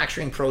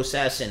manufacturing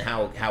process and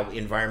how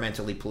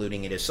environmentally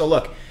polluting it is. So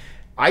look,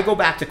 I go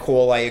back to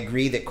coal. I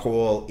agree that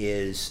coal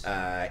is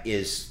Not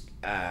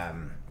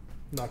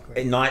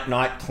clear.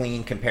 not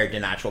clean compared to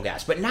natural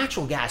gas. But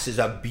natural gas is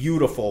a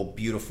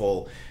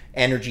beautiful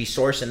energy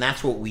source, and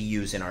that's what we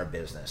use in our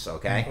business.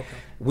 Okay.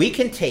 We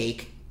can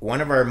take one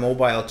of our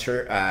mobile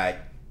jet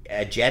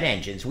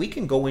engines. We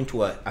can go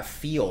into a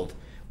field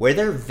where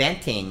they're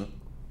venting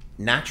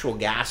natural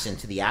gas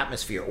into the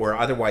atmosphere or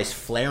otherwise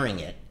flaring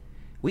it.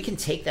 We can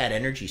take that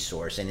energy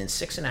source, and in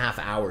 6.5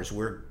 hours,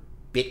 we're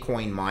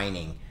Bitcoin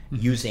mining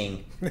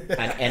using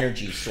an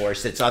energy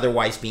source that's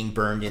otherwise being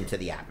burned into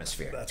the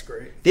atmosphere. That's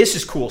great. This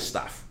is cool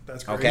stuff.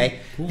 That's great. Okay?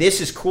 Cool.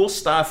 This is cool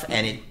stuff,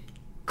 and it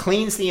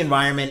cleans the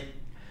environment.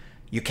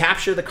 You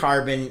capture the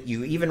carbon.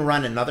 You even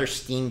run another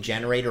steam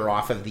generator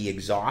off of the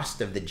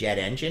exhaust of the jet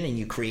engine, and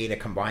you create a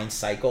combined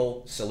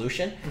cycle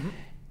solution.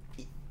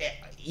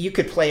 You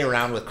could play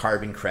around with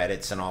carbon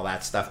credits and all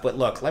that stuff, but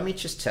look, let me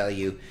just tell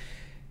you,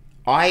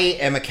 I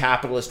am a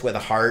capitalist with a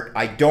heart.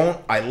 I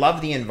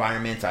love the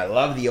environment. I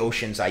love the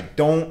oceans. I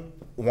don't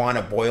want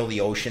to boil the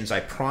oceans.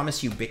 I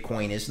promise you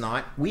Bitcoin is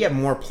not. We have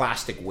more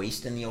plastic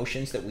waste in the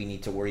oceans that we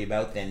need to worry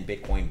about than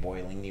Bitcoin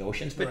boiling the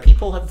oceans. But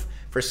people have,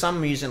 for some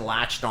reason,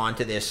 latched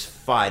onto this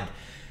FUD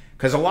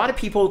because a lot of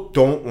people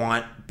don't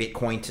want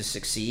Bitcoin to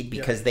succeed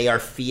because they are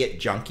fiat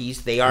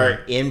junkies. They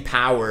are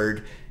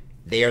empowered.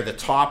 They are the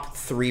top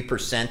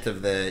 3%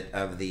 of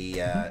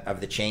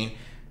the chain.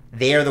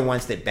 They are the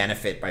ones that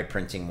benefit by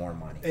printing more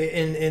money.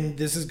 And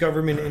this is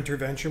government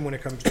intervention when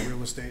it comes to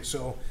real estate.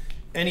 So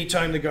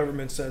anytime the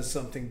government says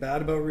something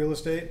bad about real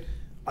estate,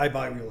 I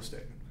buy real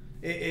estate.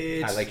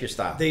 I like your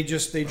style. They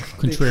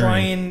try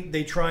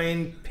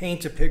and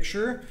paint a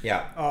picture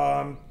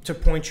to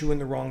point you in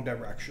the wrong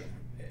direction.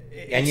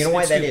 And you know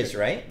why that is,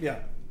 right? Yeah.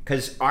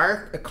 Because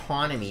our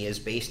economy is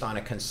based on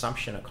a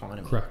consumption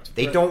economy. Correct.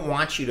 They don't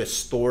want you to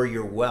store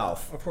your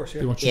wealth Of course,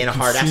 yeah. They want you in to a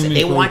hard consume asset. and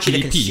They grow want you to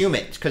GDP. consume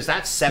it because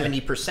that's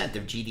 70%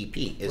 of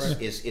GDP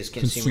is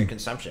consumer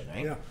consumption,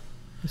 right? Yeah.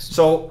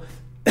 So,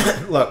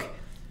 look,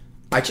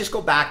 I just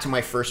go back to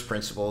my first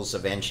principles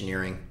of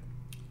engineering.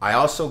 I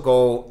also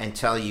go and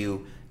tell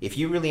you, if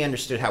you really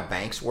understood how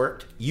banks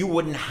worked, you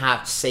wouldn't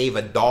have to save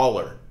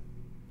 $1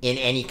 in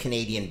any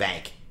Canadian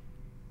bank.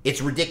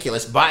 It's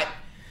ridiculous, but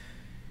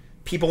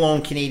people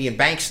own Canadian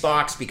bank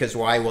stocks because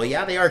why? Well,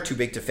 yeah, they are too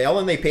big to fail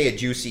and they pay a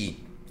juicy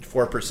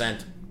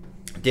 4%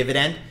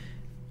 dividend.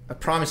 I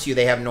promise you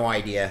they have no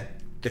idea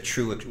the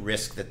true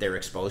risk that they're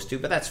exposed to,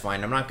 but that's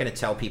fine. I'm not going to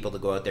tell people to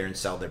go out there and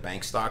sell their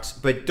bank stocks,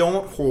 but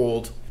don't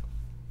hold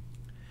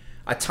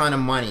a ton of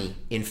money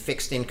in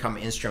fixed income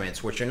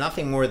instruments, which are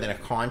nothing more than a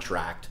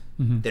contract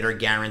that are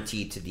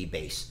guaranteed to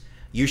debase.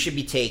 You should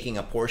be taking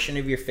a portion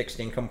of your fixed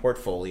income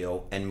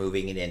portfolio and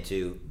moving it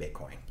into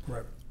Bitcoin.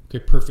 Right. Okay,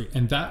 perfect.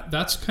 And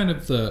that's kind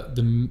of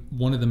the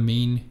one of the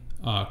main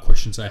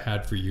questions I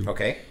had for you.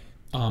 Okay.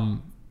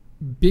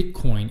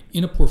 Bitcoin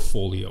in a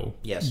portfolio.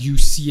 Yes. You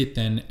see it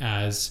then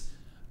as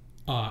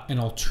an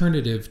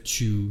alternative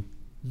to,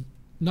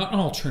 not an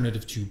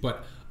alternative to,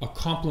 but a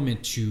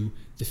complement to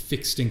the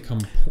fixed income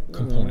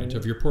component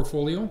of your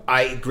portfolio?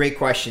 Great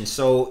question.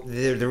 So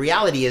the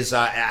reality is,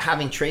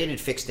 having traded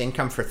fixed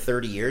income for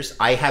 30 years,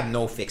 I have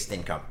no fixed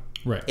income.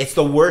 Right. It's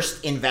the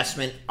worst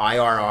investment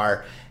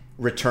IRR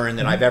return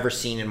that I've ever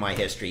seen in my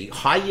history.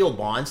 High yield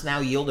bonds now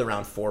yield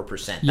around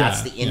 4%.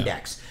 That's the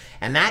index.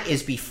 And that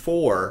is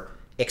before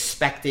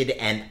expected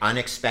and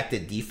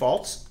unexpected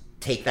defaults.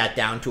 Take that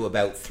down to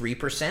about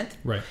 3%.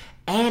 Right.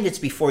 And it's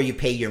before you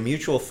pay your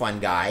mutual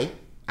fund guy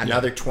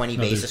another 20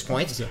 basis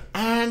points. Yeah.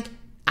 And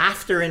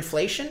after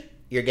inflation,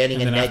 you're getting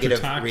And a then after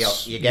negative tax, real.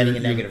 You're getting a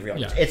you're- negative real.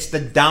 yeah. It's the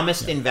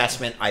dumbest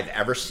investment I've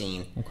ever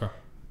seen. Okay.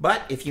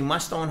 But if you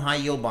must own high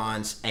yield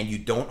bonds and you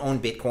don't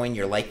own Bitcoin,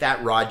 you're like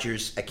that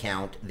Rogers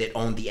account that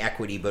owned the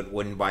equity but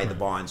wouldn't buy the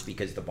bonds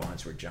because the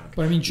bonds were junk.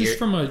 But I mean, just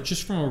from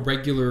a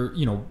regular,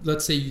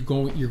 let's say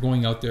you're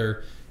going out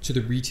there to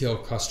the retail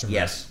customer,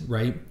 Yes.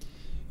 right?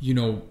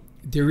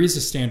 There is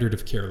a standard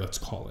of care, let's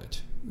call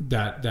it,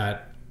 that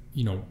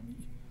an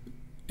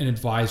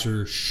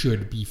advisor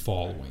should be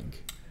following,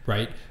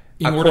 right?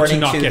 In order to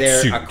not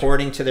get sued.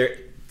 According to their,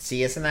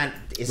 see, isn't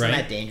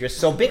that dangerous?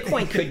 So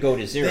Bitcoin could go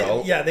to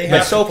zero, they but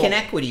have so to can fall.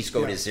 equities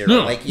go to zero.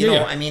 No,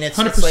 I mean, it's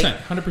 100%, like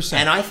 100%.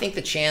 And I think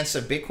the chance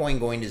of Bitcoin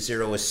going to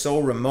zero is so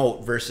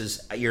remote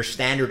versus your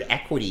standard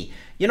equity.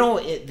 In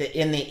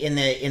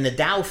the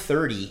Dow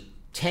 30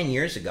 10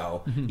 years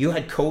ago, you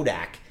had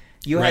Kodak.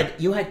 You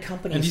had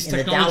companies in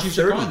the Dow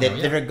 30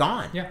 that are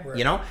gone. Yeah.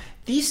 Right.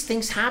 These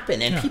things happen,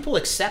 and people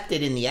accept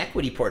it in the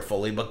equity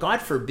portfolio, but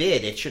God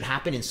forbid it should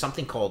happen in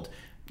something called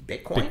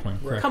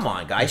Bitcoin? correct. Come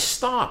on, guys,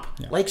 stop.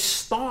 Like,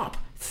 stop.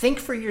 Think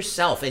for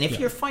yourself. And if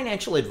your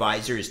financial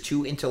advisor is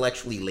too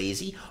intellectually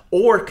lazy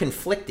or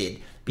conflicted,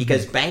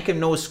 because Bank of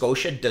Nova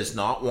Scotia does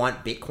not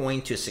want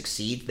Bitcoin to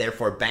succeed,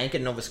 therefore Bank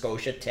of Nova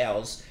Scotia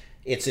tells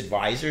its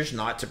advisors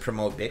not to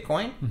promote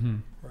Bitcoin.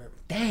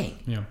 Dang.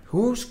 Yeah.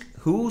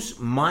 Whose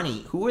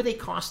money? Who are they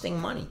costing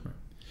money?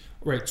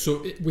 Right.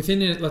 So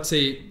within it, let's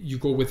say you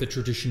go with a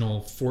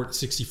traditional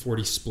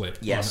 60-40 split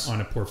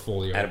on a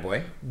portfolio.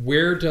 Attaboy.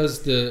 Where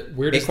does the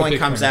Bitcoin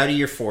comes out of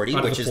your 40,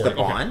 which is the 40,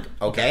 bond.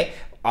 Okay.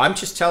 I'm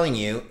just telling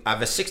you, I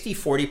have a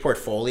 60-40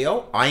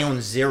 portfolio. I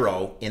own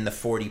 0 in the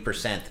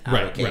 40%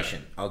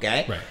 allocation.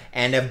 Okay. Right.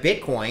 And of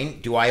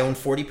Bitcoin, do I own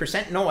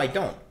 40%? No, I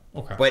don't.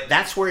 Okay. But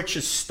that's where it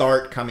should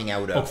start coming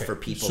out of for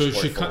people's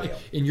portfolio.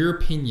 In your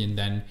opinion,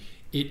 then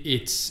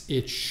it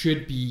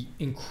should be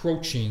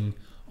encroaching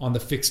on the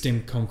fixed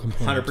income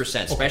component.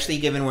 100%, especially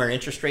given where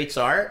interest rates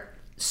are.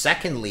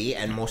 Secondly,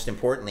 and most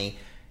importantly,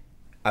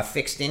 a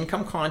fixed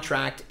income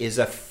contract is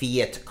a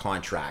fiat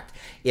contract.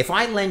 If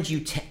I lend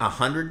you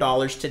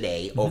 $100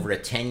 today over a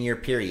 10-year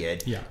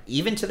period,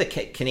 even to the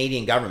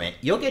Canadian government,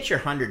 you'll get your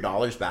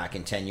 $100 back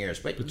in 10 years.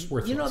 But it's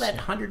worthless, you know that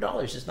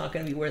 $100 is not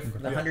going to be worth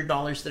the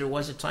 $100 that it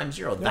was at time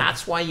zero.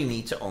 That's why you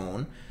need to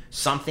own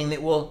something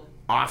that will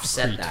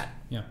offset that.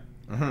 Yeah.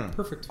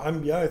 Perfect.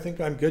 I think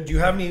I'm good. Do you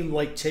have any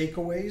like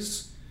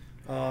takeaways?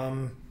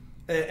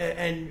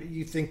 And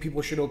you think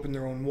people should open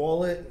their own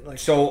wallet? Like,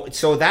 so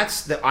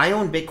that's I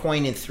own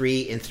Bitcoin in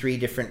three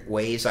different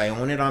ways. I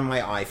own it on my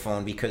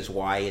iPhone because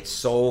why? It's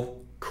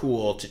so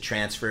cool to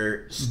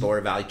transfer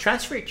store value.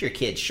 Transfer it to your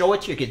kids. Show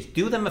it to your kids.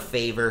 Do them a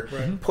favor.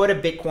 Put a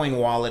Bitcoin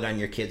wallet on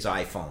your kid's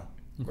iPhone.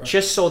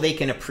 Just so they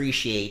can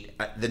appreciate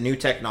the new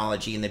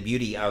technology and the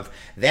beauty of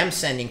them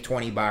sending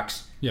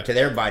 $20 to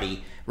their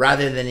buddy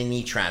rather than an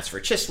e-transfer.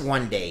 Just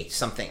one day,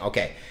 something.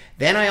 Okay.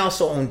 Then I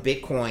also own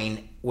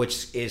Bitcoin,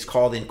 which is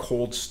called in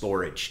cold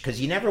storage,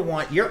 because you never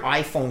want your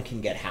iPhone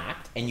can get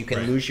hacked and you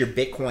can lose your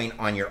Bitcoin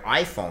on your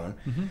iPhone.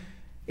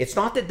 It's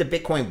not that the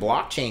Bitcoin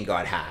blockchain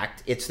got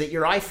hacked, it's that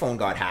your iPhone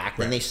got hacked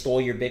and they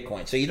stole your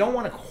Bitcoin. So you don't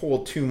want to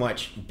hold too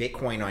much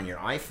Bitcoin on your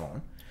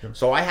iPhone.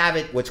 So I have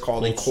it what's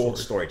called in cold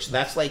storage. So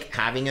that's like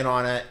having it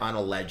on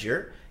a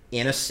ledger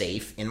in a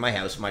safe in my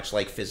house, much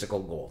like physical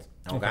gold.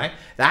 Okay.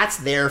 That's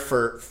there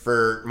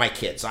for my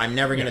kids. I'm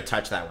never going to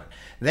touch that one.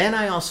 Then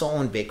I also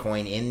own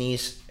Bitcoin in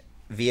these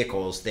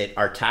vehicles that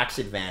are tax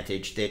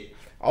advantaged, that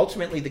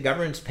ultimately the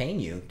government's paying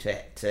you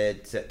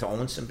to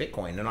own some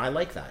Bitcoin, and I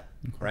like that,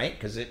 right?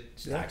 Because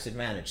it's tax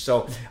advantaged.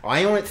 So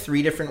I own it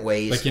three different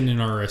ways, like in an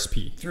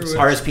RSP,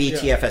 RSP,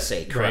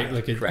 TFSA, correct? Right,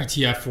 like an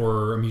ETF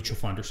or a mutual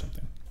fund or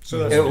something.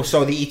 So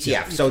the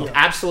ETF. So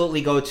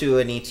absolutely go to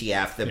an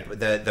ETF.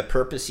 The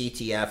Purpose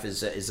ETF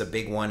is a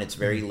big one. It's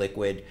very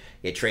liquid.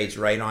 It trades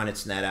right on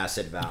its net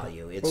asset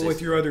value. But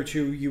with your other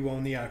two, you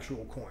own the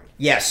actual coin.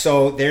 Yes.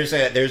 So there's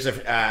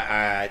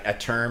a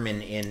term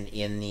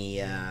in the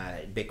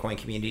Bitcoin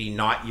community: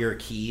 not your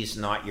keys,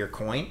 not your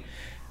coin.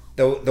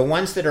 The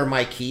ones that are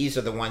my keys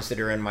are the ones that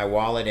are in my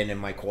wallet and in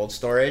my cold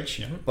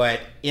storage. But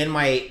in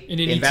my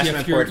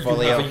investment ETF,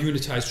 portfolio, you have a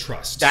unitized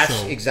trust.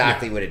 That's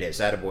exactly what it is.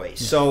 Attaboy.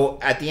 So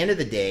at the end of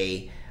the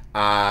day,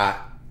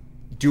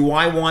 do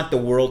I want the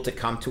world to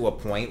come to a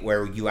point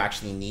where you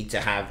actually need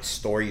to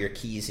store your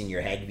keys in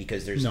your head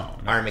because there's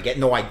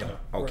Armageddon? No, I don't.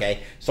 Okay.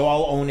 So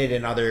I'll own it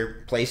in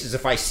other places.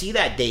 If I see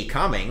that day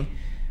coming,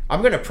 I'm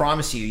going to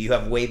promise you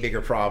have way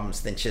bigger problems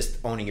than just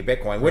owning your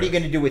Bitcoin. What are you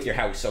going to do with your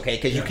house, okay?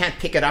 Because you can't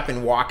pick it up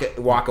and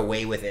walk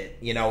away with it.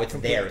 You know, it's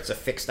there. It's a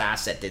fixed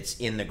asset that's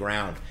in the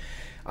ground.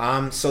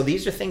 So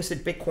these are things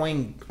that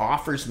Bitcoin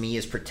offers me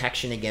as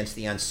protection against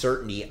the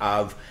uncertainty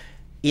of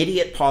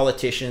idiot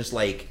politicians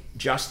like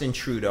Justin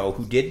Trudeau,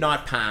 who did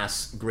not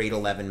pass grade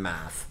 11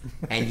 math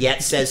and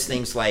yet says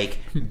things like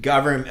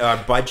government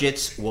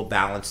budgets will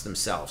balance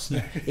themselves.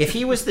 If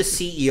he was the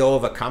CEO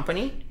of a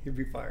company,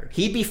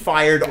 he'd be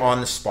fired on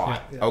the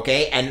spot.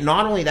 Okay, and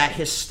not only that,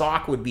 his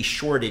stock would be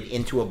shorted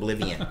into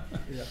oblivion.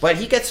 But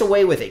he gets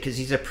away with it because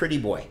he's a pretty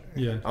boy.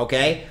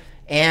 Okay,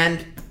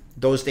 and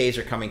those days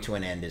are coming to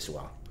an end as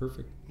well.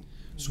 Perfect.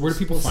 So where do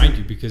people find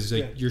you? Because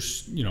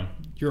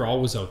you're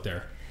always out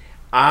there.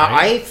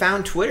 I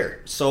found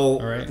Twitter. So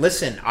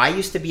listen, I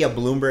used to be a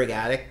Bloomberg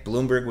addict.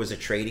 Bloomberg was a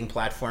trading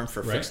platform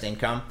for fixed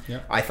income.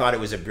 I thought it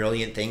was a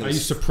brilliant thing. I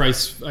used to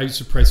price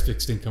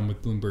fixed income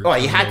with Bloomberg. Oh,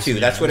 you had to.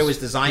 That's what it was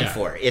designed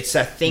for. It's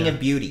a thing of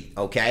beauty.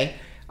 Okay.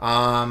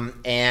 And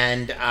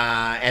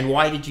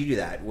why did you do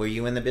that? Were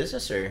you in the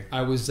business or?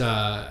 I was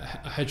a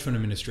hedge fund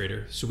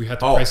administrator, so we had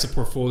to price a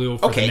portfolio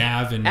for the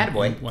NAV and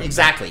attaboy.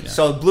 Exactly.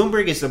 So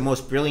Bloomberg is the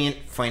most brilliant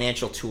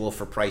financial tool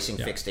for pricing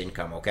fixed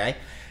income. Okay.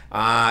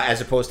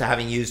 As opposed to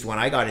having used, when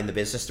I got in the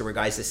business, there were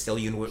guys that still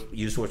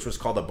used which was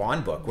called a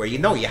bond book, where you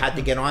had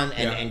to get on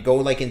and go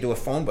like into a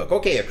phone book.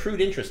 Okay, accrued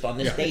interest on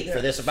this date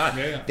for this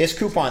amount, this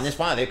coupon, this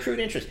bond, the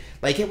accrued interest.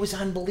 Like, it was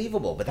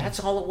unbelievable, but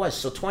that's all it was.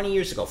 So 20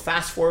 years ago,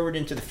 fast forward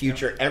into the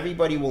future,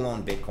 everybody will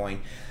own Bitcoin.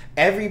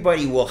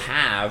 Everybody will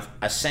have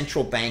a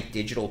central bank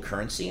digital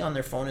currency on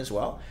their phone as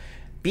well.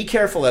 Be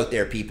careful out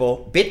there,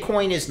 people.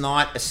 Bitcoin is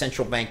not a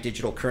central bank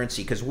digital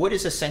currency, because what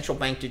is a central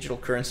bank digital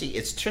currency?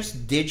 It's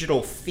just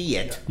digital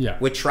fiat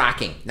with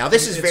tracking. Now,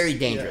 this is very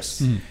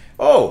dangerous.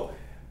 Oh,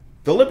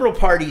 the Liberal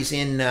Party's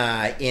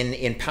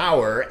in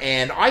power,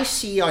 and I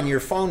see on your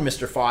phone,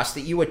 Mr. Foss,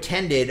 that you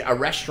attended a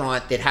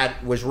restaurant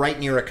that was right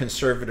near a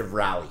conservative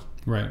rally.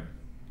 Right.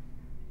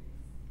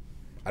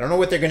 I don't know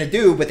what they're going to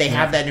do, but they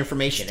have that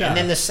information. And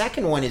then the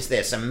second one is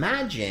this.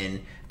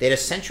 Imagine that a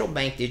central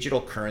bank digital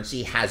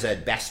currency has a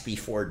best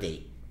before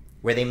date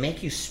where they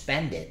make you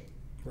spend it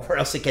or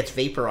else it gets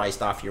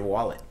vaporized off your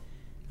wallet.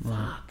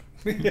 Fuck.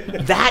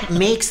 That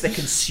makes the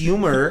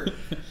consumer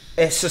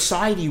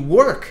society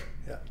work.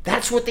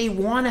 That's what they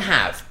want to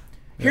have.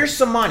 Here's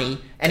some money,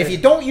 and if you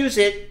don't use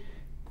it,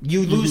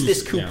 you lose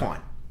this coupon.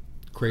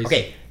 Crazy.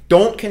 Okay.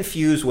 Don't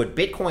confuse what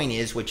Bitcoin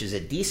is, which is a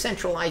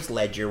decentralized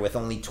ledger with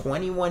only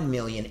 21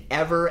 million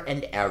ever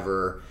and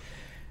ever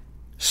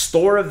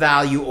store of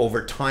value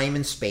over time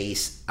and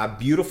space, a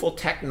beautiful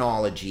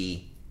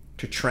technology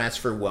to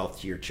transfer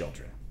wealth to your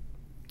children.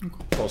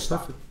 Full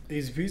stop.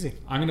 Easy peasy.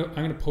 I'm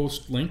gonna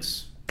post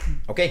links.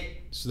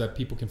 Okay. So that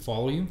people can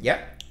follow you.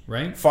 Yep.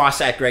 Right.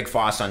 Foss at Greg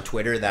Foss on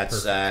Twitter.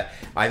 That's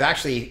I've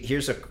actually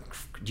do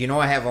you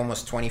know I have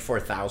almost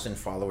 24,000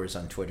 followers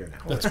on Twitter now?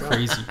 That's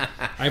crazy.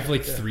 I have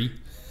like 3.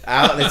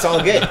 It's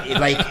all good.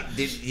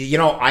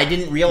 I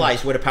didn't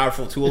realize what a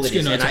powerful tool it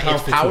is, and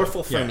it's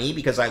powerful for me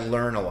because I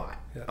learn a lot.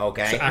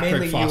 Okay, so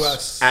mainly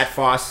US. At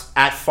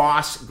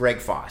Foss Greg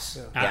Foss.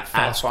 At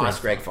Foss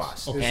Greg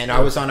Foss. Okay. And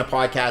I was on a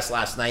podcast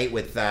last night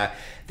with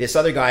this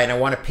other guy, and I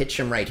want to pitch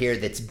him right here.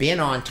 That's been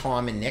on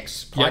Tom and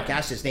Nick's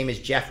podcast. His name is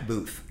Jeff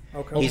Booth.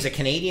 Okay. He's a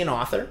Canadian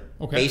author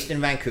based in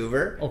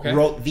Vancouver.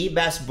 Wrote the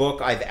best book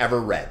I've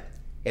ever read.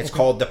 It's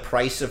called The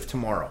Price of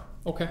Tomorrow.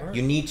 Okay.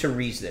 You need to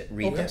read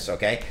this,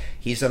 okay?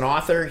 He's an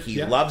author.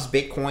 He loves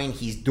Bitcoin.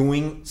 He's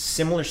doing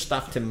similar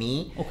stuff to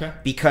me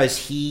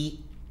because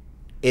he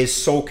is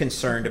so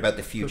concerned about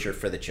the future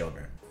for the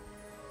children.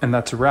 And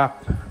that's a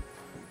wrap.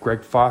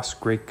 Greg Foss,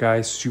 great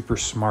guy, super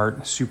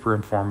smart, super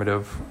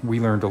informative. We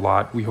learned a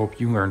lot. We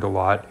hope you learned a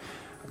lot.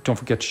 Don't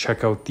forget to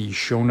check out the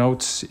show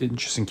notes,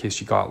 just in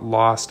case you got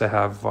lost. I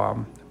have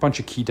a bunch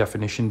of key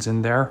definitions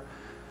in there.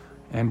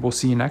 And we'll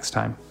see you next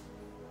time.